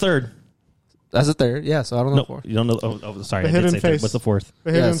go. What's the third? That's the third. Yeah, so I don't know. No, Fourth. you don't know. Oh, sorry, The I did hidden say third. face. What's the fourth?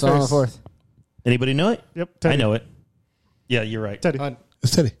 The Yeah, hidden so I don't know face. fourth. Anybody know it? Yep. Teddy. I know it. Yeah, you're right. Teddy.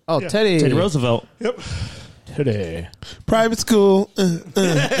 It's Teddy. Oh, Yeah. Teddy. Teddy Roosevelt. Yep. Teddy. Private school. Didn't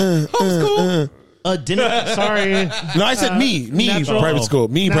Sorry. No, I said me. Natural- Private school.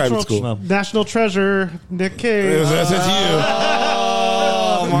 Me, private school. No. National treasure. Nick Cage. That's you.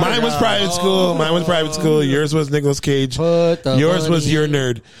 Mine was private school. Mine was private school. Yours was Nicolas Cage. Put the Yours was bunny- your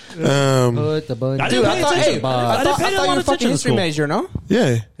nerd. Put the bunny. I didn't pay attention. I thought pay a you lot were of fucking attention in history school. major, no?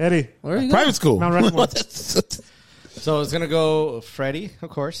 Yeah. Eddie. Where are you Private school. Mount Rushmore. So it's gonna go Freddy, of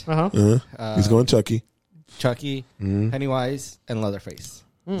course, Uh-huh. He's going Chucky. Chucky, Pennywise, and Leatherface.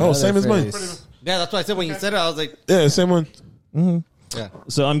 Oh, same as mine. Yeah, that's what I said when you said it. I was like, Yeah, same one. yeah,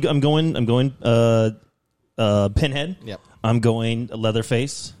 So I'm going Pinhead. Yep. I'm going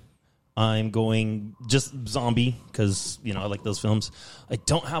Leatherface. I'm going just zombie because I like those films. I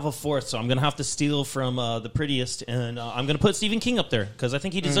don't have a fourth, so I'm gonna have to steal from the prettiest, and I'm gonna put Stephen King up there because I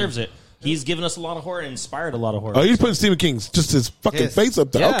think he deserves it. He's given us a lot of horror and inspired a lot of horror. Oh, you're putting Stephen King's just his fucking Yes. face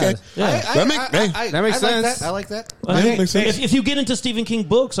up there. Yeah. Okay. Yeah. That makes That makes I like sense. that. I like that. that makes sense. If you get into Stephen King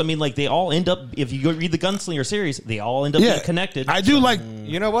books, I mean, like they all end up. If you go read the Gunslinger series, they all end up Yeah. being connected. I do like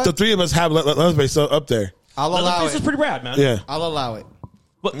You know what? the three of us have Leatherface up there. I'll allow Leatherface is it. pretty rad, man. Yeah. I'll allow it.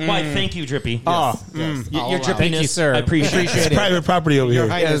 Why? Thank you, Drippy. Oh, Yes, Your I'll allow drippiness, it. Thank you, sir. I appreciate It's it. private property over Your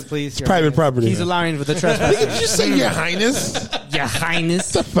here. Highness, please. It's private property. he's allowing for the trespass. Did you say your highness? Your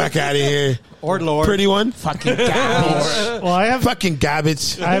Highness. Get the fuck out of here. Or Lord. Pretty one. Fucking garbage. Well, I have, Fucking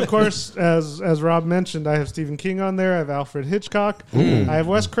garbage. of course, as Rob mentioned, I have Stephen King on there. I have Alfred Hitchcock. I have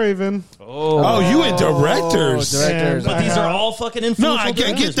Wes Craven. Oh, you and directors. directors. But I these are have- all fucking No, influential I get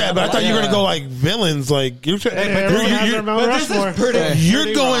directors, that, man. but I thought you were Yeah. gonna go like villains. Like you're Everyone has their Mount Rushmore.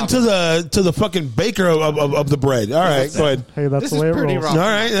 you're going to the fucking baker of the bread. All right, go ahead. Hey, that's This the is way it pretty rolls. rough. All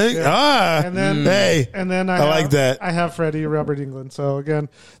right. And then, hey. and then I like have, that. I have Freddie Robert England. So again,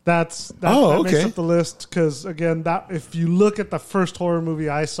 that Oh, makes okay. up the list because again, that if you look at the first horror movie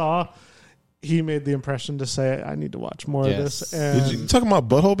I saw, he made the impression to say I need to watch more of Yes. this. And You talking about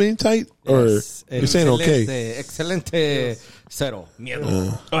butthole being tight, or Yes. you're saying okay? Excelente. Cero.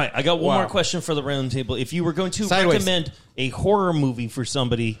 All right, I got one more question for the round table. If you were going to Sideways. recommend a horror movie for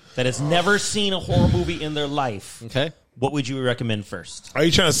somebody that has never seen a horror movie in their life, Okay. what would you recommend first? Are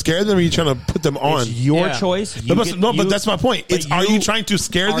you trying to scare them, or are you trying to put them on? It's your Yeah. choice. No, but that's my point. but It's are you trying to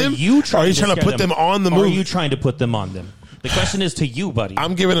scare are them? You or are you trying to scare put them on the Or Are movie? you trying to put them on them? The question is to you, buddy.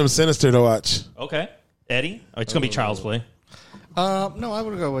 I'm giving them Sinister to watch. Okay. Eddie? Oh, it's going to be Child's Play. No, I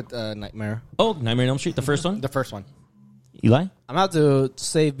would go with Nightmare. Oh, Nightmare on Elm Street, the first one? The first one. Eli? I'm about to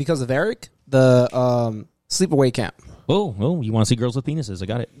say because of Eric, the sleepaway camp. Oh, you want to see girls with penises? I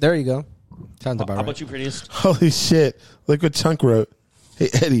got it. There you go. Sounds about How right. about you, prettiest? Holy shit! Look what Chunk wrote. Hey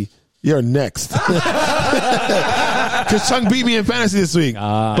Eddie, you're next. Because Chunk beat me in fantasy this week,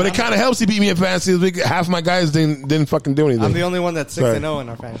 but it kind of helps he beat me in fantasy this week. Half my guys didn't fucking do anything. I'm the only one that's Sorry. 6-0 in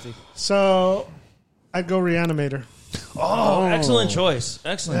our fantasy. so I'd go Reanimator. Oh, excellent choice.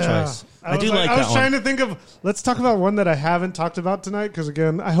 Excellent choice. I do like I was that trying one. to think of. Let's talk about one that I haven't talked about tonight because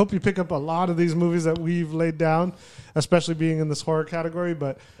again, I hope you pick up a lot of these movies that we've laid down, especially being in this horror category.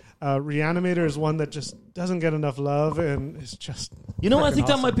 But Reanimator is one that just doesn't get enough love, and it's just. I think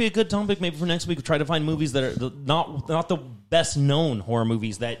that might be a good topic maybe for next week. We try to find movies that are not the best known horror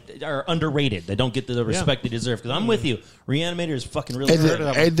movies that are underrated. They don't get the respect they deserve. Because I'm with you, Reanimator is fucking really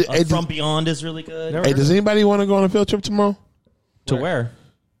good. From Beyond is really good. Hey, does anybody want to go on a field trip tomorrow? To where?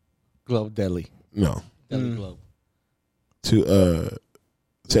 Globe Deli. No. Deli Globe. To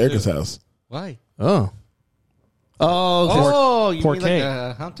Erica's house. Why? Oh, you mean like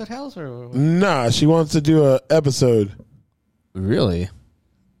a haunted house or? Nah, she wants to do a episode. Really?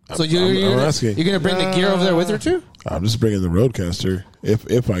 So you're gonna bring the gear over there with her too? I'm just bringing the Roadcaster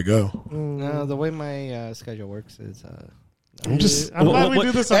if I go. No, the way my schedule works is. I'm glad we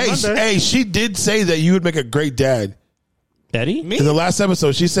do this on Monday. Hey, she did say that you would make a great dad. Eddie? Me? In the last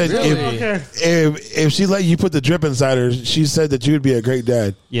episode, she said if she let you put the drip inside her, she said that you would be a great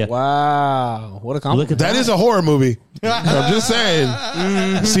dad. Yeah. Wow. What a compliment. That is a horror movie. I'm just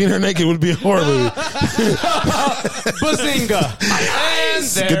saying. Seeing her naked would be a horror movie. Bazinga.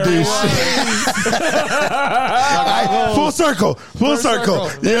 Full circle. Full circle.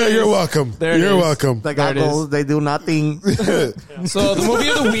 Yeah, you're welcome. You're welcome. The goggles, they do nothing. So the movie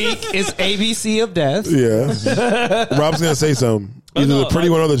of the week is ABC of Death. Yeah. Rob's going to say something. Either the pretty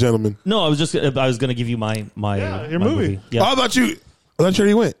one or the gentleman. No, I was going to give you my your movie. Yeah. Oh, I thought you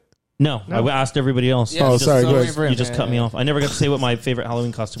already went. No, I asked everybody else. Yeah, sorry. Go ahead. You just cut me off. I never got to say what my favorite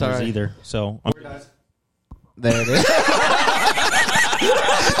Halloween costume was either. So there it is.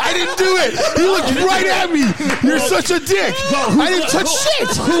 I didn't do it. He looked right at me. You're such a dick. I didn't touch shit.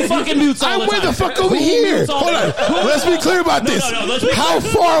 Who fucking mutes all the time? I'm way the fuck over here. Hold on. Let's be clear about this. How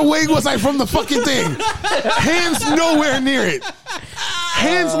far away was I from the fucking thing? Hands nowhere near it.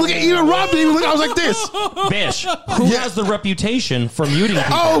 Hands, look at even Rob didn't even look. I was like this. Bish, who has the reputation for muting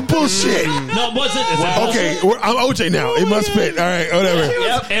people? Oh, bullshit. No, was it? Okay, I'm OJ now. It must fit. All right, whatever.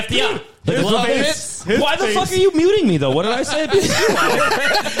 Yep, FDR. Why the fuck are you muting me, though? What did I say? I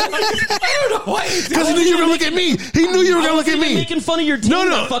don't know why. Because he knew you were going to look at me. He knew you were going to look at me. Making fun of your team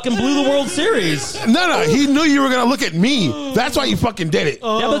that fucking blew the World Series. No. He knew you were going to look at me. That's why you fucking did it.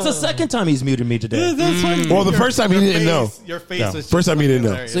 Yeah, but it's the second time he's muted me today. Well, the first time he didn't know. Your face was first time he didn't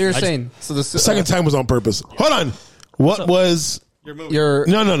know. So you're saying the second time was on purpose. Hold on. What was your movie?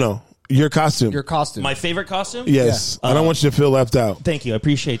 No. Your costume. Your costume. My favorite costume? Yes. I don't want you to feel left out. Thank you. I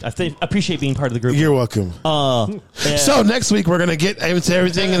appreciate being part of the group. You're welcome. So next week we're going to get into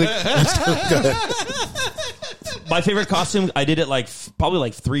everything. My favorite costume, I did it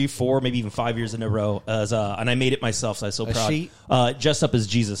probably 3, 4, maybe even 5 years in a row. And I made it myself, so I'm so proud. Dressed up as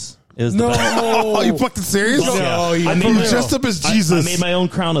Jesus. It was the best. Oh, you fucking serious? No, I made dressed up as Jesus. I made my own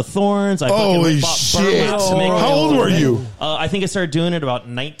crown of thorns. Holy shit! How old were you? I think I started doing it about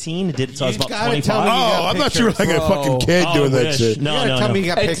 19. I did it until I was about 25. Oh, I thought you were like a fucking kid doing that shit. No. Tell me you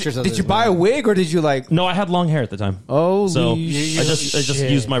got pictures of this. Did you buy a wig or did you No, I had long hair at the time. Oh, so I just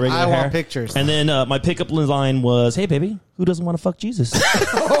used my regular hair. I want pictures. And then my pickup line was, "Hey, baby, who doesn't want to fuck Jesus?" See,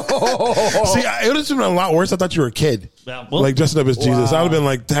 it would have been a lot worse. I thought you were a kid, like dressing up as Jesus. I would have been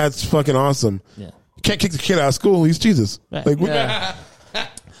like, "That's fucking awesome." Yeah. You can't kick the kid out of school. He's Jesus. Yeah.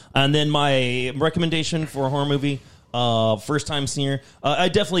 And then my recommendation for a horror movie, first time seeing, I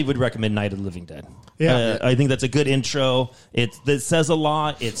definitely would recommend Night of the Living Dead. Yeah. I think that's a good intro. It says a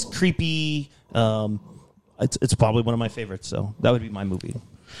lot. It's creepy. It's probably one of my favorites. So that would be my movie.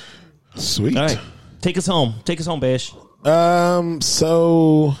 Sweet. All right. Take us home, Bash.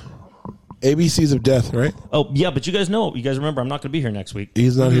 So ABCs of Death, right? Oh yeah, but you guys remember I'm not going to be here next week.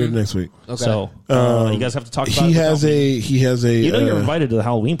 He's not here next week. Okay. So you guys have to talk about it. He has a. You know you're invited to the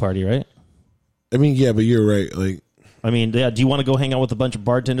Halloween party, right? I mean, yeah, but you're right. Do you want to go hang out with a bunch of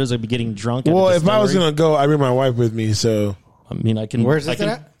bartenders and be getting drunk? Well, if I was going to go, I bring my wife with me. So I can. Where's it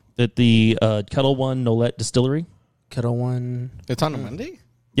at? At the Kettle One Nolette Distillery. Kettle One. It's on a Monday.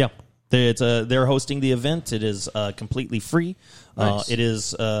 Yeah. They're hosting the event. It is completely free. Nice. It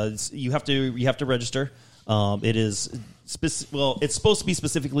is you have to register. It is it's supposed to be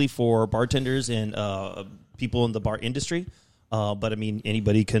specifically for bartenders and people in the bar industry. But I mean,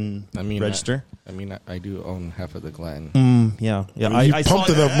 anybody can register. I do own half of the Glen. Yeah. You pumped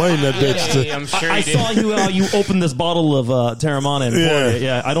enough money in that bitch. I'm sure I saw you opened this bottle of Terramana and poured it.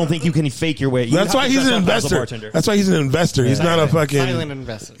 Yeah, I don't think you can fake your way. That's why he's an investor. That's why he's an investor. He's not a fucking silent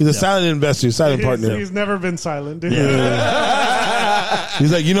investor. He's a silent investor, silent partner. He's never been silent, dude. Yeah.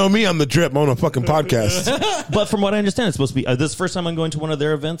 He's like, me, I'm the drip. I'm on a fucking podcast. But from what I understand, it's supposed to be this is the first time I'm going to one of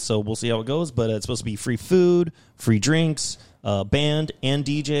their events, so we'll see how it goes. But it's supposed to be free food, free drinks, band and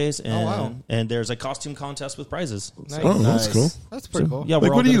DJs, and there's a costume contest with prizes. Nice. Oh, that's cool. That's pretty cool. Yeah,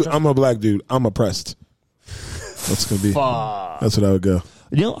 what are you? I'm a black dude. I'm oppressed. That's gonna be. That's what I would go.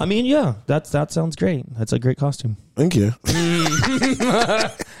 I mean, yeah, that sounds great. That's a great costume. Thank you. All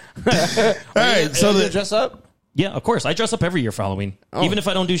right, so you dress up. Yeah, of course. I dress up every year for Halloween. Oh. Even if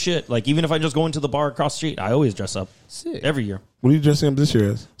I don't do shit. Like, even if I just go into the bar across the street, I always dress up. Sick. Every year. what are you dressing up this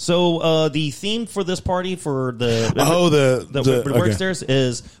year as? So, the theme for this party for the okay. work stairs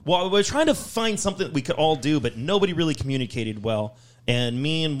is, well, we're trying to find something that we could all do, but nobody really communicated well. And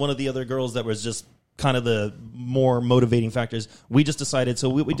me and one of the other girls that was just kind of the more motivating factors, we just decided, so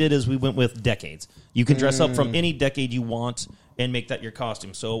what we did is we went with decades. You can dress up from any decade you want and make that your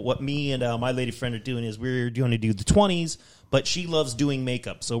costume. So what me and my lady friend are doing is we're going to do the 20s, but she loves doing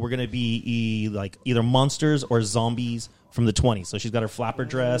makeup. So we're going to be like either monsters or zombies from the 20s. So she's got her flapper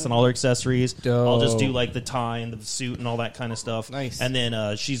dress and all her accessories. Dope. I'll just do like the tie and the suit and all that kind of stuff. Nice. And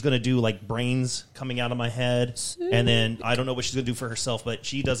then she's going to do like brains coming out of my head. And then I don't know what she's going to do for herself, but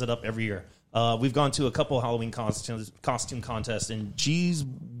she does it up every year. We've gone to a couple Halloween costume contests, and she's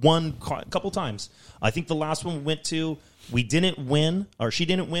won a couple times. I think the last one we went to, we didn't win, or she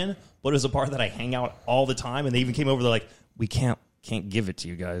didn't win, but it was a bar that I hang out all the time, and they even came over, they're like, we can't give it to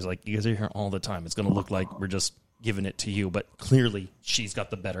you guys. Like, you guys are here all the time. It's going to look like we're just giving it to you, but clearly she's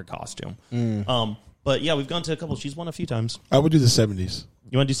got the better costume. But yeah, we've gone to a couple. She's won a few times. I would do the 70s.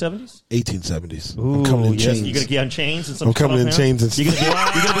 You want to do 70s? 1870s. Ooh, I'm coming in yes. chains. You're going to get on chains and some I'm coming in chains and You're going to be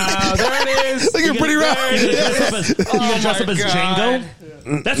There it is. Looking pretty rough. You're going to dress up as Django?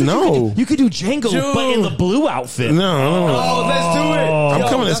 That's what No. you could do Django, but in the blue outfit. No. Oh, let's do it. I'm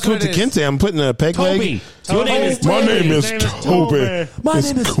coming as Kunta Kinte. I'm putting a peg leg. Toby. Your name is My Toby. name is Toby. Toby. My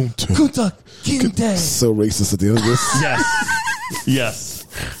It's name is Kunta. Kunta Kinte. So racist at the end of this. Yes. Yes.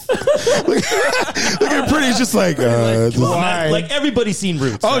 Look at Pretty. It's just like. Like everybody's seen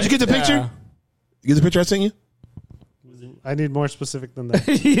Roots. Oh, did you get the picture? Yeah. You get the picture I sent you? I need more specific than that.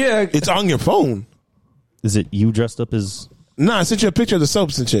 Yeah. It's on your phone. Is it you dressed up as... No, I sent you a picture of the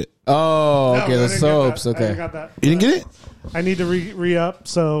soaps and shit. Oh, No, okay. I The didn't get soaps. that. I Okay. didn't got that. You didn't get it? I need to re-up,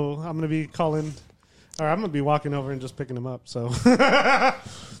 so I'm going to be calling, or I'm going to be walking over and just picking them up. So that's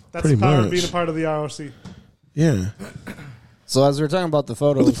Pretty the power much. of being a part of the ROC. Yeah. So as we're talking about the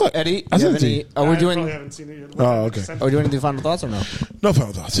photos, What the fuck? Eddie, I do you sent have it to any? you. Are we I doing? probably haven't seen it yet. Oh, okay. Are we doing any final thoughts or no? No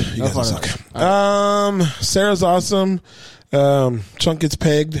final thoughts. You guys final suck. Sarah's awesome. Chunk gets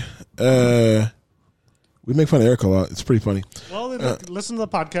pegged. We make fun of Erica a lot. It's pretty funny. Well, then listen to the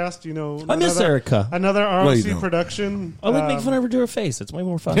podcast. You know, I miss Erica. Another you ROC don't. production. I like making fun of her to her face. It's way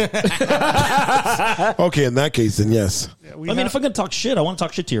more fun. Okay, in that case, then yes. Yeah, I mean, if I'm going to talk shit, I want to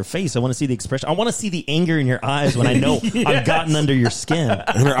talk shit to your face. I want to see the expression. I want to see the anger in your eyes when I know I've gotten under your skin.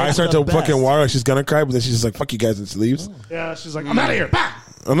 And her eyes start to fucking water like she's gonna cry, but then she's just like, fuck you guys, and she leaves. yeah, she's like, I'm out of here. Bah!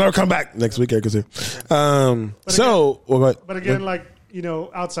 I'll never come back next week. Erica's here. But again, like, you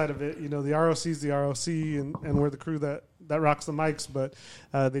know, outside of it, you know, the ROC is the ROC, and we're the crew that rocks the mics. But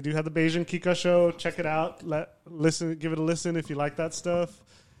they do have the Beijing Kika show. Check it out. Give it a listen if you like that stuff.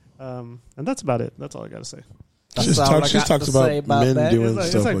 And that's about it. That's all I got to say. She talks about men that. doing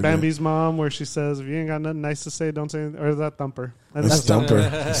It's stuff like like Bambi's mom, where she says, "If you ain't got nothing nice to say, don't say." Or is that Thumper? that. That's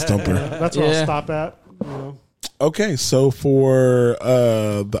Stumper. Stumper. That's where Yeah. I'll stop at. You know. Okay, so for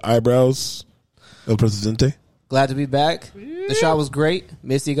the eyebrows, El Presidente. Glad to be back. The shot was great.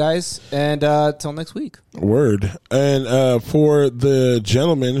 Missed you guys. And till next week. Word. And for the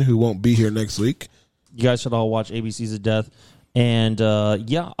gentleman who won't be here next week, You guys should all watch ABCs of Death. And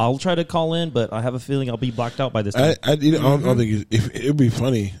yeah, I'll try to call in, but I have a feeling I'll be blacked out by this time. I don't think it'd be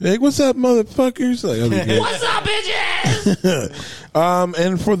funny. Like, what's up, motherfuckers? Like, that'd be good. What's up, bitches?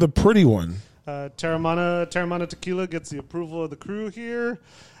 And for the pretty one, Terramana Tequila gets the approval of the crew here.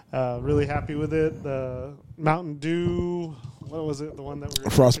 Really happy with it. The Mountain Dew, what was it? The one that we were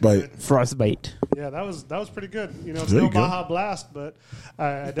Frostbite. Frostbite. Yeah, that was pretty good. You know, it's There no you go. Baja Blast, but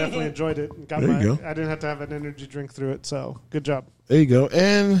I definitely enjoyed it. And There you go. I didn't have to have an energy drink through it, so good job. There you go.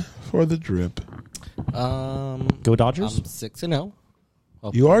 And for the drip, Go Dodgers? I'm 6-0.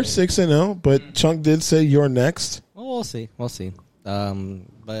 you are 6-0, but Chunk did say you're next. Well, we'll see. We'll see.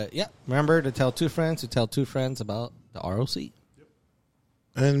 But yeah, remember to tell 2 friends who tell 2 friends about the ROC.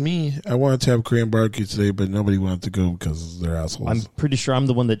 And me, I wanted to have Korean barbecue today, but nobody wanted to go because they're assholes. I'm pretty sure I'm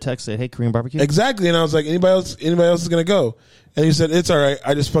the one that texted, hey, Korean barbecue? Exactly, and I was like, anybody else is gonna go? And he said, it's all right.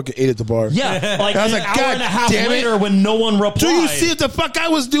 I just fucking ate at the bar. Yeah, like I was an like, hour God and a half damn it. later when no one replied. Do you see what the fuck I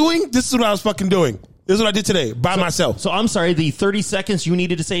was doing? This is what I was fucking doing. This is what I did today by myself. So I'm sorry, the 30 seconds you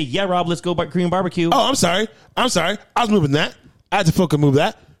needed to say, yeah, Rob, let's go Korean barbecue. Oh, I'm sorry. I was moving that. I had to fucking move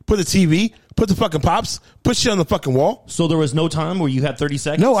that. Put the TV. Put the fucking pops. Put shit on the fucking wall. So there was no time where you had 30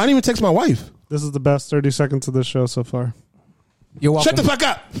 seconds? No, I didn't even text my wife. This is the best 30 seconds of this show so far. You're welcome. Shut the fuck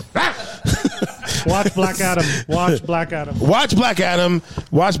up. Watch Black Adam. Watch Black Adam. Watch Black Adam.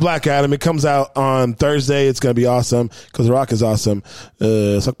 Watch Black Adam. It comes out on Thursday. It's going to be awesome because The Rock is awesome.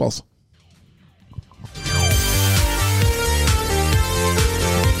 Suck balls.